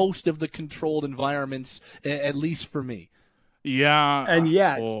most of the controlled environments, at least for me. Yeah. And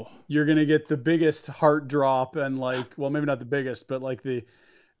yet, you're going to get the biggest heart drop and, like, well, maybe not the biggest, but like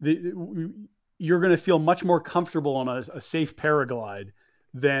you're going to feel much more comfortable on a safe paraglide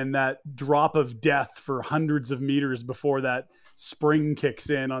than that drop of death for hundreds of meters before that spring kicks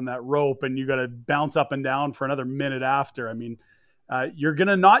in on that rope and you got to bounce up and down for another minute after. I mean, you're going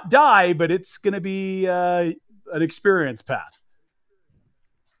to not die, but it's going to be an experience, Pat.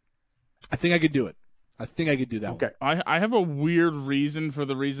 I think I could do it. I think I could do that. Okay. I have a weird reason for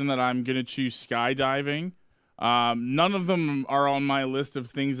the reason that I'm going to choose skydiving. None of them are on my list of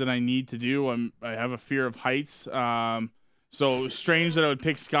things that I need to do. I have a fear of heights. So strange that I would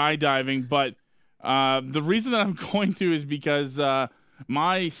pick skydiving. But the reason that I'm going to is because my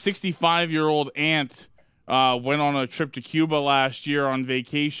 65-year-old aunt went on a trip to Cuba last year on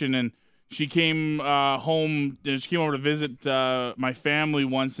vacation, and she came home. She came over to visit my family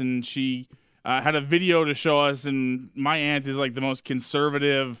once, and she had a video to show us. And my aunt is like the most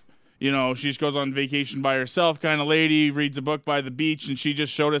conservative, she just goes on vacation by herself kind of lady, reads a book by the beach, and she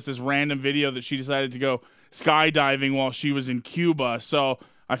just showed us this random video that she decided to go skydiving while she was in Cuba. So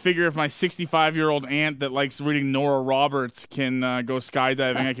I figure if my 65-year-old aunt that likes reading Nora Roberts can go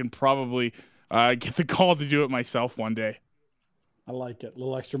skydiving, I can probably get the call to do it myself one day. I like it. A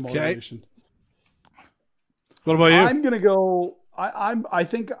little extra motivation. Okay. What about you? I'm going to go, I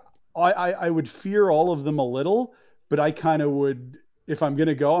think I would fear all of them a little, but I kind of would, if I'm going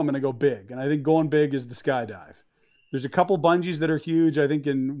to go big. And I think going big is the skydive. There's a couple bungees that are huge. I think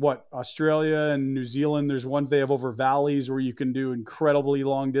in Australia and New Zealand, there's ones they have over valleys where you can do incredibly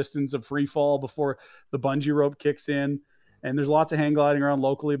long distance of free fall before the bungee rope kicks in. And there's lots of hang gliding around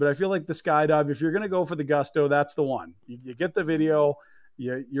locally, but I feel like the skydive, if you're going to go for the gusto, that's the one. You get the video,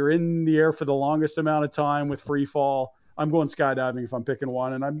 you're in the air for the longest amount of time with free fall. I'm going skydiving if I'm picking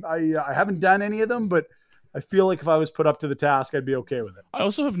one. And I haven't done any of them, but I feel like if I was put up to the task, I'd be okay with it. I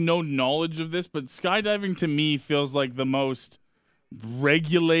also have no knowledge of this, but skydiving to me feels like the most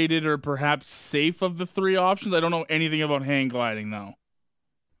regulated or perhaps safe of the 3 options. I don't know anything about hang gliding, though.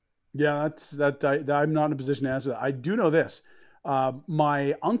 Yeah, I'm not in a position to answer that. I do know this.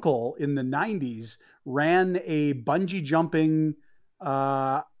 My uncle in the 90s ran a bungee jumping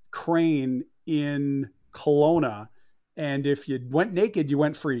crane in Kelowna. And if you went naked, you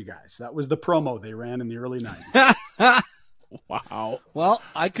went free, guys. That was the promo they ran in the early 90s. Wow. Well,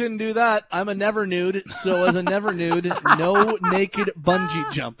 I couldn't do that. I'm a never nude, so as a never nude, no naked bungee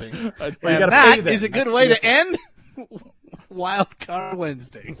jumping. And that is a good way to end Wild Card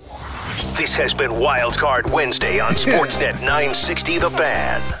Wednesday. This has been Wild Card Wednesday on Sportsnet 960 The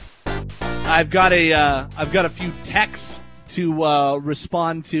Fan. I've got a few texts to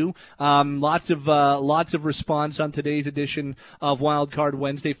respond to. Lots of response on today's edition of Wild Card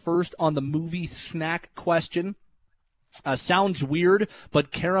Wednesday. First, on the movie snack question. Sounds weird,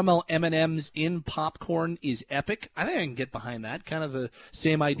 but caramel M&Ms in popcorn is epic. I think I can get behind that. Kind of the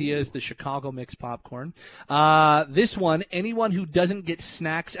same idea as the Chicago mix popcorn. This one, anyone who doesn't get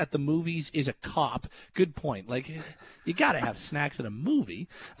snacks at the movies is a cop. Good point. Like, you got to have snacks at a movie.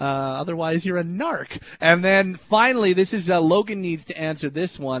 Otherwise, you're a narc. And then finally, this is Logan needs to answer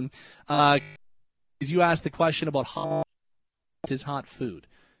this one. You asked the question about hot is hot food.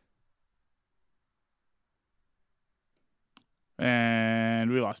 And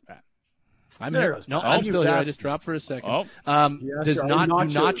we lost Pat. I'm here. No, I'm still here. I just dropped for a second. Oh. Does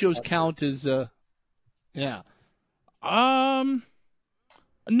nachos count as yeah? No,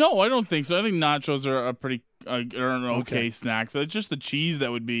 I don't think so. I think nachos are a pretty an okay snack. It's just the cheese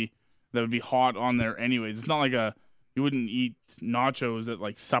that would be hot on there anyways. It's not like you wouldn't eat nachos at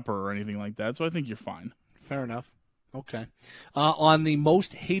like supper or anything like that. So I think you're fine. Fair enough. Okay. On the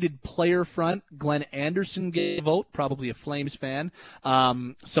most hated player front, Glenn Anderson gave a vote, probably a Flames fan.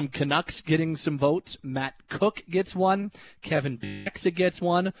 Some Canucks getting some votes. Matt Cook gets one. Kevin Bexa gets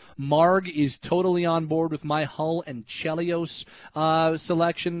one. Marg is totally on board with my Hull and Chelios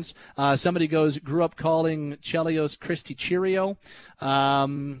selections. Somebody grew up calling Chelios Christy Cheerio.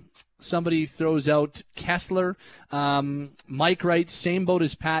 Somebody throws out Kessler. Mike writes, same boat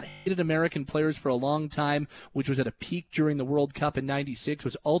as Pat. Hated American players for a long time, which was at a peak during the World Cup in '96.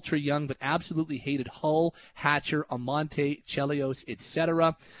 Was ultra young, but absolutely hated Hull, Hatcher, Amonte, Chelios,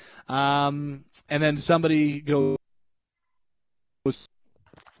 etc. And then somebody goes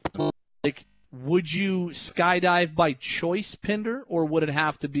like, would you skydive by choice, Pinder, or would it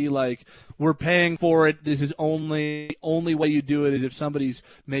have to be like, we're paying for it, this is only way you do it is if somebody's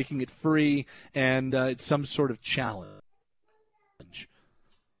making it free and it's some sort of challenge?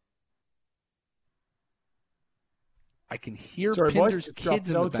 I can hear Pinder's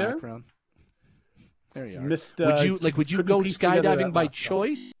kids in the background. There you are. Would you go skydiving by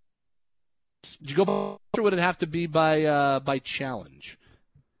choice? Would you go, or would it have to be by challenge?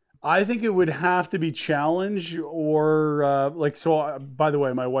 I think it would have to be challenge or by the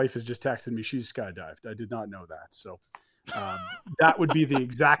way, my wife has just texted me. She's skydived. I did not know that. So that would be the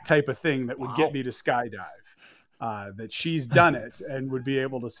exact type of thing that would get me to skydive, that she's done it and would be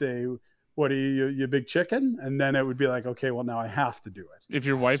able to say, what are you big chicken? And then it would be like, okay, well now I have to do it. If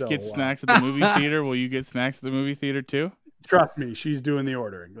your wife gets snacks at the movie theater, will you get snacks at the movie theater too? Trust me, she's doing the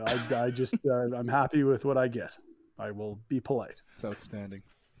ordering. I just, I'm happy with what I get. I will be polite. It's outstanding.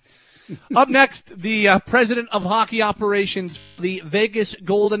 Up next, the president of hockey operations, the Vegas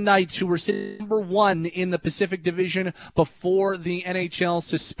Golden Knights, who were sitting number 1 in the Pacific Division before the NHL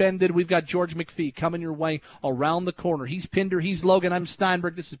suspended. We've got George McPhee coming your way around the corner. He's Pinder, he's Logan, I'm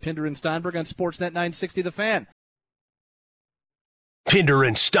Steinberg. This is Pinder and Steinberg on Sportsnet 960 The Fan. Pinder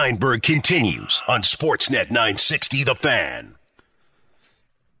and Steinberg continues on Sportsnet 960 The Fan.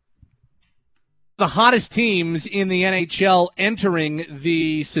 The hottest teams in the NHL entering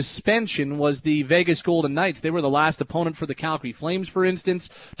the suspension was the Vegas Golden Knights. They were the last opponent for the Calgary Flames, for instance,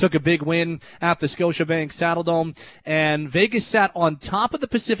 took a big win at the Scotiabank Saddledome, and Vegas sat on top of the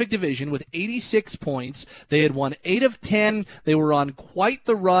Pacific Division with 86 points. They had won 8 of 10. They were on quite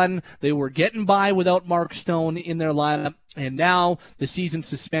the run. They were getting by without Mark Stone in their lineup. And now the season's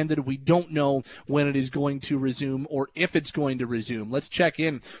suspended. We don't know when it is going to resume or if it's going to resume. Let's check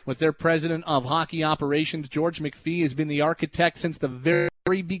in with their president of hockey operations. George McPhee has been the architect since the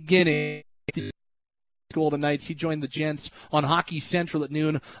very beginning. Golden Knights. He joined the Gents on Hockey Central at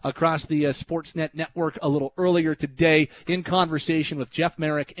noon across the Sportsnet network a little earlier today in conversation with Jeff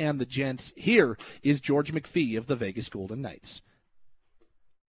Merrick and the Gents. Here is George McPhee of the Vegas Golden Knights.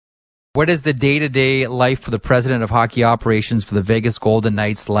 What is the day-to-day life for the president of hockey operations for the Vegas Golden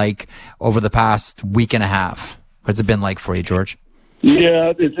Knights like over the past week and a half? What's it been like for you, George?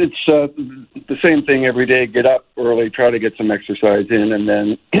 Yeah, it's the same thing every day. Get up early, try to get some exercise in, and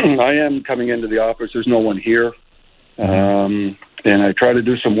then I am coming into the office. There's no one here. And I try to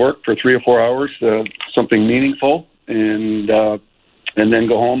do some work for 3 or 4 hours, something meaningful. and then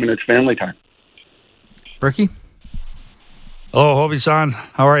go home and it's family time. Berkey? Hello, Hobie-san.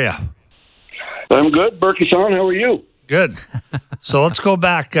 How are you? I'm good. Berkey-san, how are you? Good. So let's go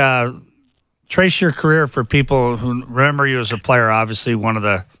back. Trace your career for people who remember you as a player. Obviously, one of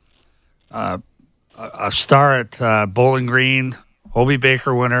the a star at Bowling Green, Hobie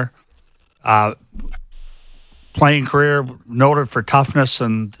Baker winner. Playing career noted for toughness,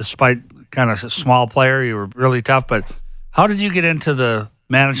 and despite kind of a small player, you were really tough. But how did you get into the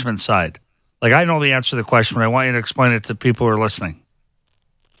management side? Like, I know the answer to the question, but I want you to explain it to people who are listening.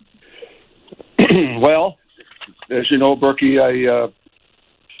 Well, as you know, Berkey,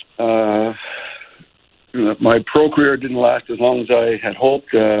 my pro career didn't last as long as I had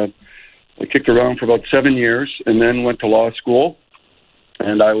hoped. I kicked around for about 7 years and then went to law school.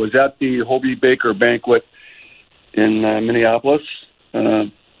 And I was at the Hobie Baker banquet in Minneapolis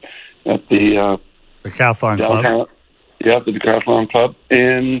at the Decathlon Club. Yeah, the Decathlon Club.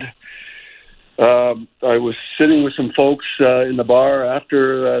 And I was sitting with some folks in the bar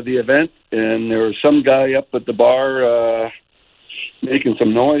after the event, and there was some guy up at the bar making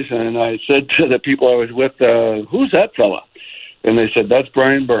some noise, and I said to the people I was with, who's that fella? And they said, that's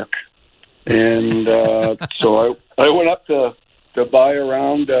Brian Burke. And so I went up to buy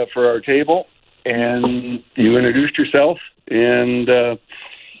around for our table, and you introduced yourself, and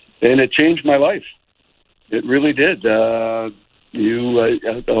it changed my life. It really did. I'll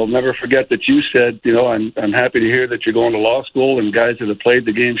never forget that you said, I'm happy to hear that you're going to law school, and guys that have played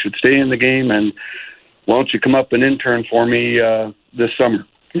the game should stay in the game, and why don't you come up and intern for me this summer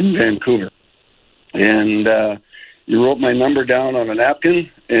in Vancouver? And you wrote my number down on a napkin,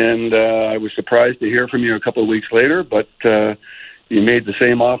 and I was surprised to hear from you a couple of weeks later, but you made the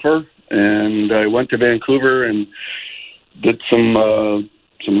same offer, and I went to Vancouver and did some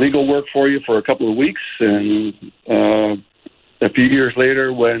legal work for you for a couple of weeks, and a few years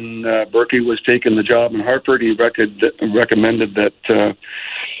later, when Berkey was taking the job in Hartford, he recommended that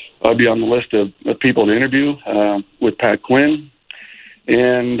I'd be on the list of people to interview with Pat Quinn.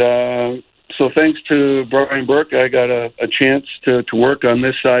 And so thanks to Brian Burke, I got a chance to work on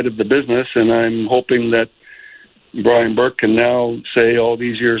this side of the business, and I'm hoping that Brian Burke can now say all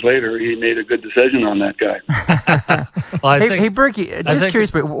these years later he made a good decision on that guy. Hey, Berkey, just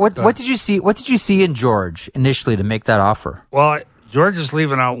curious, but what did you see? What did you see in George initially to make that offer? Well, George is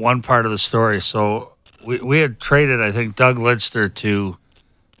leaving out one part of the story. So we had traded, I think, Doug Lidster to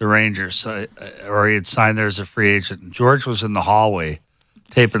the Rangers, or he had signed there as a free agent. And George was in the hallway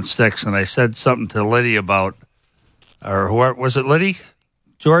taping sticks, and I said something to Liddy about, or who was it, Liddy?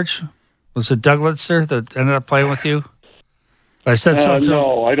 George? Was it Doug Lidster that ended up playing with you? I said something.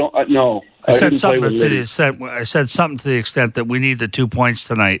 No, I don't. No, I said something to the extent. I said something to the extent that we need the 2 points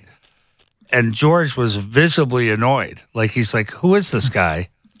tonight, and George was visibly annoyed. Like, he's like, "Who is this guy?"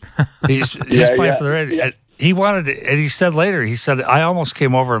 He's playing for the Rangers. Yeah. He wanted to, and he said later, he said, "I almost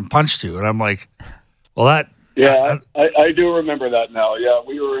came over and punched you," and I'm like, "Well, that." Yeah, I do remember that now. Yeah,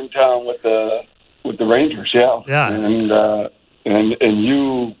 we were in town with the Rangers. Yeah, yeah, and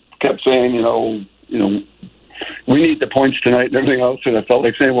you kept saying, we need the points tonight and everything else, and I felt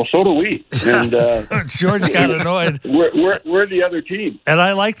like saying, well, so do we. And George got annoyed. We're the other team. And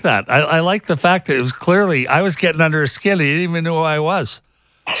I like that. I like the fact that it was clearly I was getting under his skin. He didn't even know who I was.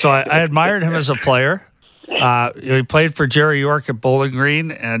 So I admired him as a player. He played for Jerry York at Bowling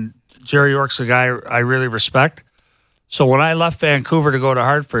Green, and Jerry York's a guy I really respect. So when I left Vancouver to go to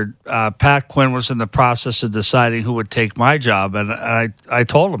Hartford, Pat Quinn was in the process of deciding who would take my job. And I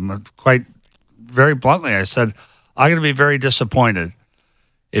told him quite very bluntly, I said, I'm going to be very disappointed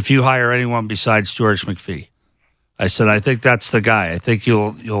if you hire anyone besides George McPhee. I said, I think that's the guy. I think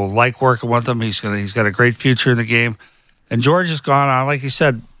you'll like working with him. He's got a great future in the game. And George has gone on, like he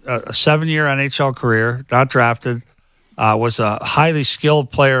said, a 7-year NHL career, not drafted. Was a highly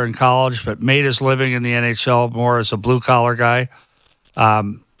skilled player in college, but made his living in the NHL more as a blue-collar guy.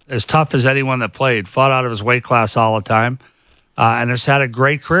 As tough as anyone that played, fought out of his weight class all the time, and has had a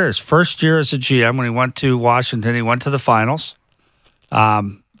great career. His first year as a GM, when he went to Washington, he went to the finals.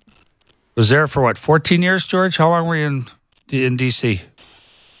 Was there for, 14 years, George? How long were you in D.C.?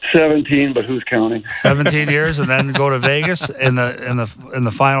 17, but who's counting? 17 years, and then go to Vegas in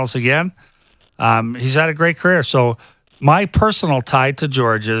the finals again. He's had a great career, so... My personal tie to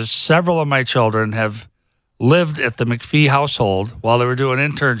George is several of my children have lived at the McPhee household while they were doing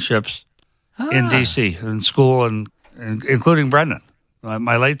internships in D.C. in school, and including Brendan,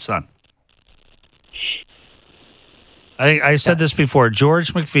 my late son. I said this before.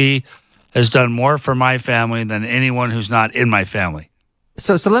 George McPhee has done more for my family than anyone who's not in my family.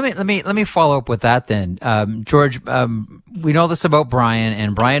 So let me follow up with that then, George. We know this about Brian,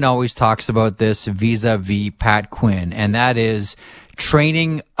 and Brian always talks about this vis-a-vis Pat Quinn, and that is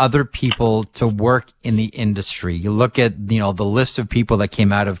training other people to work in the industry. You look at the list of people that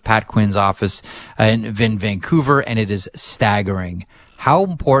came out of Pat Quinn's office in Vancouver, and it is staggering. How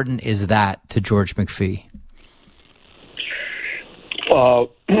important is that to George McPhee? One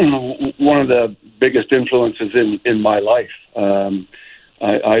of the biggest influences in my life.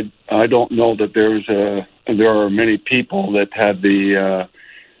 I don't know that there are many people that had the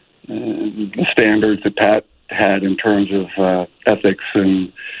standards that Pat had in terms of ethics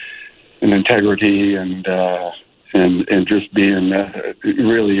and integrity and just being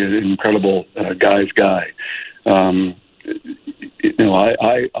really an incredible guy's guy.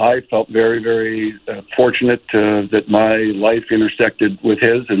 I felt very, very fortunate that my life intersected with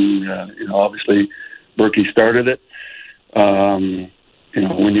his, and obviously Berkey started it.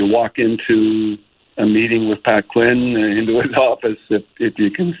 When you walk into a meeting with Pat Quinn into his office, if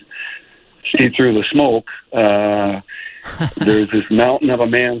you can see through the smoke, there's this mountain of a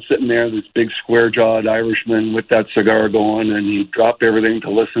man sitting there, this big square-jawed Irishman with that cigar going, and he dropped everything to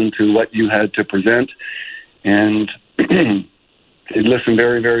listen to what you had to present, and he'd listen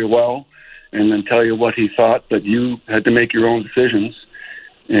very, very well, and then tell you what he thought, but you had to make your own decisions,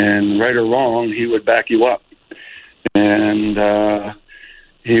 and right or wrong, he would back you up. And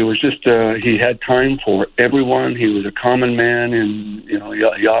he was just, he had time for everyone. He was a common man, and,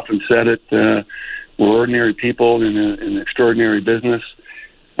 he often said it, we're ordinary people in an extraordinary business.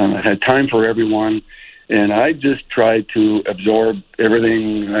 Had time for everyone, and I just tried to absorb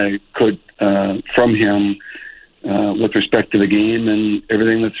everything I could from him with respect to the game and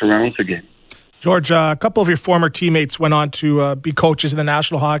everything that surrounds the game. George, a couple of your former teammates went on to be coaches in the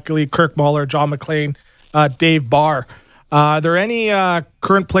National Hockey League: Kirk Muller, John McLean, Dave Barr. Are there any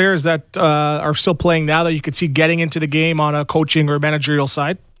current players that are still playing now that you could see getting into the game on a coaching or managerial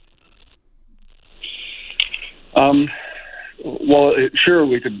side? Sure,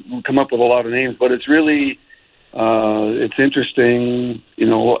 we could come up with a lot of names, but it's really it's interesting,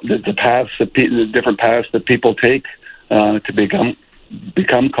 the paths the different paths that people take to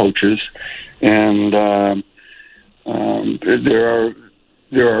become coaches, and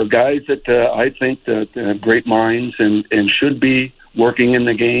there are guys that I think that have great minds and should be working in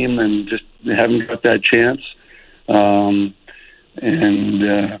the game and just haven't got that chance.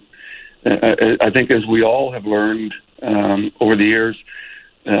 I think, as we all have learned over the years,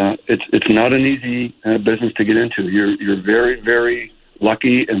 it's not an easy business to get into. You're very, very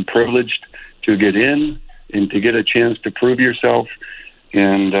lucky and privileged to get in and to get a chance to prove yourself.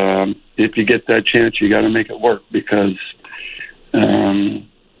 And if you get that chance, you got to make it work, because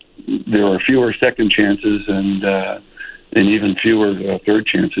there are fewer second chances and even fewer third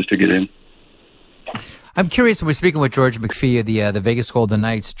chances to get in. I'm curious, we're speaking with George McPhee of the Vegas Golden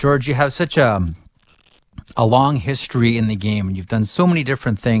Knights. George, you have such a long history in the game, and you've done so many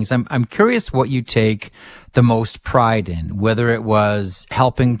different things. I'm curious what you take the most pride in, whether it was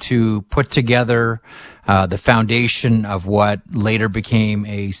helping to put together the foundation of what later became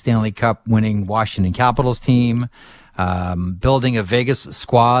a Stanley Cup winning Washington Capitals team, building a Vegas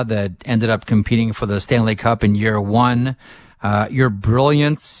squad that ended up competing for the Stanley Cup in year one, your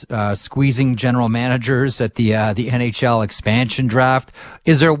brilliance squeezing general managers at the NHL expansion draft.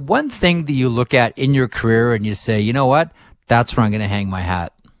 Is there one thing that you look at in your career and you say, you know what, that's where I'm going to hang my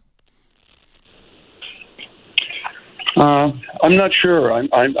hat? I'm not sure.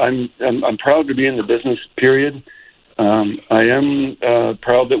 I'm proud to be in the business, period. I am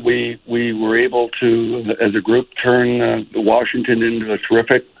proud that we were able to, as a group, turn Washington into a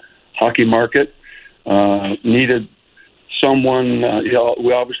terrific hockey market. Needed someone,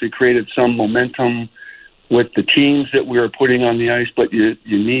 we obviously created some momentum with the teams that we were putting on the ice, but you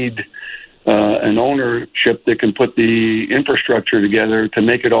need an ownership that can put the infrastructure together to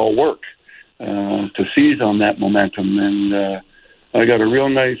make it all work, to seize on that momentum. And I got a real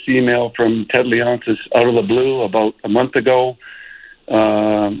nice email from Ted Leonsis out of the blue about a month ago,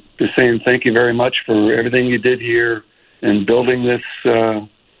 just saying thank you very much for everything you did here in building this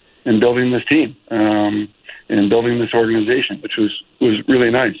team. And building this organization, which was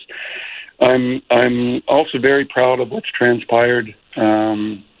really nice. I'm also very proud of what's transpired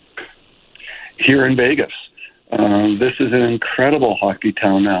here in Vegas. This is an incredible hockey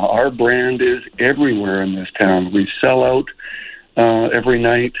town now. Our brand is everywhere in this town. We sell out every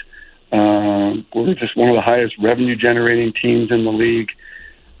night. We're just one of the highest revenue-generating teams in the league.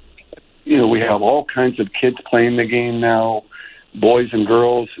 We have all kinds of kids playing the game now, boys and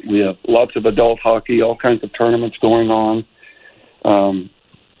girls. We have lots of adult hockey, all kinds of tournaments going on.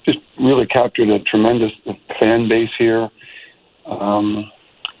 just really captured a tremendous fan base here.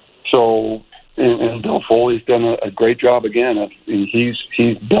 And Bill Foley's done a great job again. He's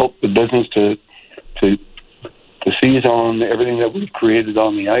built the business to seize on everything that we've created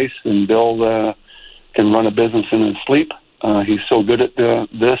on the ice, and Bill can run a business in his sleep. He's so good at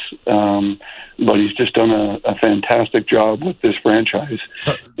this, but he's just done a fantastic job with this franchise.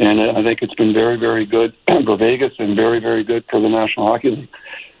 And I think it's been very, very good for Vegas and very, very good for the National Hockey League.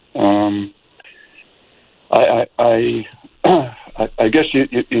 I guess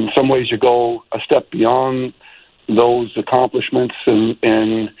in some ways you go a step beyond those accomplishments,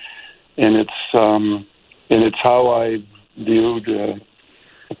 and it's how I viewed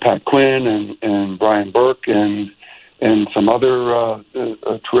Pat Quinn and Brian Burke and some other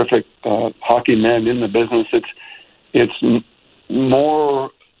terrific hockey men in the business. It's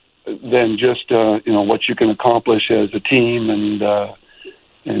more than just what you can accomplish as a team and the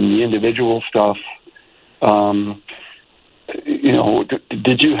individual stuff.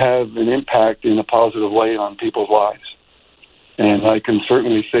 Did you have an impact in a positive way on people's lives? And I can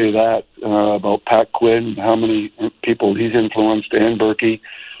certainly say that about Pat Quinn, how many people he's influenced, and Berkey,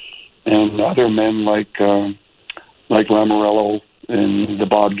 and other men like Lamoriello and the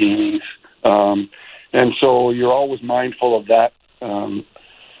Bob Gainies. And so you're always mindful of that when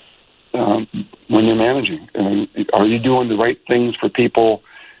you're managing. Are you doing the right things for people?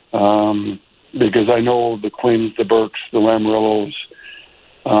 Because I know the Quinns, the Burks, the Lamoriellos,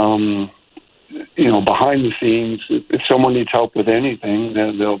 behind the scenes, if someone needs help with anything,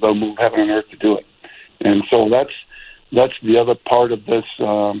 then they'll move heaven and earth to do it. And so that's the other part of this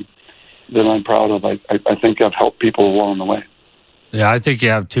that I'm proud of. I think I've helped people along the way. Yeah, I think you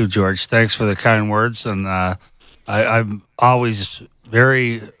have too, George. Thanks for the kind words. And I'm always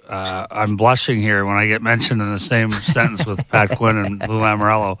very, I'm blushing here when I get mentioned in the same sentence with Pat Quinn and Lou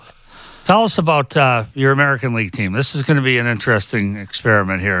Lamoriello. Tell us about your American League team. This is going to be an interesting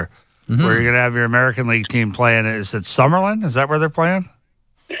experiment here, where you're going to have your American League team playing. Is it Summerlin? Is that where they're playing?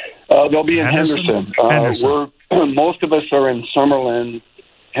 They'll be in Henderson. Most of us are in Summerlin.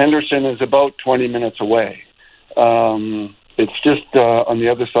 Henderson is about 20 minutes away. It's just on the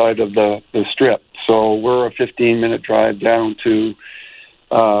other side of the strip. So we're a 15-minute drive down to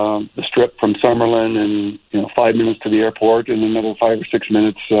the strip from Summerlin, and 5 minutes to the airport, and another 5 or 6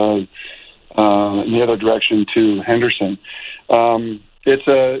 minutes in the other direction to Henderson.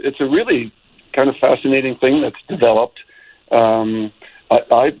 It's a really kind of fascinating thing that's developed. I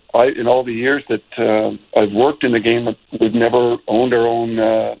in all the years that I've worked in the game, we've never owned our own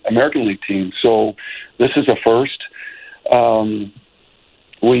American League team, so this is a first.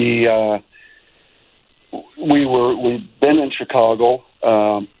 We've been in Chicago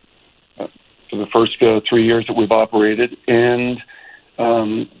for the first 3 years that we've operated, and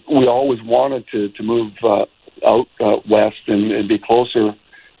we always wanted to move out west and be closer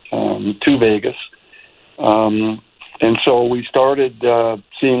to Vegas. And so we started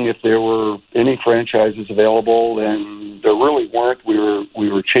seeing if there were any franchises available, and there really weren't. We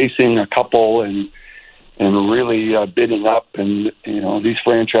were chasing a couple and really bidding up, and these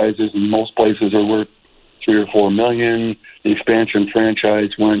franchises in most places are worth $3 or $4 million. The expansion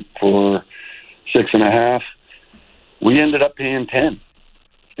franchise went for $6.5 million. We ended up paying $10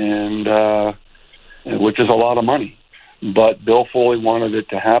 million, and which is a lot of money. But Bill Foley wanted it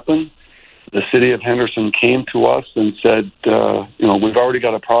to happen. The city of Henderson came to us and said, we've already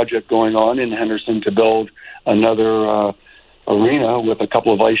got a project going on in Henderson to build another arena with a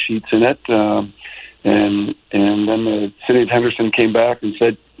couple of ice sheets in it. And then the city of Henderson came back and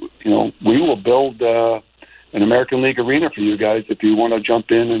said, we will build an American League arena for you guys if you want to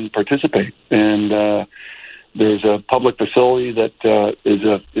jump in and participate. And there's a public facility that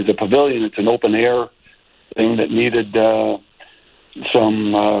is a pavilion. It's an open air thing that needed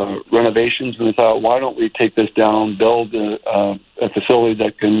some renovations, and they thought, why don't we take this down, build a facility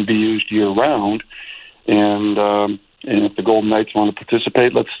that can be used year round, and if the Golden Knights want to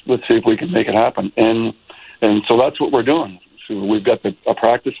participate, let's see if we can make it happen. And so that's what we're doing. So we've got a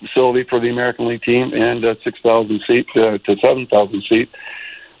practice facility for the American League team and a 6,000 seat to 7,000 seat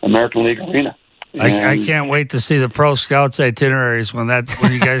American League arena. I can't wait to see the Pro Scouts itineraries when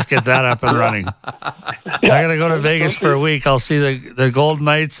you guys get that up and running. I got to go to Vegas for a week. I'll see the Golden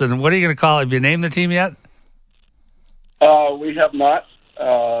Knights. And what are you going to call it? Have you named the team yet? We have not.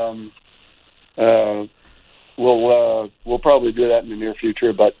 We'll probably do that in the near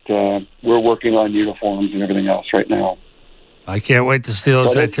future, but we're working on uniforms and everything else right now. I can't wait to see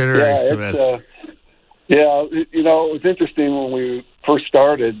those itineraries. It was interesting when we first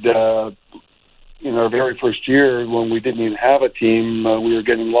started. in our very first year, when we didn't even have a team, we were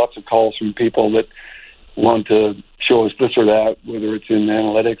getting lots of calls from people that want to show us this or that, whether it's in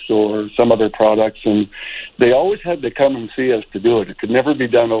analytics or some other products, and they always had to come and see us to do it. It could never be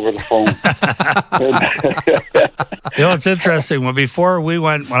done over the phone. It's interesting. When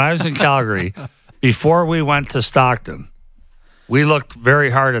I was in Calgary, before we went to Stockton, we looked very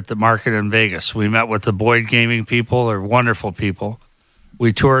hard at the market in Vegas. We met with the Boyd Gaming people. They're wonderful people.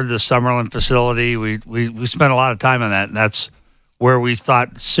 We toured the Summerlin facility. We spent a lot of time on that, and that's where we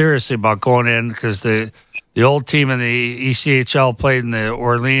thought seriously about going in, because the old team in the ECHL played in the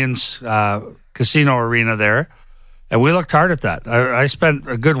Orleans casino arena there, and we looked hard at that. I spent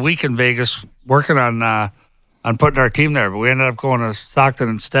a good week in Vegas working on putting our team there, but we ended up going to Stockton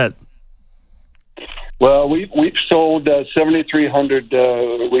instead. Well, we've sold 7,300.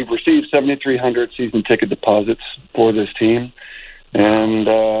 We've received 7,300 season ticket deposits for this team, and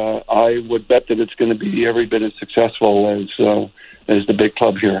I would bet that it's going to be every bit as successful as the big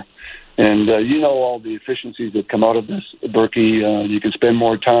club here. And all the efficiencies that come out of this, Berkey. You can spend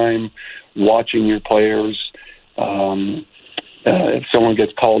more time watching your players. If someone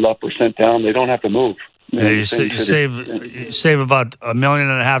gets called up or sent down, they don't have to move. Yeah, you save about $1.5 million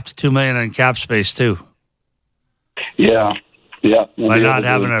to $2 million in cap space too. Yeah. By not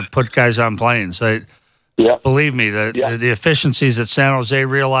having to put guys on planes. Believe me, the efficiencies that San Jose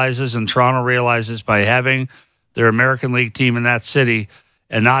realizes and Toronto realizes by having their American League team in that city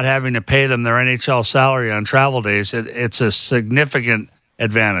and not having to pay them their NHL salary on travel days, it's a significant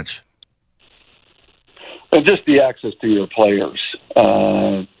advantage. And just the access to your players,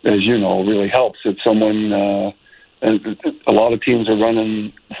 as you know, really helps. If someone, a lot of teams are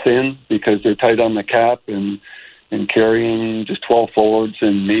running thin because they're tight on the cap and carrying just 12 forwards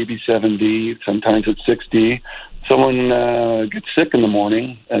and maybe 7D, sometimes it's 6D. Someone gets sick in the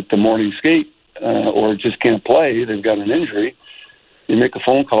morning at the morning skate or just can't play, they've got an injury, you make a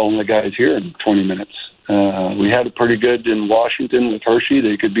phone call and the guy's here in 20 minutes. We had it pretty good in Washington with Hershey.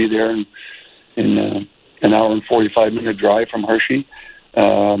 They could be there in an hour and 45-minute drive from Hershey.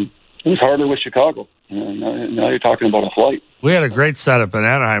 It was harder with Chicago. Now you're talking about a flight. We had a great setup in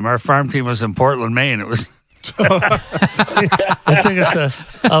Anaheim. Our farm team was in Portland, Maine. It was it took us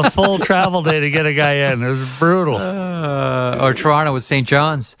a full travel day to get a guy in. It was brutal. Or Toronto with St.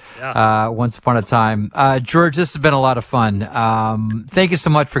 John's once upon a time. George, this has been a lot of fun. Thank you so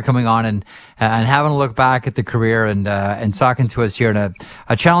much for coming on and having a look back at the career and talking to us here in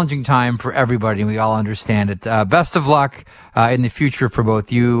a challenging time for everybody, and we all understand it. Best of luck in the future for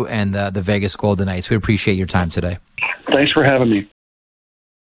both you and the Vegas Golden Knights. We appreciate your time today. Thanks for having me.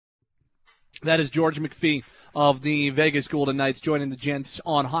 That is George McPhee of the Vegas Golden Knights joining the gents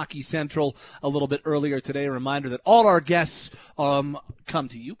on Hockey Central a little bit earlier today. A reminder that all our guests come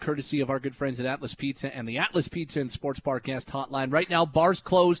to you courtesy of our good friends at Atlas Pizza and the Atlas Pizza and Sports Bar guest hotline. Right now, bars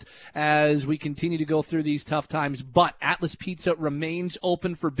closed as we continue to go through these tough times, but Atlas Pizza remains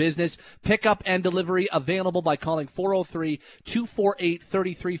open for business. Pickup and delivery available by calling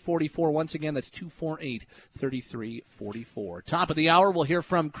 403-248-3344. Once again, that's 248-3344. Top of the hour, we'll hear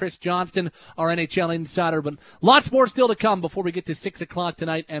from Chris Johnston, our NHL insider, but lots more still to come before we get to 6 o'clock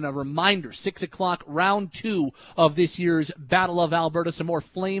tonight. And a reminder, 6 o'clock, round 2 of this year's Battle of Alberta. Some more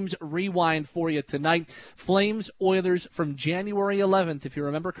Flames rewind for you tonight. Flames Oilers from January 11th. If you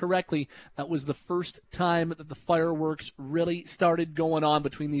remember correctly, that was the first time that the fireworks really started going on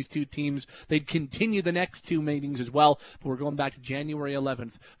between these two teams. They'd continue the next two meetings as well, but we're going back to January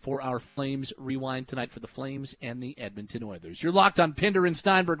 11th for our Flames rewind tonight for the Flames and the Edmonton Oilers. You're locked on Pinder and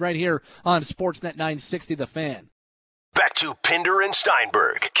Steinberg right here on Sportsnet 960 The Fan. Back to Pinder and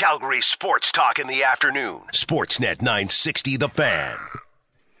Steinberg, Calgary Sports Talk in the afternoon. Sportsnet 960 The Fan.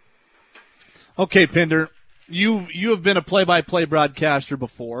 Okay, Pinder, you have been a play-by-play broadcaster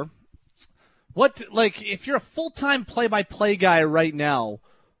before. If you're a full-time play-by-play guy right now,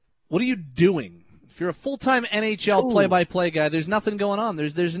 what are you doing? If you're a full-time NHL play-by-play guy, there's nothing going on.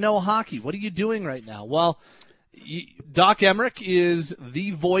 There's no hockey. What are you doing right now? Well, Doc Emrick is the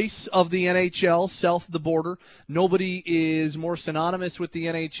voice of the NHL south of the border. Nobody is more synonymous with the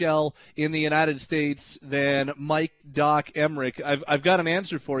NHL in the United States than Mike Doc Emrick. I've got an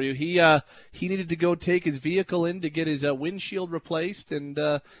answer for you. He needed to go take his vehicle in to get his windshield replaced, and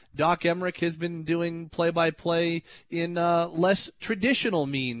Doc Emrick has been doing play-by-play in less traditional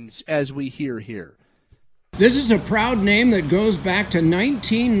means, as we hear here. This is a proud name that goes back to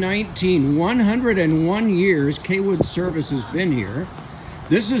 1919. 101 years Kaywood Service has been here.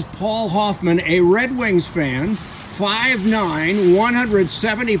 This is Paul Hoffman, a Red Wings fan, 5'9",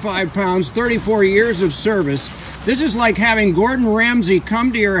 175 pounds, 34 years of service. This is like having Gordon Ramsay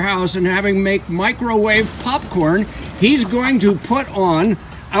come to your house and having make microwave popcorn. He's going to put on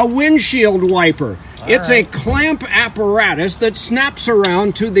a windshield wiper. It's a clamp apparatus that snaps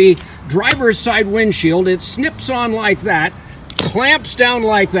around to the driver's side windshield. It snips on like that, clamps down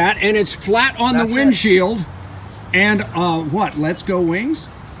like that, and it's flat on the windshield. And what? Let's go Wings?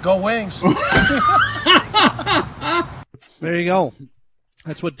 Go Wings. There you go.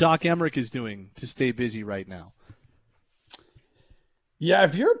 That's what Doc Emrick is doing to stay busy right now. Yeah,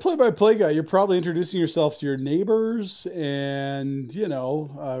 if you're a play-by-play guy, you're probably introducing yourself to your neighbors and,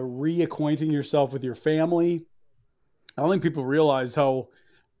 reacquainting yourself with your family. I don't think people realize how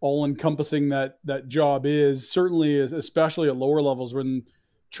all-encompassing that job is, certainly, especially at lower levels when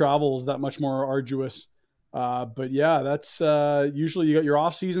travel is that much more arduous. But yeah, that's usually you got your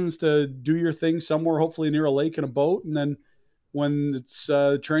off seasons to do your thing somewhere, hopefully near a lake and a boat. And then when it's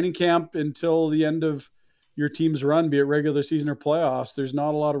training camp until the end of your team's run, be it regular season or playoffs, there's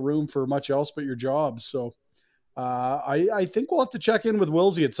not a lot of room for much else but your job. So I think we'll have to check in with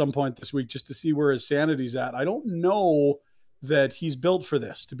Wilsey at some point this week just to see where his sanity's at. I don't know that he's built for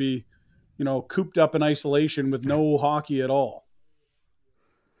this, to be, cooped up in isolation with no hockey at all.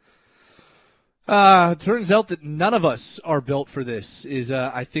 Turns out that none of us are built for this.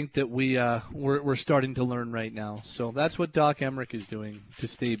 I think that we're starting to learn right now. So that's what Doc Emrick is doing to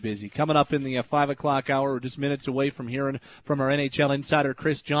stay busy. Coming up in the 5 o'clock hour, we're just minutes away from hearing from our NHL insider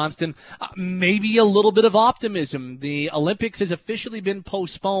Chris Johnston. Maybe a little bit of optimism. The Olympics has officially been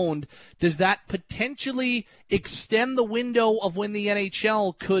postponed. Does that potentially extend the window of when the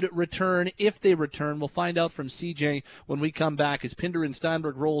NHL could return, if they return? We'll find out from CJ when we come back as Pinder and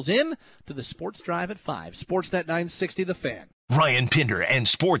Steinberg rolls in to the Sports Drive at 5. Sportsnet 960, The Fan. Ryan Pinder and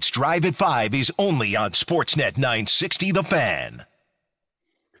Sports Drive at 5 is only on Sportsnet 960, The Fan.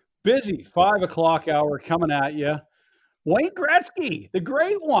 Busy 5 o'clock hour coming at you. Wayne Gretzky, the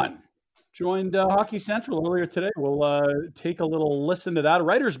great one, joined Hockey Central earlier today. We'll take a little listen to that.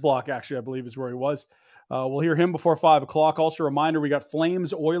 Writer's block, actually, I believe is where he was. We'll hear him before 5 o'clock. Also, a reminder, we got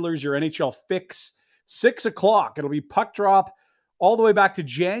Flames, Oilers, your NHL fix, 6 o'clock. It'll be puck drop all the way back to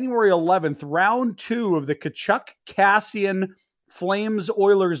January 11th, round 2 of the Tkachuk-Kassian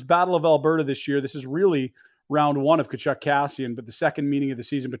Flames-Oilers Battle of Alberta this year. This is really round 1 of Tkachuk-Kassian, but the second meeting of the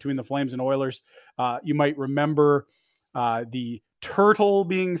season between the Flames and Oilers. You might remember the turtle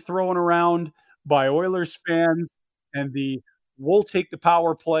being thrown around by Oilers fans and the "we'll take the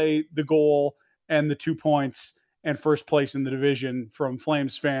power play," the goal, and the 2 points and first place in the division from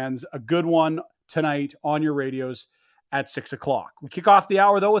Flames fans. A good one tonight on your radios at 6 o'clock. We kick off the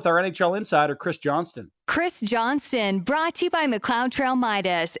hour, though, with our NHL insider, Chris Johnston. Chris Johnston, brought to you by McLeod Trail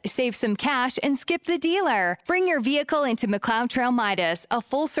Midas. Save some cash and skip the dealer. Bring your vehicle into McLeod Trail Midas, a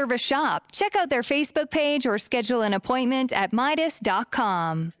full-service shop. Check out their Facebook page or schedule an appointment at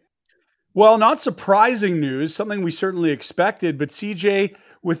Midas.com. Well, not surprising news, something we certainly expected, but CJ,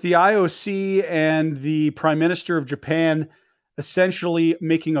 with the IOC and the Prime Minister of Japan essentially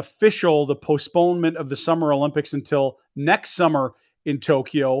making official the postponement of the Summer Olympics until next summer in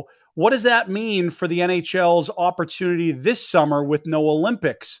Tokyo, what does that mean for the NHL's opportunity this summer with no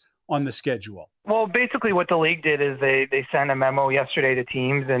Olympics on the schedule? Well, basically what the league did is they sent a memo yesterday to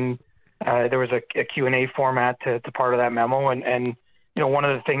teams, and there was a Q&A format to part of that memo. And one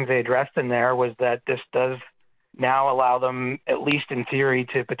of the things they addressed in there was that this does now allow them, at least in theory,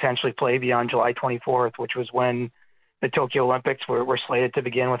 to potentially play beyond July 24th, which was when the Tokyo Olympics were slated to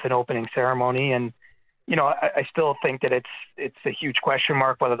begin with an opening ceremony. And, I still think that it's a huge question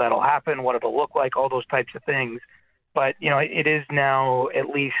mark whether that'll happen, what it'll look like, all those types of things. But, it is now at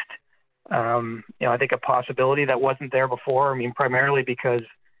least, I think a possibility that wasn't there before. I mean, primarily because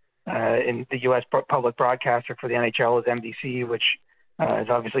in the U.S. public broadcaster for the NHL is NBC, which is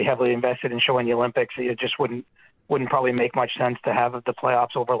obviously heavily invested in showing the Olympics. It just wouldn't probably make much sense to have the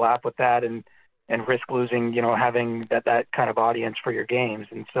playoffs overlap with that and risk losing, having that kind of audience for your games.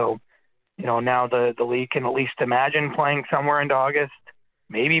 And so, now the league can at least imagine playing somewhere into August,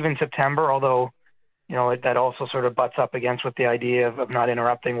 maybe even September, although, that also sort of butts up against with the idea of not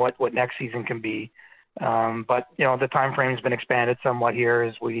interrupting what next season can be. But, the time frame has been expanded somewhat here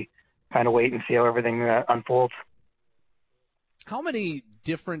as we kind of wait and see how everything unfolds. How many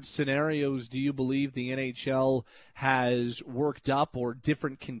different scenarios do you believe the NHL has worked up, or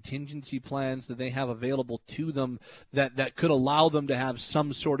different contingency plans that they have available to them that could allow them to have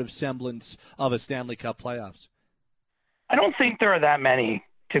some sort of semblance of a Stanley Cup playoffs? I don't think there are that many,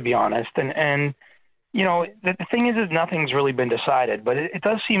 to be honest. And the thing is nothing's really been decided, but it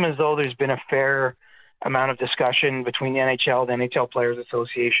does seem as though there's been a fair amount of discussion between the NHL, the NHL Players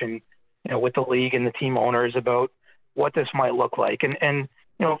Association, with the league and the team owners about what this might look like. And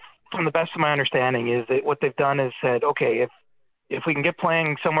from the best of my understanding is that what they've done is said, okay, if we can get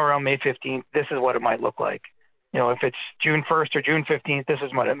playing somewhere around May 15th, this is what it might look like. If it's June 1st or June 15th, this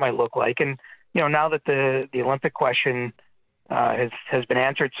is what it might look like. And, now that the Olympic question has been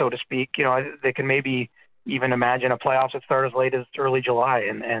answered, so to speak, they can maybe even imagine a playoffs that start as late as early July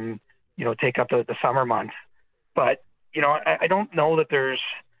and take up the summer months. But, I don't know that there's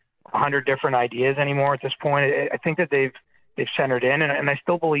 100 different ideas anymore at this point. I think that they've centered in, and I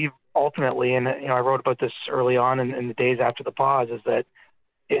still believe ultimately, and I wrote about this early on in the days after the pause, is that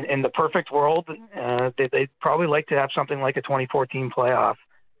in the perfect world, they'd probably like to have something like a 2014 playoff,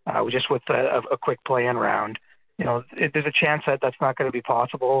 just with a quick play-in round. There's a chance that that's not going to be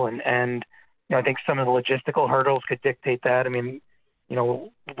possible, and I think some of the logistical hurdles could dictate that. I mean,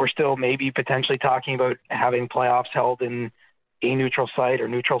 we're still maybe potentially talking about having playoffs held in a neutral site or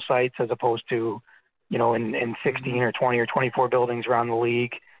neutral sites as opposed to, in 16 or 20 or 24 buildings around the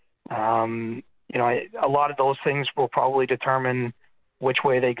league. A lot of those things will probably determine which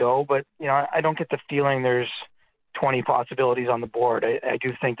way they go, but, I don't get the feeling there's 20 possibilities on the board. I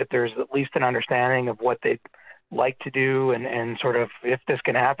do think that there's at least an understanding of what they'd like to do and sort of, if this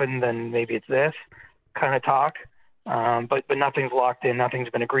can happen, then maybe it's this kind of talk. But nothing's locked in, nothing's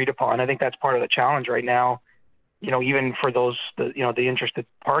been agreed upon. I think that's part of the challenge right now, even for those, the interested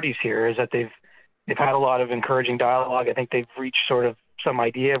parties here, is that they've had a lot of encouraging dialogue. I think they've reached sort of some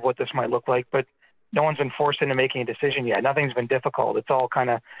idea of what this might look like, but no one's been forced into making a decision yet. Nothing's been difficult. It's all kind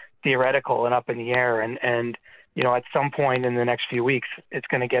of theoretical and up in the air. And at some point in the next few weeks, it's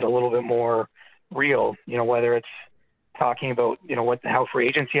going to get a little bit more real, whether it's talking about, how free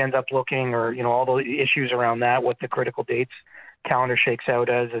agency ends up looking or, all the issues around that, what the critical dates calendar shakes out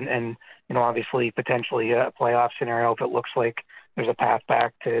as, and obviously potentially a playoff scenario if it looks like there's a path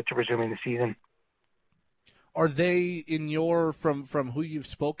back to resuming the season. Are they from who you've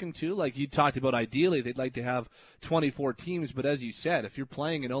spoken to? Like you talked about, ideally they'd like to have 24 teams, but as you said, if you're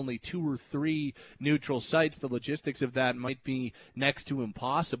playing in only 2 or 3 neutral sites, the logistics of that might be next to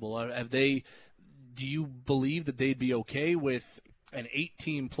impossible. Do you believe that they'd be okay with an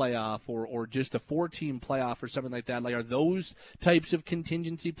 8-team playoff or just a 4-team playoff or something like that? Like, are those types of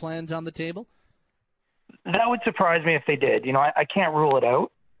contingency plans on the table? That would surprise me if they did. I can't rule it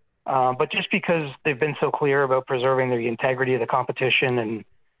out. But just because they've been so clear about preserving the integrity of the competition and,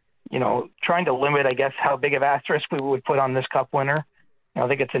 trying to limit, I guess, how big of asterisk we would put on this cup winner, I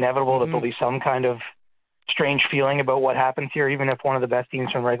think it's inevitable that there'll be some kind of strange feeling about what happens here. Even if one of the best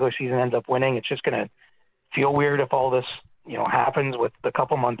teams from regular season ends up winning, it's just going to feel weird if all this, happens with the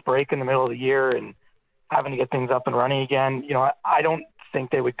couple-month break in the middle of the year and having to get things up and running again. I don't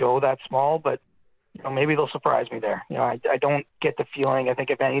think they would go that small, but maybe they'll surprise me there. I don't get the feeling. I think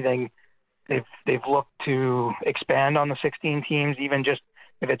if anything, they've looked to expand on the 16 teams, even just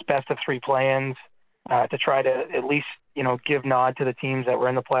if it's best of 3 play-ins, to try to at least give nod to the teams that were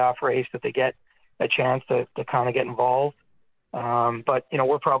in the playoff race, that they get a chance to kind of get involved. But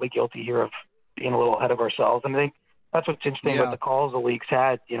we're probably guilty here of being a little ahead of ourselves. And I think that's what's interesting about the calls the league's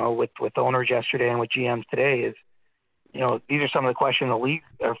had, with owners yesterday and with GMs today is, these are some of the questions the league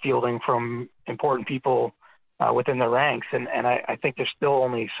are fielding from important people within the ranks. And I think there's still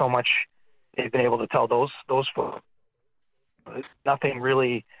only so much they've been able to tell those folks. Nothing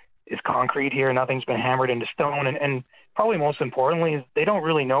really is concrete here. Nothing's been hammered into stone. And probably most importantly is they don't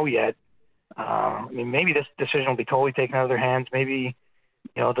really know yet. Maybe this decision will be totally taken out of their hands. Maybe,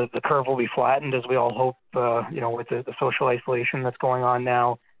 the curve will be flattened, as we all hope, with the social isolation that's going on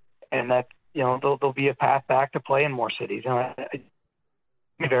now. And that, there'll be a path back to play in more cities.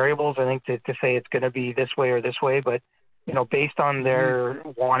 Variables, I think, to say it's going to be this way or this way, but, based on their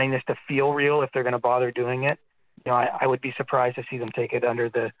wanting this to feel real, if they're going to bother doing it, I would be surprised to see them take it under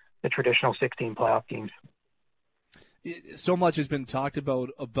the traditional 16 playoff teams. So much has been talked about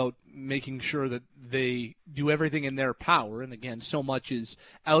making sure that they do everything in their power. And again, so much is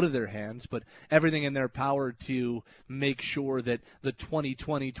out of their hands, but everything in their power to make sure that the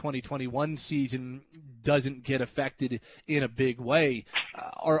 2020-2021 season doesn't get affected in a big way.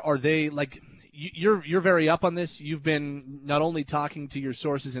 Are they, like, you're very up on this. You've been not only talking to your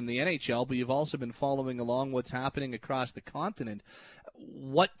sources in the NHL, but you've also been following along what's happening across the continent.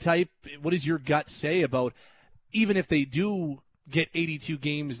 What does your gut say about, even if they do get 82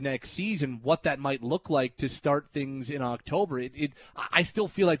 games next season, what that might look like to start things in October? I still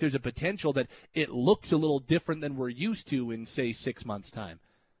feel like there's a potential that it looks a little different than we're used to in, say, 6 months' time.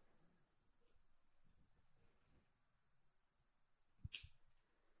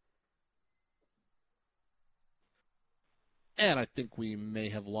 And I think we may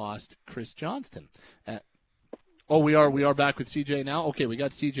have lost Chris Johnston. We are back with CJ now. Okay, we got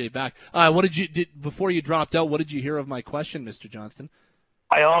CJ back. What before you dropped out? What did you hear of my question, Mr. Johnston?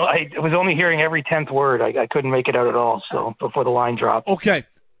 I was only hearing every 10th word. I couldn't make it out at all. So before the line dropped. Okay.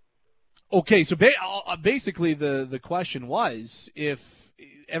 So basically, the question was, if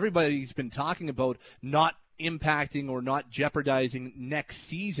everybody's been talking about not impacting or not jeopardizing next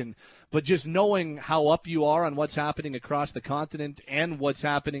season, but just knowing how up you are on what's happening across the continent and what's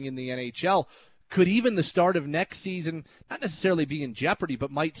happening in the NHL, could even the start of next season not necessarily be in jeopardy, but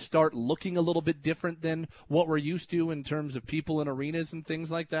might start looking a little bit different than what we're used to in terms of people in arenas and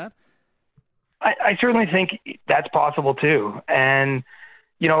things like that? I certainly think that's possible too. And,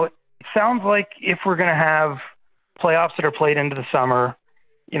 it sounds like if we're going to have playoffs that are played into the summer,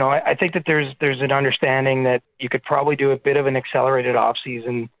 I think that there's an understanding that you could probably do a bit of an accelerated off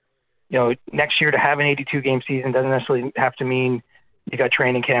season. Next year to have an 82-game season doesn't necessarily have to mean you got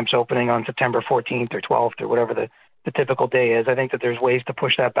training camps opening on September 14th or 12th or whatever the typical day is. I think that there's ways to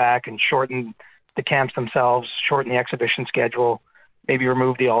push that back and shorten the camps themselves, shorten the exhibition schedule, maybe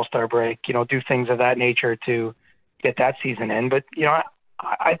remove the All-Star break, do things of that nature to get that season in. But,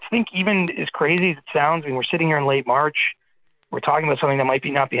 I think even as crazy as it sounds, we're sitting here in late March, we're talking about something that might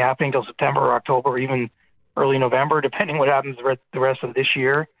not be happening until September or October or even early November, depending what happens the rest of this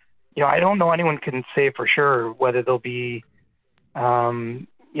year. I don't know anyone can say for sure whether there'll be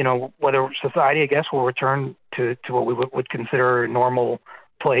whether society, I guess, will return to what we would consider a normal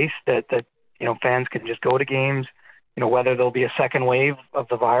place that fans can just go to games, whether there'll be a second wave of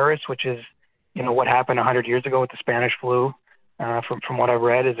the virus, which is, what happened 100 years ago with the Spanish flu. From what I've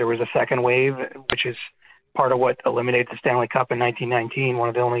read, is there was a second wave, which is part of what eliminated the Stanley Cup in 1919, one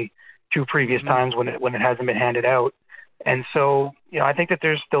of the only two previous times when it hasn't been handed out. And so, I think that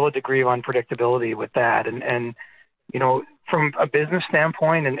there's still a degree of unpredictability with that. And from a business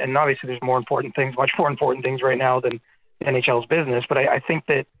standpoint, and obviously there's much more important things right now than NHL's business, but I think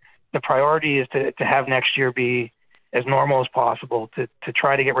that the priority is to have next year be as normal as possible, to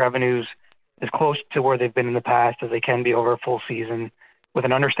try to get revenues as close to where they've been in the past as they can be over a full season, with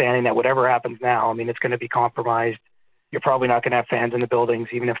an understanding that whatever happens now, it's going to be compromised. You're probably not going to have fans in the buildings,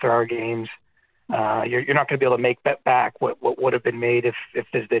 even if there are games. You're not going to be able to make back what would have been made if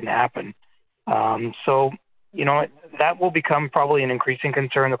this didn't happen. So, that will become probably an increasing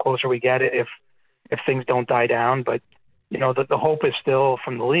concern the closer we get if things don't die down. But, the hope is still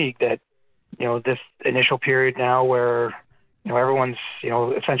from the league that, this initial period now where, everyone's,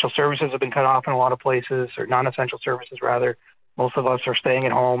 essential services have been cut off in a lot of places, or non-essential services rather. Most of us are staying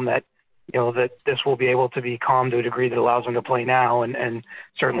at home, that this will be able to be calm to a degree that allows them to play now, and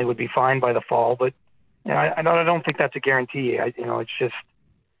certainly would be fine by the fall. But I don't think that's a guarantee. It's just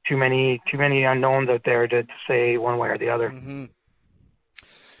too many unknowns out there to say one way or the other. Mm-hmm.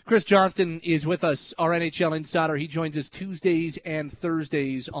 Chris Johnston is with us, our NHL insider. He joins us Tuesdays and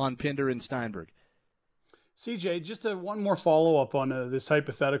Thursdays on Pinder and Steinberg. CJ, just one more follow-up on this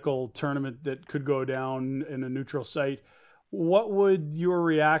hypothetical tournament that could go down in a neutral site. What would your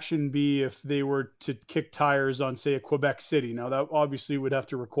reaction be if they were to kick tires on, say, a Quebec City? Now, that obviously would have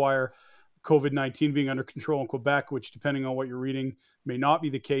to require COVID-19 being under control in Quebec, which, depending on what you're reading, may not be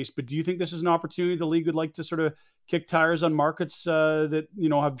the case. But do you think this is an opportunity the league would like to sort of kick tires on markets that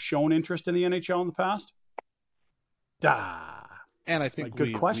have shown interest in the NHL in the past? And I think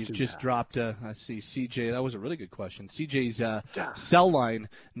we've just dropped, I see CJ, that was a really good question. CJ's cell line,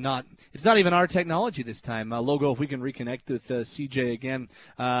 it's not even our technology this time. Logo, if we can reconnect with CJ again,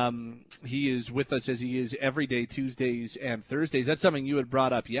 he is with us as he is every day, Tuesdays and Thursdays. That's something you had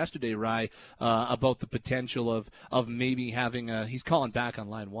brought up yesterday, Rye, about the potential of maybe having he's calling back on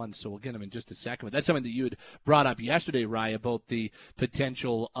line one, so we'll get him in just a second. But that's something that you had brought up yesterday, Rye, about the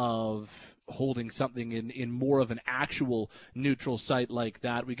potential of holding something in more of an actual neutral site like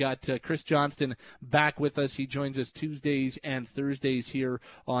that. We got Chris Johnston back with us. He joins us Tuesdays and Thursdays here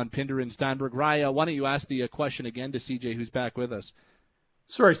on Pinder and Steinberg. Raya, why don't you ask the question again to CJ, who's back with us?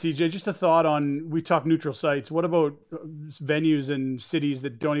 Sorry, CJ, just a thought on, we talk neutral sites. What about venues and cities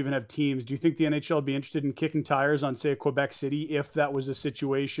that don't even have teams? Do you think the NHL would be interested in kicking tires on, say, a Quebec City if that was a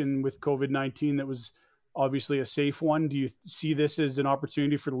situation with COVID-19 that was obviously a safe one? Do you see this as an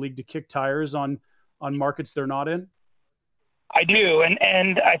opportunity for the league to kick tires on markets they're not in? I do,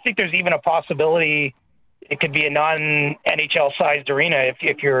 and I think there's even a possibility it could be a non-NHL sized arena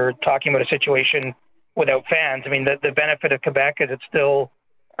if you're talking about a situation without fans. I mean, the benefit of Quebec is it's still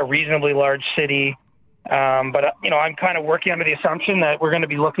a reasonably large city, but I'm kind of working under the assumption that we're going to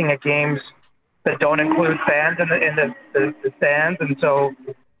be looking at games that don't include fans in the stands, and so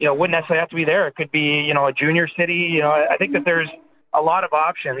wouldn't necessarily have to be there. It could be, a junior city. I think that there's a lot of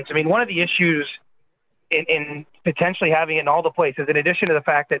options. I mean, one of the issues in potentially having it in all the places, in addition to the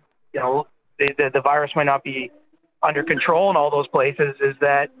fact that, the virus might not be under control in all those places, is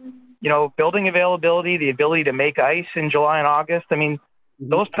that, building availability, the ability to make ice in July and August. I mean,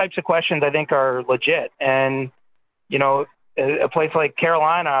 those types of questions I think are legit. And, a place like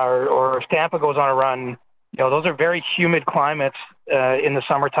Carolina or if Tampa goes on a run, those are very humid climates in the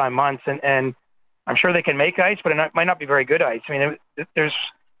summertime months. And I'm sure they can make ice, but it might not be very good ice. I mean, there's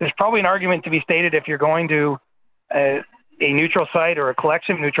probably an argument to be stated if you're going to a neutral site or a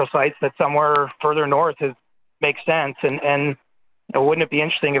collection of neutral sites that somewhere further north makes sense. And wouldn't it be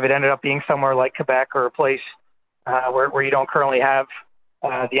interesting if it ended up being somewhere like Quebec or a place where you don't currently have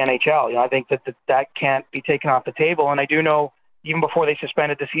the NHL? I think that can't be taken off the table. And I do know even before they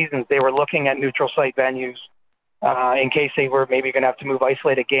suspended the seasons, they were looking at neutral site venues in case they were maybe going to have to move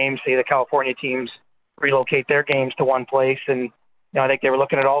isolated games. Say the California teams relocate their games to one place, and I think they were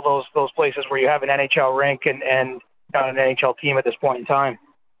looking at all those places where you have an NHL rink and not an NHL team at this point in time.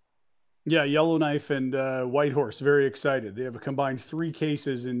 Yeah, Yellowknife and Whitehorse, very excited. They have a combined 3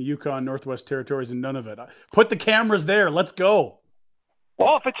 cases in Yukon, Northwest Territories, and Nunavut. Put the cameras there. Let's go.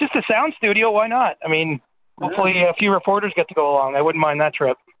 Well, if it's just a sound studio, why not? I mean, hopefully a few reporters get to go along. I wouldn't mind that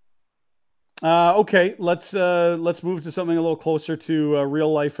trip. Okay, let's move to something a little closer to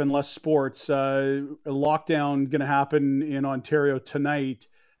real life and less sports. A lockdown going to happen in Ontario tonight.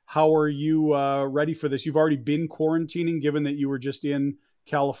 How are you ready for this? You've already been quarantining, given that you were just in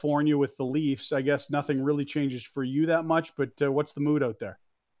California with the Leafs. I guess nothing really changes for you that much, but what's the mood out there?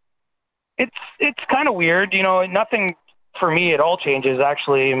 It's kind of weird. Nothing for me at all changes,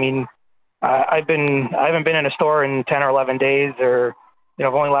 actually. I mean, I haven't been in a store in 10 or 11 days, or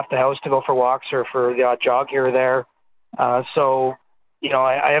I've only left the house to go for walks or for the odd jog here or there. So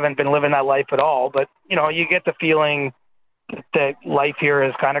I haven't been living that life at all. But you get the feeling that life here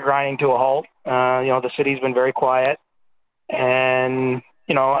is kind of grinding to a halt. The city's been very quiet, and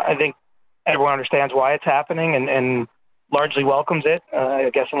I think everyone understands why it's happening and largely welcomes it. I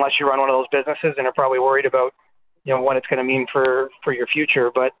guess unless you run one of those businesses and are probably worried about what it's going to mean for your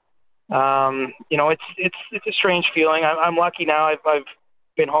future. But it's a strange feeling. I'm lucky now. I've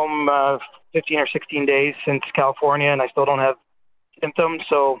been home 15 or 16 days since California, and I still don't have symptoms.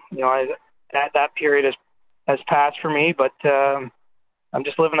 So that period has passed for me. But I'm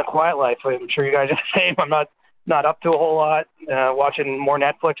just living a quiet life. I'm sure you guys are the same. I'm not up to a whole lot. Watching more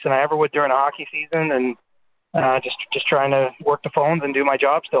Netflix than I ever would during a hockey season, and just trying to work the phones and do my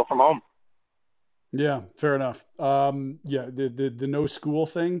job still from home. Yeah, fair enough. The no school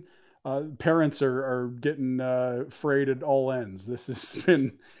thing. Parents are getting frayed at all ends. This has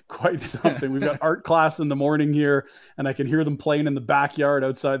been quite something. We've got art class in the morning here, and I can hear them playing in the backyard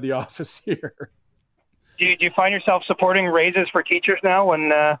outside the office here. Do you find yourself supporting raises for teachers now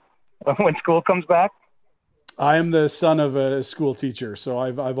when school comes back? I am the son of a school teacher, so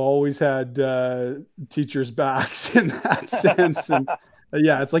I've always had teachers' backs in that sense. And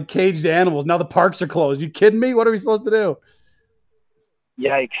yeah, it's like caged animals. Now the parks are closed. You kidding me? What are we supposed to do?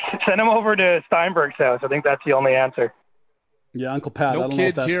 Yikes. Send them over to Steinberg's house. I think that's the only answer. Yeah, Uncle Pat. No I don't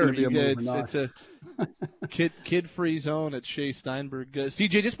kids know if that's here. going to be a move or not. It's a kid-free zone at Shea Steinberg.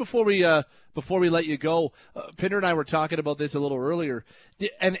 CJ, just before we let you go, Pinder and I were talking about this a little earlier,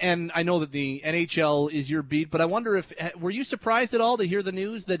 and I know that the NHL is your beat, but I wonder were you surprised at all to hear the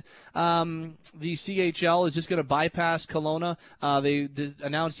news that the CHL is just going to bypass Kelowna? They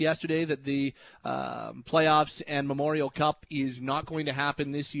announced yesterday that the playoffs and Memorial Cup is not going to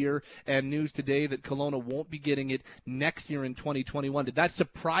happen this year, and news today that Kelowna won't be getting it next year in 2021. Did that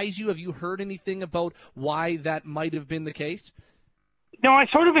surprise you? Have you heard anything about why that might have been the case? No, I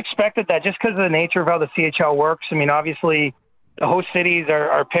sort of expected that just because of the nature of how the CHL works. I mean, obviously, the host cities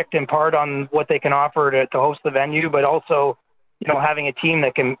are picked in part on what they can offer to host the venue, but also, having a team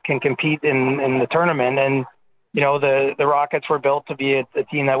that can compete in the tournament. And, the Rockets were built to be a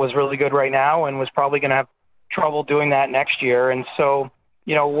team that was really good right now and was probably going to have trouble doing that next year. And so,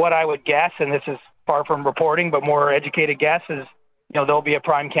 what I would guess, and this is far from reporting, but more educated guess is, there'll be a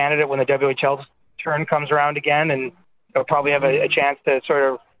prime candidate when the WHL turn comes around again, and they'll probably have a chance to sort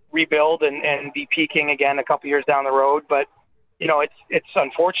of rebuild and be peaking again a couple years down the road. But, it's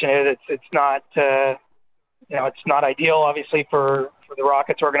unfortunate. It's not, it's not ideal, obviously, for the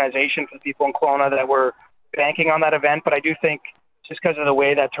Rockets organization, for the people in Kelowna that were banking on that event. But I do think just because of the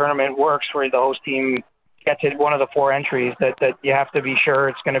way that tournament works, where the host team gets it one of the 4 entries, that you have to be sure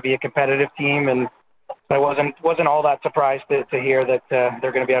it's going to be a competitive team. And I wasn't all that surprised to hear that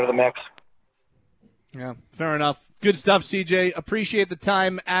they're going to be out of the mix. Yeah, fair enough. Good stuff, CJ. Appreciate the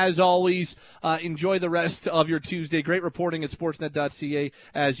time as always. Enjoy the rest of your Tuesday. Great reporting at sportsnet.ca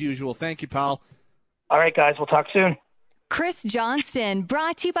as usual. Thank you, pal. All right, guys. We'll talk soon. Chris Johnston,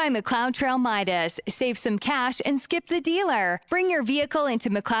 brought to you by McLeod Trail Midas. Save some cash and skip the dealer. Bring your vehicle into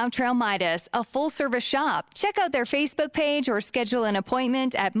McLeod Trail Midas, a full-service shop. Check out their Facebook page or schedule an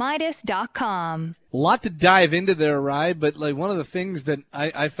appointment at Midas.com. A lot to dive into there, Rye, but like one of the things that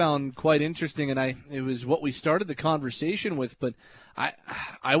I found quite interesting, and it was what we started the conversation with, but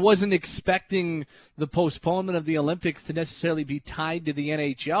I wasn't expecting the postponement of the Olympics to necessarily be tied to the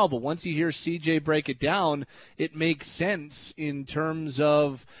NHL, but once you hear CJ break it down, it makes sense in terms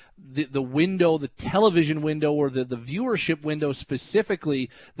of the window, the television window, or the viewership window specifically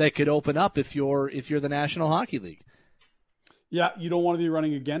that could open up if you're the National Hockey League. Yeah, you don't want to be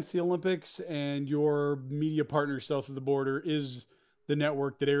running against the Olympics, and your media partner south of the border is the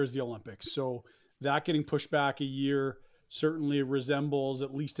network that airs the Olympics. So that getting pushed back a year certainly resembles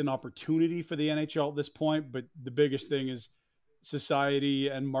at least an opportunity for the NHL at this point. But the biggest thing is society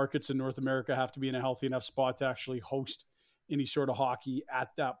and markets in North America have to be in a healthy enough spot to actually host any sort of hockey at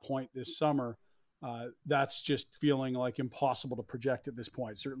that point this summer. That's just feeling like impossible to project at this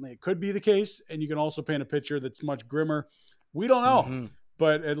point. Certainly it could be the case, and you can also paint a picture that's much grimmer. We don't know,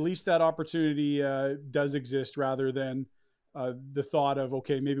 but at least that opportunity does exist rather than the thought of,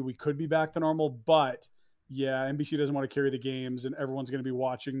 okay, maybe we could be back to normal. But, yeah, NBC doesn't want to carry the games, and everyone's going to be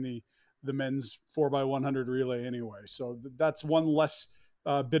watching the men's 4x100 relay anyway. So that's one less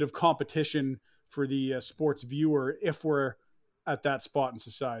bit of competition for the sports viewer if we're at that spot in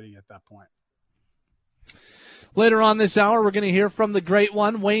society at that point. Later on this hour, we're going to hear from the great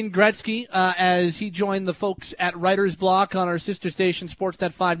one, Wayne Gretzky, as he joined the folks at Writer's Block on our sister station,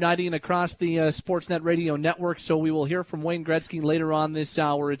 Sportsnet 590, and across the Sportsnet radio network. So we will hear from Wayne Gretzky later on this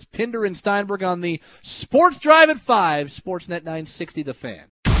hour. It's Pinder and Steinberg on the Sports Drive at 5, Sportsnet 960, The Fan.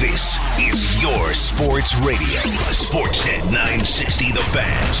 This is your sports radio. Sportsnet 960 The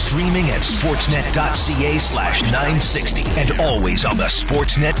Fan. Streaming at sportsnet.ca/960 and always on the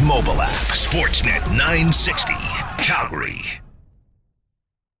Sportsnet mobile app. Sportsnet 960 Calgary.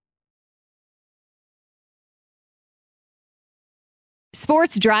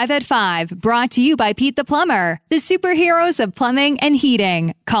 Sports Drive at 5, brought to you by Pete the Plumber, the superheroes of plumbing and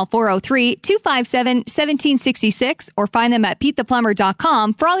heating. Call 403-257-1766 or find them at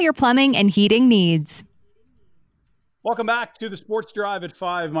PeteThePlumber.com for all your plumbing and heating needs. Welcome back to the Sports Drive at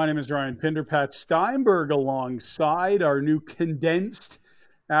 5. My name is Ryan Pinder. Pat Steinberg alongside. Our new condensed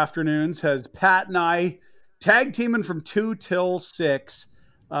afternoons has Pat and I tag teaming from 2 till 6.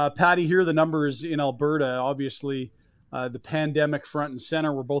 Patty, here are the numbers in Alberta. Obviously, the pandemic front and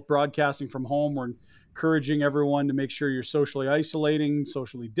center. We're both broadcasting from home. We're encouraging everyone to make sure you're socially isolating,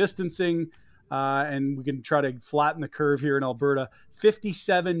 socially distancing, and we can try to flatten the curve here in Alberta.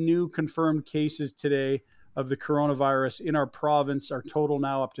 57 new confirmed cases today of the coronavirus in our province. Our total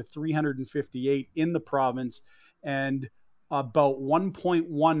now up to 358 in the province, and about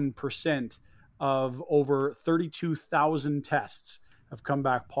 1.1% of over 32,000 tests have come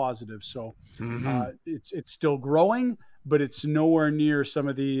back positive. So it's still growing, but it's nowhere near some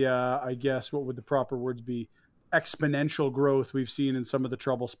of the, I guess, what would the proper words be, exponential growth we've seen in some of the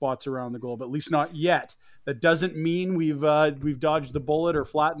trouble spots around the globe, at least not yet. That doesn't mean we've dodged the bullet or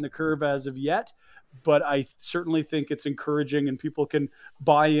flattened the curve as of yet, but I certainly think it's encouraging and people can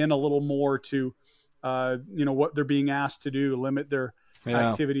buy in a little more to, what they're being asked to do, limit their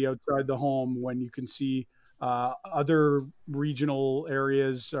activity outside the home when you can see other regional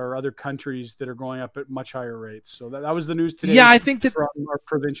areas or other countries that are going up at much higher rates. So that was the news today. Yeah, I think that from our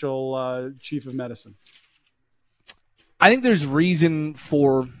provincial chief of medicine. I think there's reason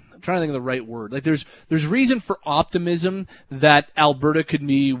for, I'm trying to think of the right word. Like there's reason for optimism that Alberta could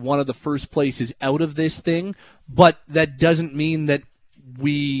be one of the first places out of this thing, but that doesn't mean that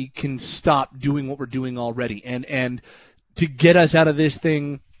we can stop doing what we're doing already. And to get us out of this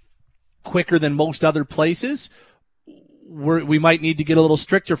thing quicker than most other places, we might need to get a little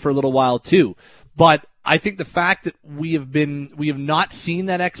stricter for a little while too. But I think the fact that we have not seen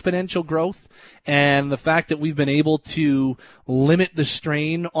that exponential growth, and the fact that we've been able to limit the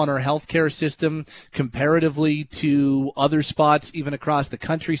strain on our healthcare system comparatively to other spots, even across the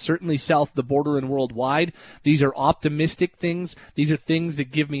country, certainly south of the border and worldwide, these are optimistic things. These are things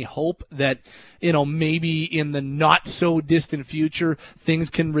that give me hope that, maybe in the not so distant future, things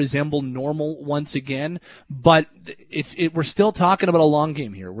can resemble normal once again. But we're still talking about a long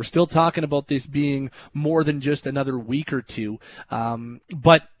game here. We're still talking about this being more than just another week or two.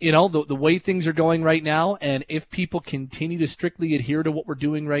 But the way things are are going right now, and if people continue to strictly adhere to what we're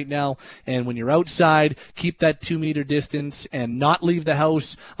doing right now, and when you're outside, keep that 2-meter distance and not leave the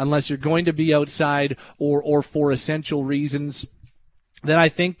house unless you're going to be outside or for essential reasons, then I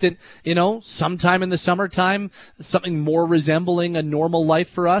think that, sometime in the summertime, something more resembling a normal life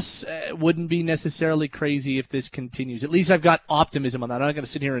for us wouldn't be necessarily crazy if this continues. At least I've got optimism on that. I'm not going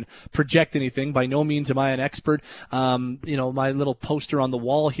to sit here and project anything. By no means am I an expert. My little poster on the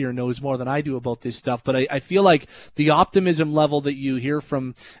wall here knows more than I do about this stuff, but I feel like the optimism level that you hear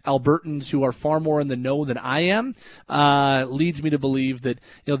from Albertans who are far more in the know than I am leads me to believe that,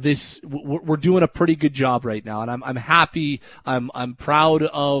 we're doing a pretty good job right now, and I'm happy. I'm proud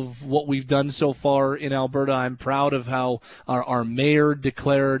of what we've done so far in Alberta. I'm proud of how our mayor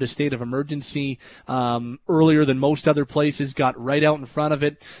declared a state of emergency earlier than most other places, got right out in front of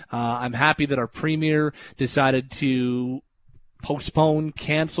it. I'm happy that our premier decided to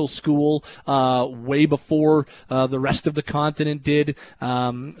cancel school way before the rest of the continent did.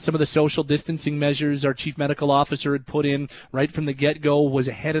 Some of the social distancing measures our chief medical officer had put in right from the get-go was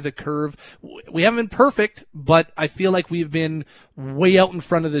ahead of the curve. We haven't been perfect, but I feel like we've been way out in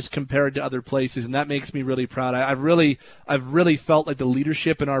front of this compared to other places, and that makes me really proud. I've really felt like the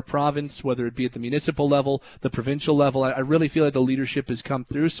leadership in our province, whether it be at the municipal level, the provincial level, I really feel like the leadership has come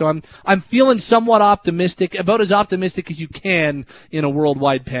through. So I'm feeling somewhat optimistic, about as optimistic as you can in a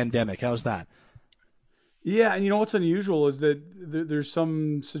worldwide pandemic. How's that? Yeah, and what's unusual is that there's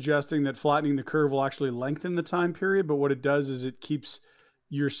some suggesting that flattening the curve will actually lengthen the time period, but what it does is it keeps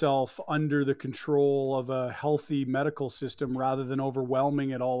yourself under the control of a healthy medical system rather than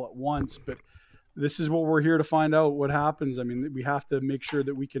overwhelming it all at once. But this is what we're here to find out, what happens. I mean, we have to make sure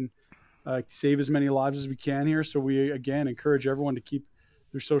that we can save as many lives as we can here. So we, again, encourage everyone to keep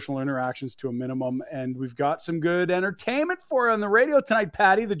their social interactions to a minimum. And we've got some good entertainment for you on the radio tonight,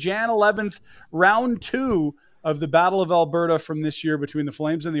 Patty. The Jan 11th, round 2 of the Battle of Alberta from this year between the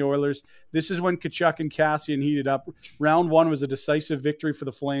Flames and the Oilers. This is when Tkachuk and Kassian heated up. Round 1 was a decisive victory for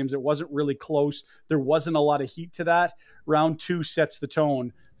the Flames. It wasn't really close. There wasn't a lot of heat to that. Round 2 sets the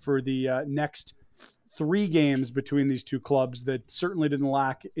tone for the next 3 games between these two clubs that certainly didn't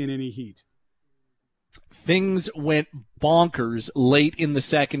lack in any heat. Things went bonkers late in the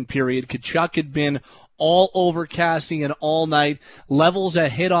second period. Tkachuk had been all over Kassian all night, levels a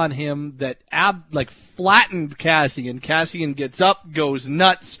hit on him that flattened Kassian. Kassian gets up, goes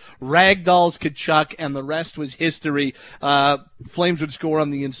nuts, ragdolls Tkachuk, and the rest was history. Flames would score on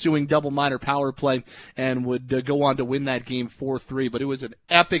the ensuing double minor power play and would go on to win that game 4-3. But it was an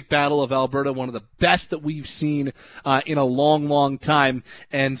epic Battle of Alberta, one of the best that we've seen in a long, long time,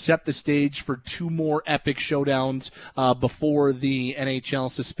 and set the stage for 2 more epic showdowns before the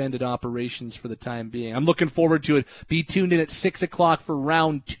NHL suspended operations for the time being. I'm looking forward to it. Be tuned in at 6 o'clock for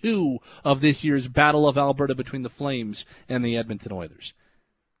round 2 of this year's Battle of Alberta between the Flames and the Edmonton Oilers.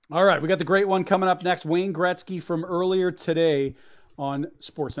 All right, we got the great one coming up next. Wayne Gretzky from earlier today on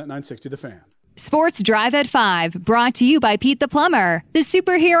Sportsnet 960 The Fan. Sports Drive at 5, brought to you by Pete the Plumber, the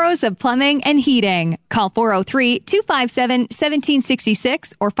superheroes of plumbing and heating. Call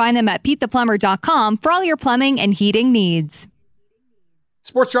 403-257-1766 or find them at PeteThePlumber.com for all your plumbing and heating needs.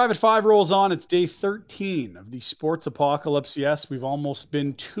 Sports Drive at 5 rolls on. It's day 13 of the sports apocalypse. Yes, we've almost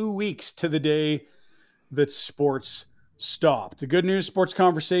been 2 weeks to the day that sports stopped. The good news, sports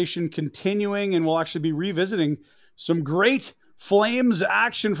conversation continuing, and we'll actually be revisiting some great Flames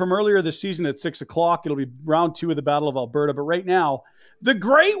action from earlier this season at 6 o'clock. It'll be round 2 of the Battle of Alberta. But right now, the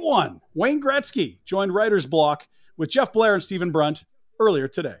great one, Wayne Gretzky, joined Writer's Block with Jeff Blair and Stephen Brunt earlier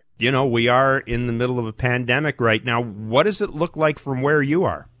today. We are in the middle of a pandemic right now. What does it look like from where you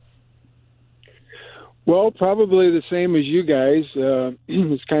are? Well, probably the same as you guys.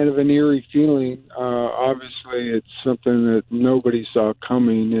 It's kind of an eerie feeling. Obviously, it's something that nobody saw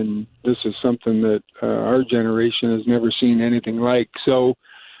coming, and this is something that our generation has never seen anything like. So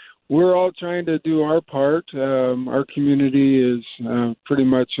we're all trying to do our part. Our community is pretty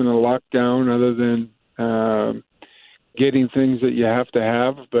much in a lockdown other than getting things that you have to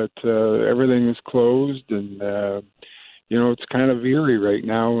have, but everything is closed, and it's kind of eerie right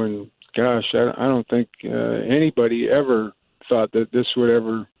now. And gosh, I don't think anybody ever thought that this would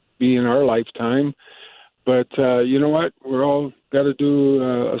ever be in our lifetime. But you know what? We're all got to do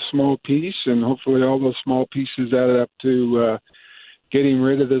a small piece, and hopefully all those small pieces added up to getting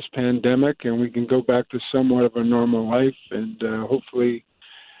rid of this pandemic, and we can go back to somewhat of a normal life, and hopefully,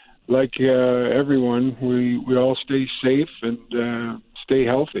 like everyone, we all stay safe and stay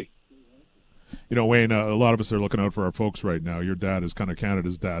healthy. Wayne, a lot of us are looking out for our folks right now. Your dad is kind of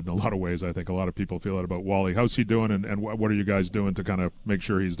Canada's dad in a lot of ways. I think a lot of people feel that about Wally. How's he doing, and what are you guys doing to kind of make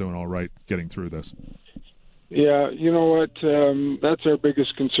sure he's doing all right getting through this? Yeah, you know what? That's our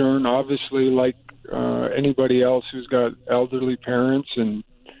biggest concern. Obviously, like anybody else who's got elderly parents, and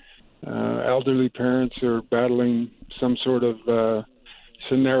elderly parents are battling some sort of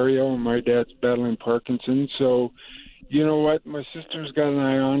scenario. My dad's battling Parkinson's, so you know what? My sister's got an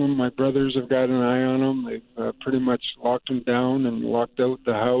eye on him. My brothers have got an eye on him. They've pretty much locked him down and locked out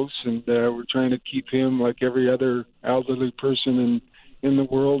the house, and we're trying to keep him, like every other elderly person in the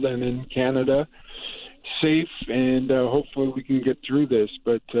world and in Canada, safe, and hopefully we can get through this.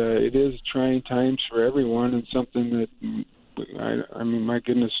 But it is trying times for everyone, and something that, I mean, my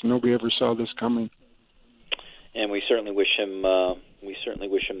goodness, nobody ever saw this coming. And we certainly wish him the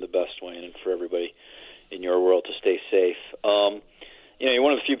best, Wayne, and for everybody in your world to stay safe. You're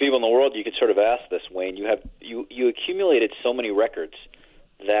one of the few people in the world you could sort of ask this, Wayne. You accumulated so many records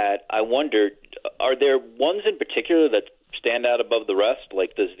that I wondered, are there ones in particular that stand out above the rest?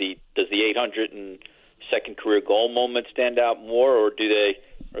 Like, does the 802nd career goal moment stand out more, or are they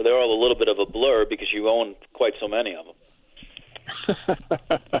all a little bit of a blur because you own quite so many of them?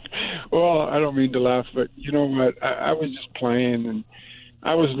 Well, I don't mean to laugh, but you know what? I was just playing, and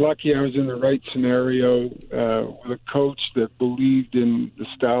I was lucky I was in the right scenario with a coach that believed in the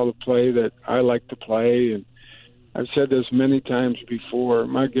style of play that I like to play. And I've said this many times before.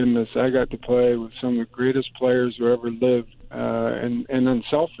 My goodness, I got to play with some of the greatest players who ever lived, and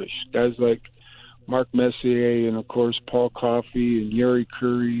unselfish guys like Mark Messier and, of course, Paul Coffey and Yuri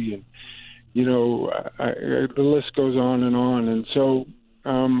Curry, and the list goes on. And so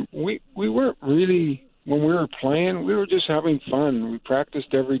we weren't really, when we were playing, we were just having fun. We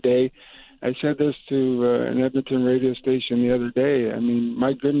practiced every day. I said this to an Edmonton radio station the other day. I mean,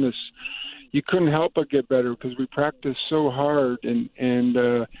 my goodness, you couldn't help but get better because we practiced so hard, and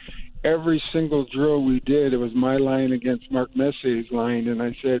every single drill we did, it was my line against Mark Messier's line, and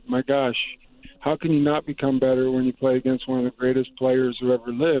I said, my gosh, how can you not become better when you play against one of the greatest players who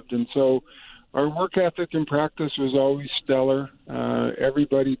ever lived? And so our work ethic in practice was always stellar.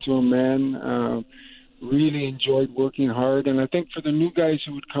 Everybody to a man really enjoyed working hard. And I think for the new guys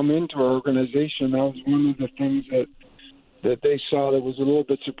who would come into our organization, that was one of the things that they saw that was a little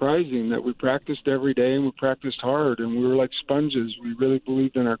bit surprising, that we practiced every day and we practiced hard, and we were like sponges. We really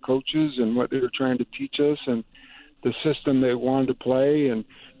believed in our coaches and what they were trying to teach us and the system they wanted to play. And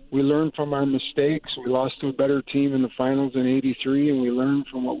we learned from our mistakes. We lost to a better team in the finals in '83, and we learned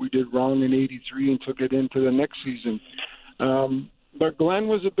from what we did wrong in '83 and took it into the next season. But Glenn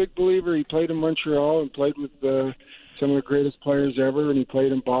was a big believer. He played in Montreal and played with some of the greatest players ever, and he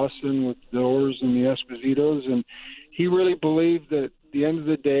played in Boston with the Oars and the Espositos, and he really believed that at the end of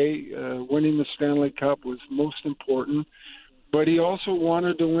the day, winning the Stanley Cup was most important, but he also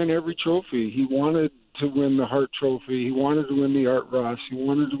wanted to win every trophy. He wanted to win the Hart Trophy. He wanted to win the Art Ross. He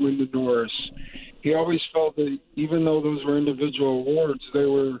wanted to win the Norris. He always felt that even though those were individual awards, they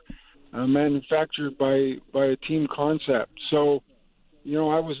were manufactured by a team concept. So,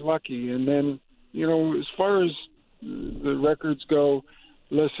 I was lucky. And then, as far as the records go,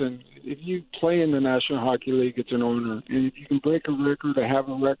 listen, if you play in the National Hockey League, it's an honor. And if you can break a record or have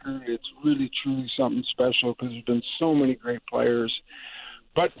a record, it's really, truly something special because there's been so many great players.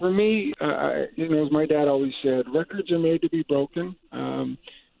 But for me, as my dad always said, records are made to be broken.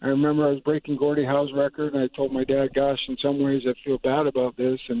 I remember I was breaking Gordie Howe's record, and I told my dad, gosh, in some ways I feel bad about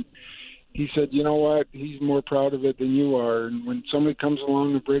this. And he said, you know what, he's more proud of it than you are. And when somebody comes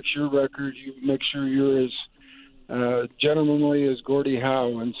along and breaks your record, you make sure you're as gentlemanly as Gordie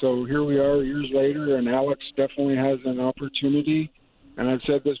Howe. And so here we are years later, and Alex definitely has an opportunity. And I've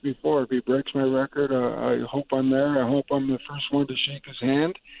said this before, if he breaks my record, I hope I'm there. I hope I'm the first one to shake his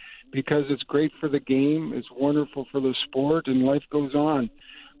hand because it's great for the game. It's wonderful for the sport, and life goes on.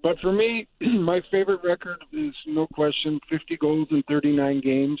 But for me, my favorite record is, no question, 50 goals in 39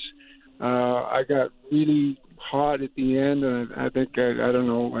 games. I got really hot at the end, and I think I had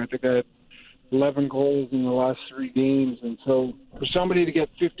 11 goals in the last 3 games. And so for somebody to get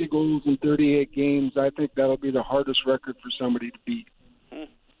 50 goals in 38 games, I think that'll be the hardest record for somebody to beat.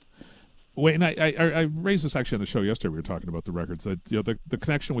 Wayne, I raised this actually on the show yesterday. We were talking about the records. That the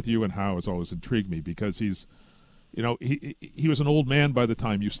connection with you and Howe has always intrigued me because he's, he was an old man by the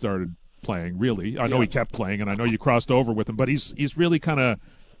time you started playing. Really, I know he kept playing, and I know you crossed over with him. But he's really kind of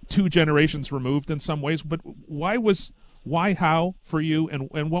 2 generations removed in some ways. But why Howe for you,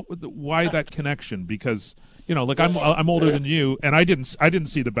 and why that connection? Because I'm older than you, and I didn't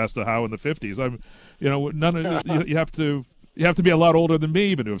see the best of Howe in the 50s. You have to be a lot older than me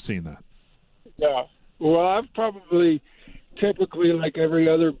even to have seen that. Yeah. Well, I've probably typically, like every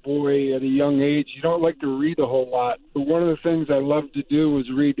other boy at a young age, you don't like to read a whole lot. But one of the things I loved to do was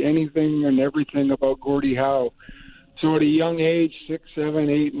read anything and everything about Gordie Howe. So at a young age, 6, 7,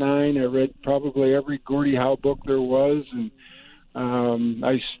 8, 9, I read probably every Gordie Howe book there was, and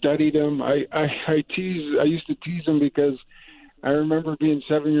I studied him. I used to tease him because I remember being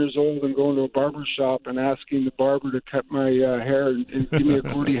 7 years old and going to a barber shop and asking the barber to cut my hair and give me a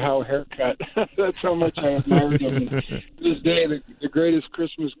Gordie Howe haircut. That's how much I admired him. And to this day, the greatest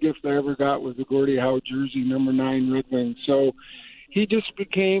Christmas gift I ever got was the Gordie Howe jersey, number 9 Red Wing. So he just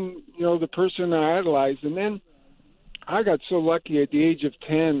became, the person I idolized. And then I got so lucky at the age of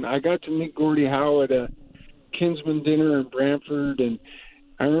 10, I got to meet Gordie Howe at a Kinsman dinner in Brantford, and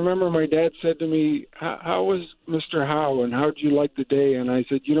I remember my dad said to me, how was Mr. Howe and how did you like the day? And I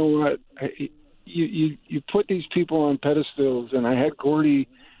said, you know what, you put these people on pedestals, and I had Gordie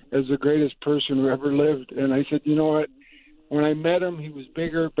as the greatest person who ever lived. And I said, you know what, when I met him, he was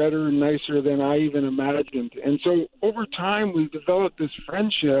bigger, better, and nicer than I even imagined. And so over time, we developed this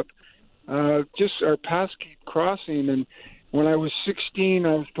friendship, just our paths keep crossing. And when I was 16,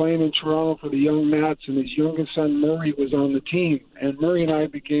 I was playing in Toronto for the Young Nats, and his youngest son, Murray, was on the team. And Murray and I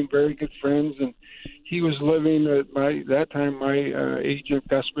became very good friends, and he was living at my agent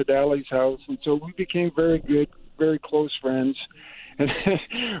Gus Badali's house. And so we became very good, very close friends. And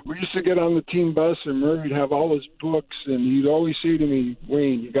we used to get on the team bus, and Murray would have all his books, and he'd always say to me,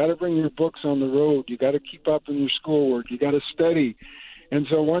 Wayne, you got to bring your books on the road. You got to keep up in your schoolwork. You got to study. And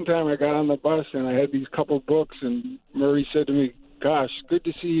so one time I got on the bus and I had these couple books, and Murray said to me, gosh, good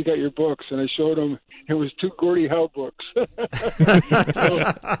to see you got your books. And I showed him it was 2 Gordie Howe books. So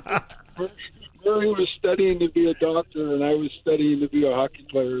Murray was studying to be a doctor, and I was studying to be a hockey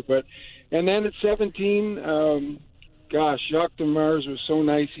player. And then at 17, Jacques Demers was so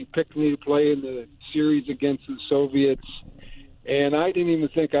nice. He picked me to play in the series against the Soviets. And I didn't even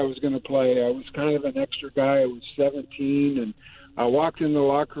think I was going to play. I was kind of an extra guy. I was 17, and I walked in the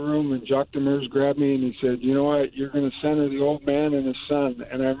locker room, and Jacques Demers grabbed me, and he said, you know what, you're going to center the old man and his son.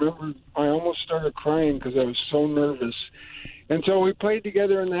 And I remember I almost started crying because I was so nervous. And so we played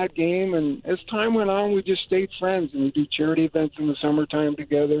together in that game, and as time went on, we just stayed friends, and we do charity events in the summertime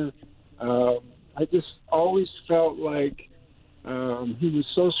together. I just always felt like he was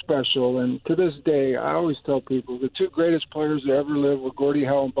so special, and to this day, I always tell people the 2 greatest players that ever lived were Gordie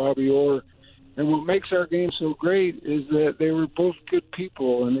Howe and Bobby Orr. And what makes our game so great is that they were both good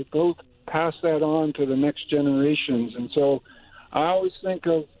people, and they both passed that on to the next generations. And so I always think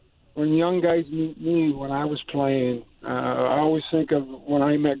of when young guys meet me when I was playing, I always think of when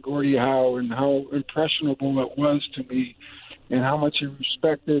I met Gordie Howe and how impressionable it was to me and how much he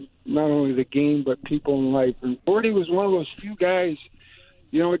respected not only the game but people in life. And Gordie was one of those few guys,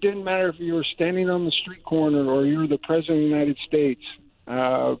 it didn't matter if you were standing on the street corner or you were the President of the United States.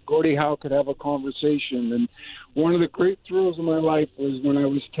 Gordie Howe could have a conversation. And one of the great thrills of my life was when I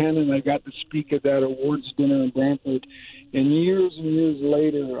was 10 and I got to speak at that awards dinner in Brantford. And years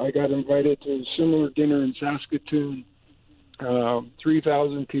later, I got invited to a similar dinner in Saskatoon.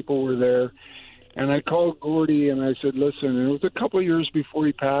 3,000 people were there. And I called Gordie and I said, listen, and it was a couple of years before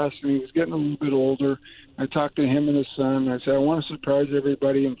he passed, and he was getting a little bit older. I talked to him and his son. I said, I want to surprise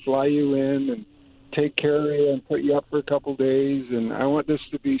everybody and fly you in and take care of you and put you up for a couple of days, and I want this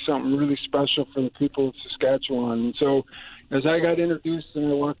to be something really special for the people of Saskatchewan. And so as I got introduced and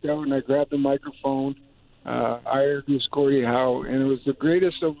I walked out and I grabbed the microphone, I introduced Gordie Howe, and it was the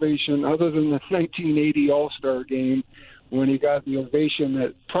greatest ovation other than the 1980 All-Star game when he got the ovation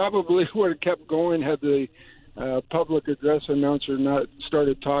that probably would have kept going had the public address announcer not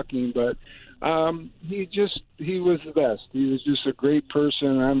started talking. But he was the best. He was just a great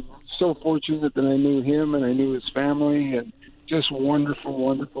person. I'm so fortunate that I knew him and I knew his family, and just wonderful,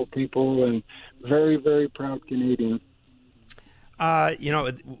 wonderful people, and very, very proud Canadian.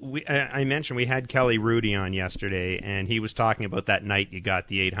 I mentioned we had Kelly Rudy on yesterday, and he was talking about that night you got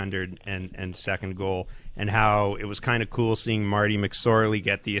the 802nd goal and how it was kind of cool seeing Marty McSorley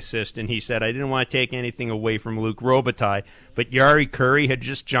get the assist. And he said, I didn't want to take anything away from Luc Robitaille, but Jari Kurri had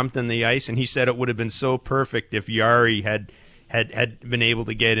just jumped on the ice, and he said it would have been so perfect if Jari had been able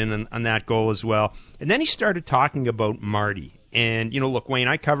to get in on that goal as well. And then he started talking about Marty. And, look, Wayne,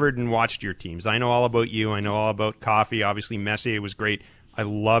 I covered and watched your teams. I know all about you. I know all about Coffey. Obviously, Messier was great. I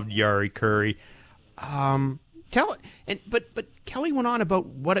loved Jari Kurri. But Kelly went on about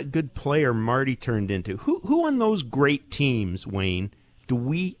what a good player Marty turned into. Who on those great teams, Wayne, do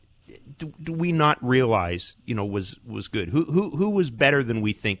we not realize, was good? Who was better than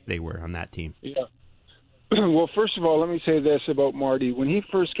we think they were on that team? Yeah. Well, first of all, let me say this about Marty. When he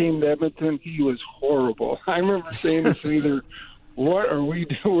first came to Edmonton, he was horrible. I remember saying to Seether, where are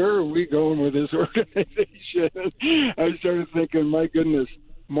we going with this organization? I started thinking, my goodness,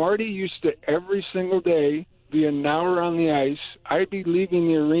 Marty used to every single day be an hour on the ice. I'd be leaving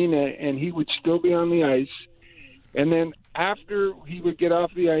the arena, and he would still be on the ice. And then after he would get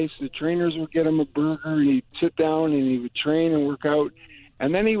off the ice, the trainers would get him a burger, and he'd sit down, and he would train and work out.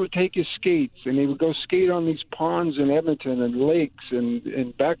 And then he would take his skates, and he would go skate on these ponds in Edmonton and lakes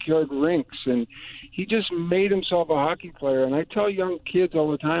and backyard rinks. And he just made himself a hockey player. And I tell young kids all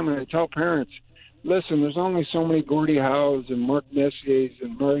the time, and I tell parents, listen, there's only so many Gordie Howes and Mark Messiers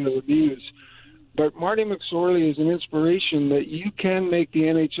and Mario Lemieux. But Marty McSorley is an inspiration that you can make the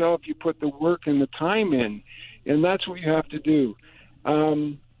NHL if you put the work and the time in. And that's what you have to do.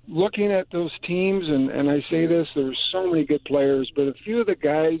 Looking at those teams, and I say this, there were so many good players, but a few of the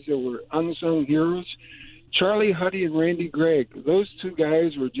guys that were unsung heroes, Charlie Huddy and Randy Gregg, those two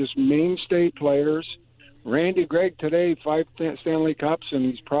guys were just mainstay players. Randy Gregg today, 5 Stanley Cups, and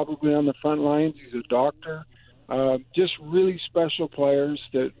he's probably on the front lines. He's a doctor. Just really special players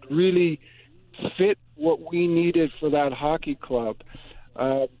that really fit what we needed for that hockey club.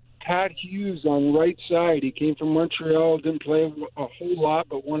 Pat Hughes on right side. He came from Montreal, didn't play a whole lot,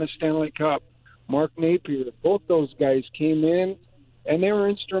 but won a Stanley Cup. Mark Napier, both those guys came in, and they were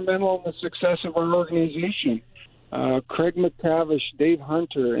instrumental in the success of our organization. Craig McTavish, Dave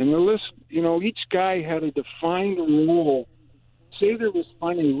Hunter, and the list, each guy had a defined role. Seether was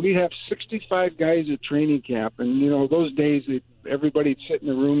funny. We have 65 guys at training camp, and, those days everybody'd sit in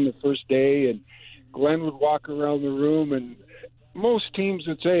the room the first day, and Glenn would walk around the room, and most teams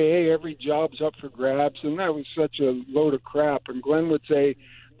would say, hey, every job's up for grabs, and that was such a load of crap. And Glenn would say,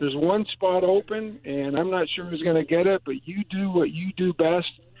 there's one spot open, and I'm not sure who's going to get it, but you do what you do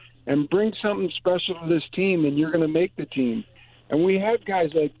best and bring something special to this team, and you're going to make the team. And we had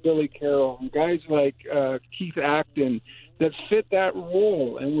guys like Billy Carroll and guys like Keith Acton that fit that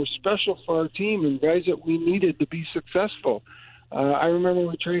role and were special for our team and guys that we needed to be successful. I remember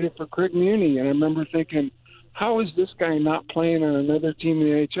we traded for Craig Muni, and I remember thinking, how is this guy not playing on another team in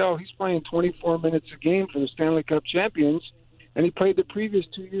the NHL? He's playing 24 minutes a game for the Stanley Cup champions, and he played the previous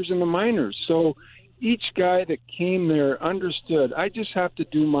 2 years in the minors. So each guy that came there understood, I just have to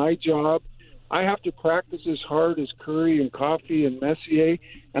do my job. I have to practice as hard as Curry and Coffey and Messier,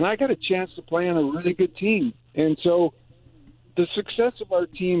 and I got a chance to play on a really good team. And so the success of our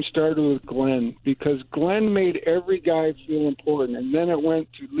team started with Glenn, because Glenn made every guy feel important. And then it went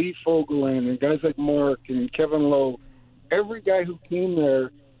to Lee Fogelin and guys like Mark and Kevin Lowe. Every guy who came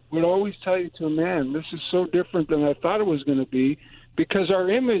there would always tell you to a man, this is so different than I thought it was going to be, because our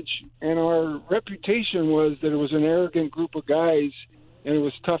image and our reputation was that it was an arrogant group of guys and it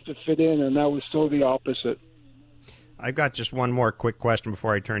was tough to fit in, and that was so the opposite. I've got just one more quick question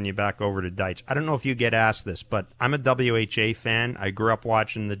before I turn you back over to Deitch. I don't know if you get asked this, but I'm a WHA fan. I grew up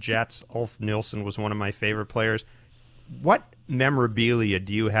watching the Jets. Ulf Nilsson was one of my favorite players. What memorabilia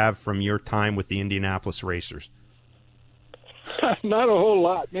do you have from your time with the Indianapolis Racers? Not a whole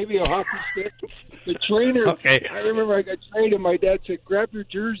lot. Maybe a hockey stick. The trainer, okay. I remember I got traded. My dad said, grab your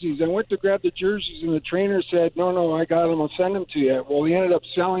jerseys. I went to grab the jerseys, and the trainer said, no, I got them. I'll send them to you. Well, he ended up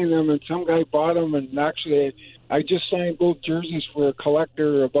selling them, and some guy bought them, and actually I just signed both jerseys for a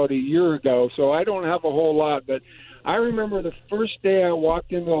collector about a year ago, so I don't have a whole lot. But I remember the first day I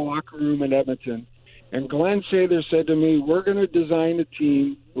walked into the locker room in Edmonton, and Glenn Seether said to me, we're going to design a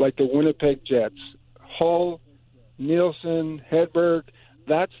team like the Winnipeg Jets. Hull, Nielsen, Hedberg,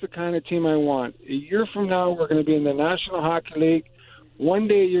 that's the kind of team I want. A year from now, we're going to be in the National Hockey League. One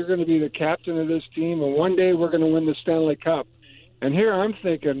day you're going to be the captain of this team, and one day we're going to win the Stanley Cup. And here I'm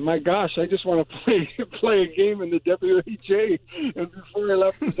thinking, my gosh, I just want to play a game in the WHA. And before I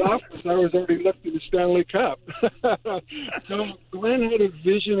left his office, I was already lifting the Stanley Cup. So Glenn had a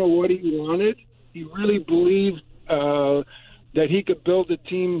vision of what he wanted. He really believed that he could build a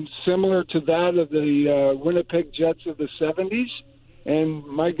team similar to that of the Winnipeg Jets of the 70s. And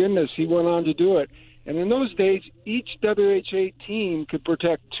my goodness, he went on to do it. And in those days, each WHA team could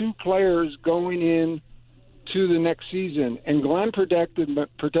protect 2 players going in to the next season. And Glenn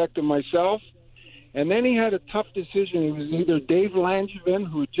protected myself. And then he had a tough decision. It was either Dave Langevin,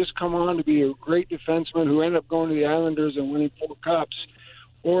 who had just come on to be a great defenseman who ended up going to the Islanders and winning 4 cups,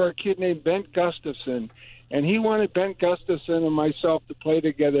 or a kid named Bent Gustafson. And he wanted Bent Gustafson and myself to play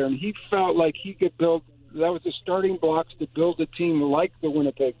together. And he felt like he could build, that was the starting blocks to build a team like the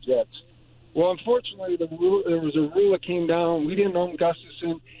Winnipeg Jets. Well, unfortunately, there was a rule that came down. We didn't own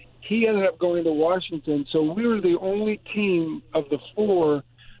Gustafson. He ended up going to Washington. So we were the only team of the 4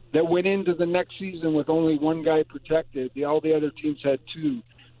 that went into the next season with only one guy protected. All the other teams had two.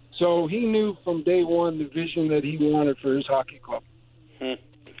 So he knew from day one the vision that he wanted for his hockey club.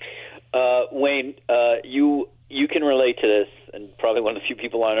 Wayne, you can relate to this, and probably one of the few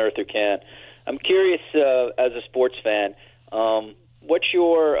people on earth who can. I'm curious, as a sports fan, what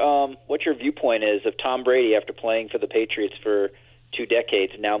your viewpoint is of Tom Brady after playing for the Patriots for 2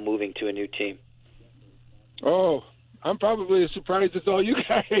 decades and now moving to a new team? Oh, I'm probably as surprised as all you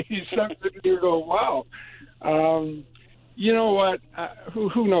guys. I'm sitting here going, wow. You know what?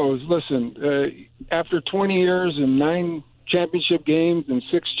 Who knows? Listen, after 20 years and 9 championship games and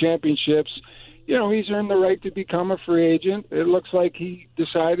 6 championships, he's earned the right to become a free agent. It looks like he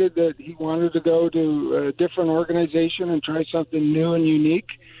decided that he wanted to go to a different organization and try something new and unique.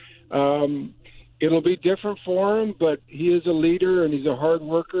 It'll be different for him, but he is a leader and he's a hard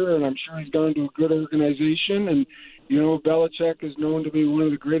worker, and I'm sure he's gone to a good organization. And, Belichick is known to be one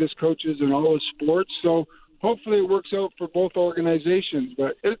of the greatest coaches in all of sports. So hopefully it works out for both organizations.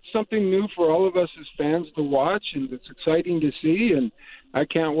 But it's something new for all of us as fans to watch, and it's exciting to see. And I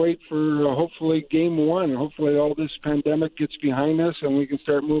can't wait for hopefully game 1. Hopefully all this pandemic gets behind us and we can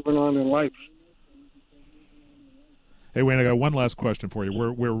start moving on in life. Hey, Wayne, I got one last question for you.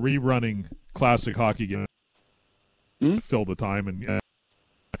 We're rerunning classic hockey games. Fill the time. And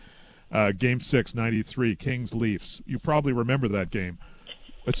Game 6, 93, Kings-Leafs. You probably remember that game.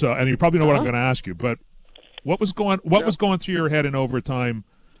 And you probably know what I'm going to ask you. But what was going through your head in overtime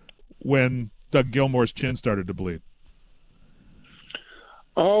when Doug Gilmour's chin started to bleed?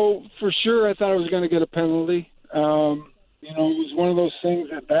 Oh, for sure. I thought I was going to get a penalty. It was one of those things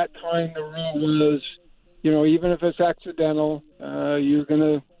at that time. The rule was, even if it's accidental, you're going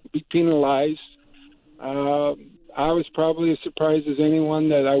to be penalized. I was probably as surprised as anyone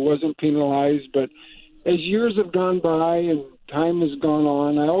that I wasn't penalized. But as years have gone by and time has gone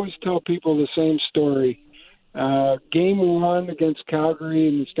on, I always tell people the same story. Game 1 against Calgary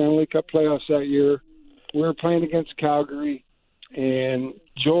in the Stanley Cup playoffs that year, we were playing against Calgary. And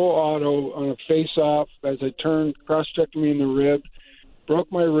Joel Otto, on a face-off, as I turned, cross-checked me in the rib, broke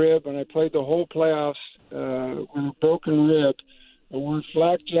my rib, and I played the whole playoffs with a broken rib. I wore a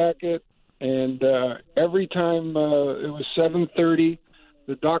flak jacket, and every time it was 7:30,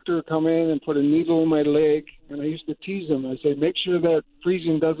 the doctor would come in and put a needle in my leg, and I used to tease him. I say, make sure that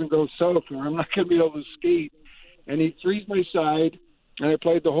freezing doesn't go south, or I'm not going to be able to skate. And he'd freeze my side, and I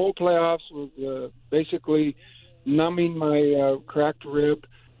played the whole playoffs with basically numbing my cracked rib.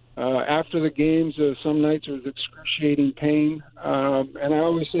 After the games, some nights it was excruciating pain. And I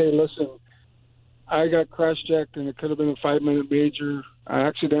always say, listen, I got cross-checked and it could have been a 5-minute major. I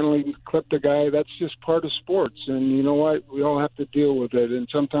accidentally clipped a guy. That's just part of sports. And you know what? We all have to deal with it. And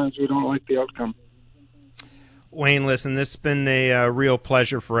sometimes we don't like the outcome. Wayne, listen, this has been a real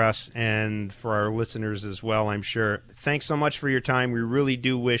pleasure for us and for our listeners as well, I'm sure. Thanks so much for your time. We really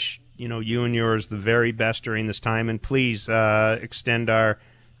do wish you and yours the very best during this time, and please extend our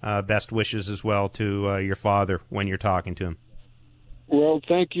best wishes as well to your father when you're talking to him. Well,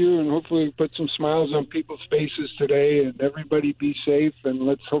 thank you, and hopefully put some smiles on people's faces today, and everybody be safe,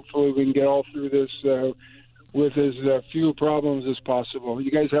 and hopefully we can get all through this with as few problems as possible.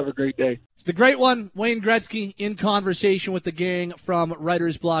 You guys have a great day. It's the great one, Wayne Gretzky, in conversation with the gang from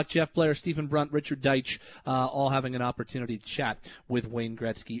Writer's Block, Jeff Blair, Stephen Brunt, Richard Deitch, all having an opportunity to chat with Wayne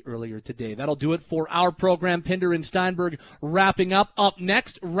Gretzky earlier today. That'll do it for our program. Pinder and Steinberg wrapping up. Up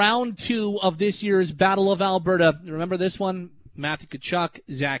next, round 2 of this year's Battle of Alberta. Remember this one? Matthew Tkachuk,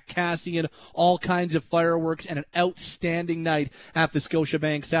 Zach Kassian, all kinds of fireworks, and an outstanding night at the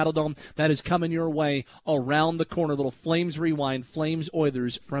Scotiabank Saddledome. That is coming your way around the corner. Little Flames Rewind, Flames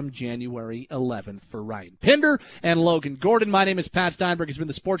Oilers from January 11th for Ryan Pinder and Logan Gordon. My name is Pat Steinberg. It's been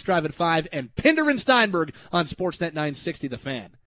the Sports Drive at 5 and Pinder and Steinberg on Sportsnet 960 The Fan.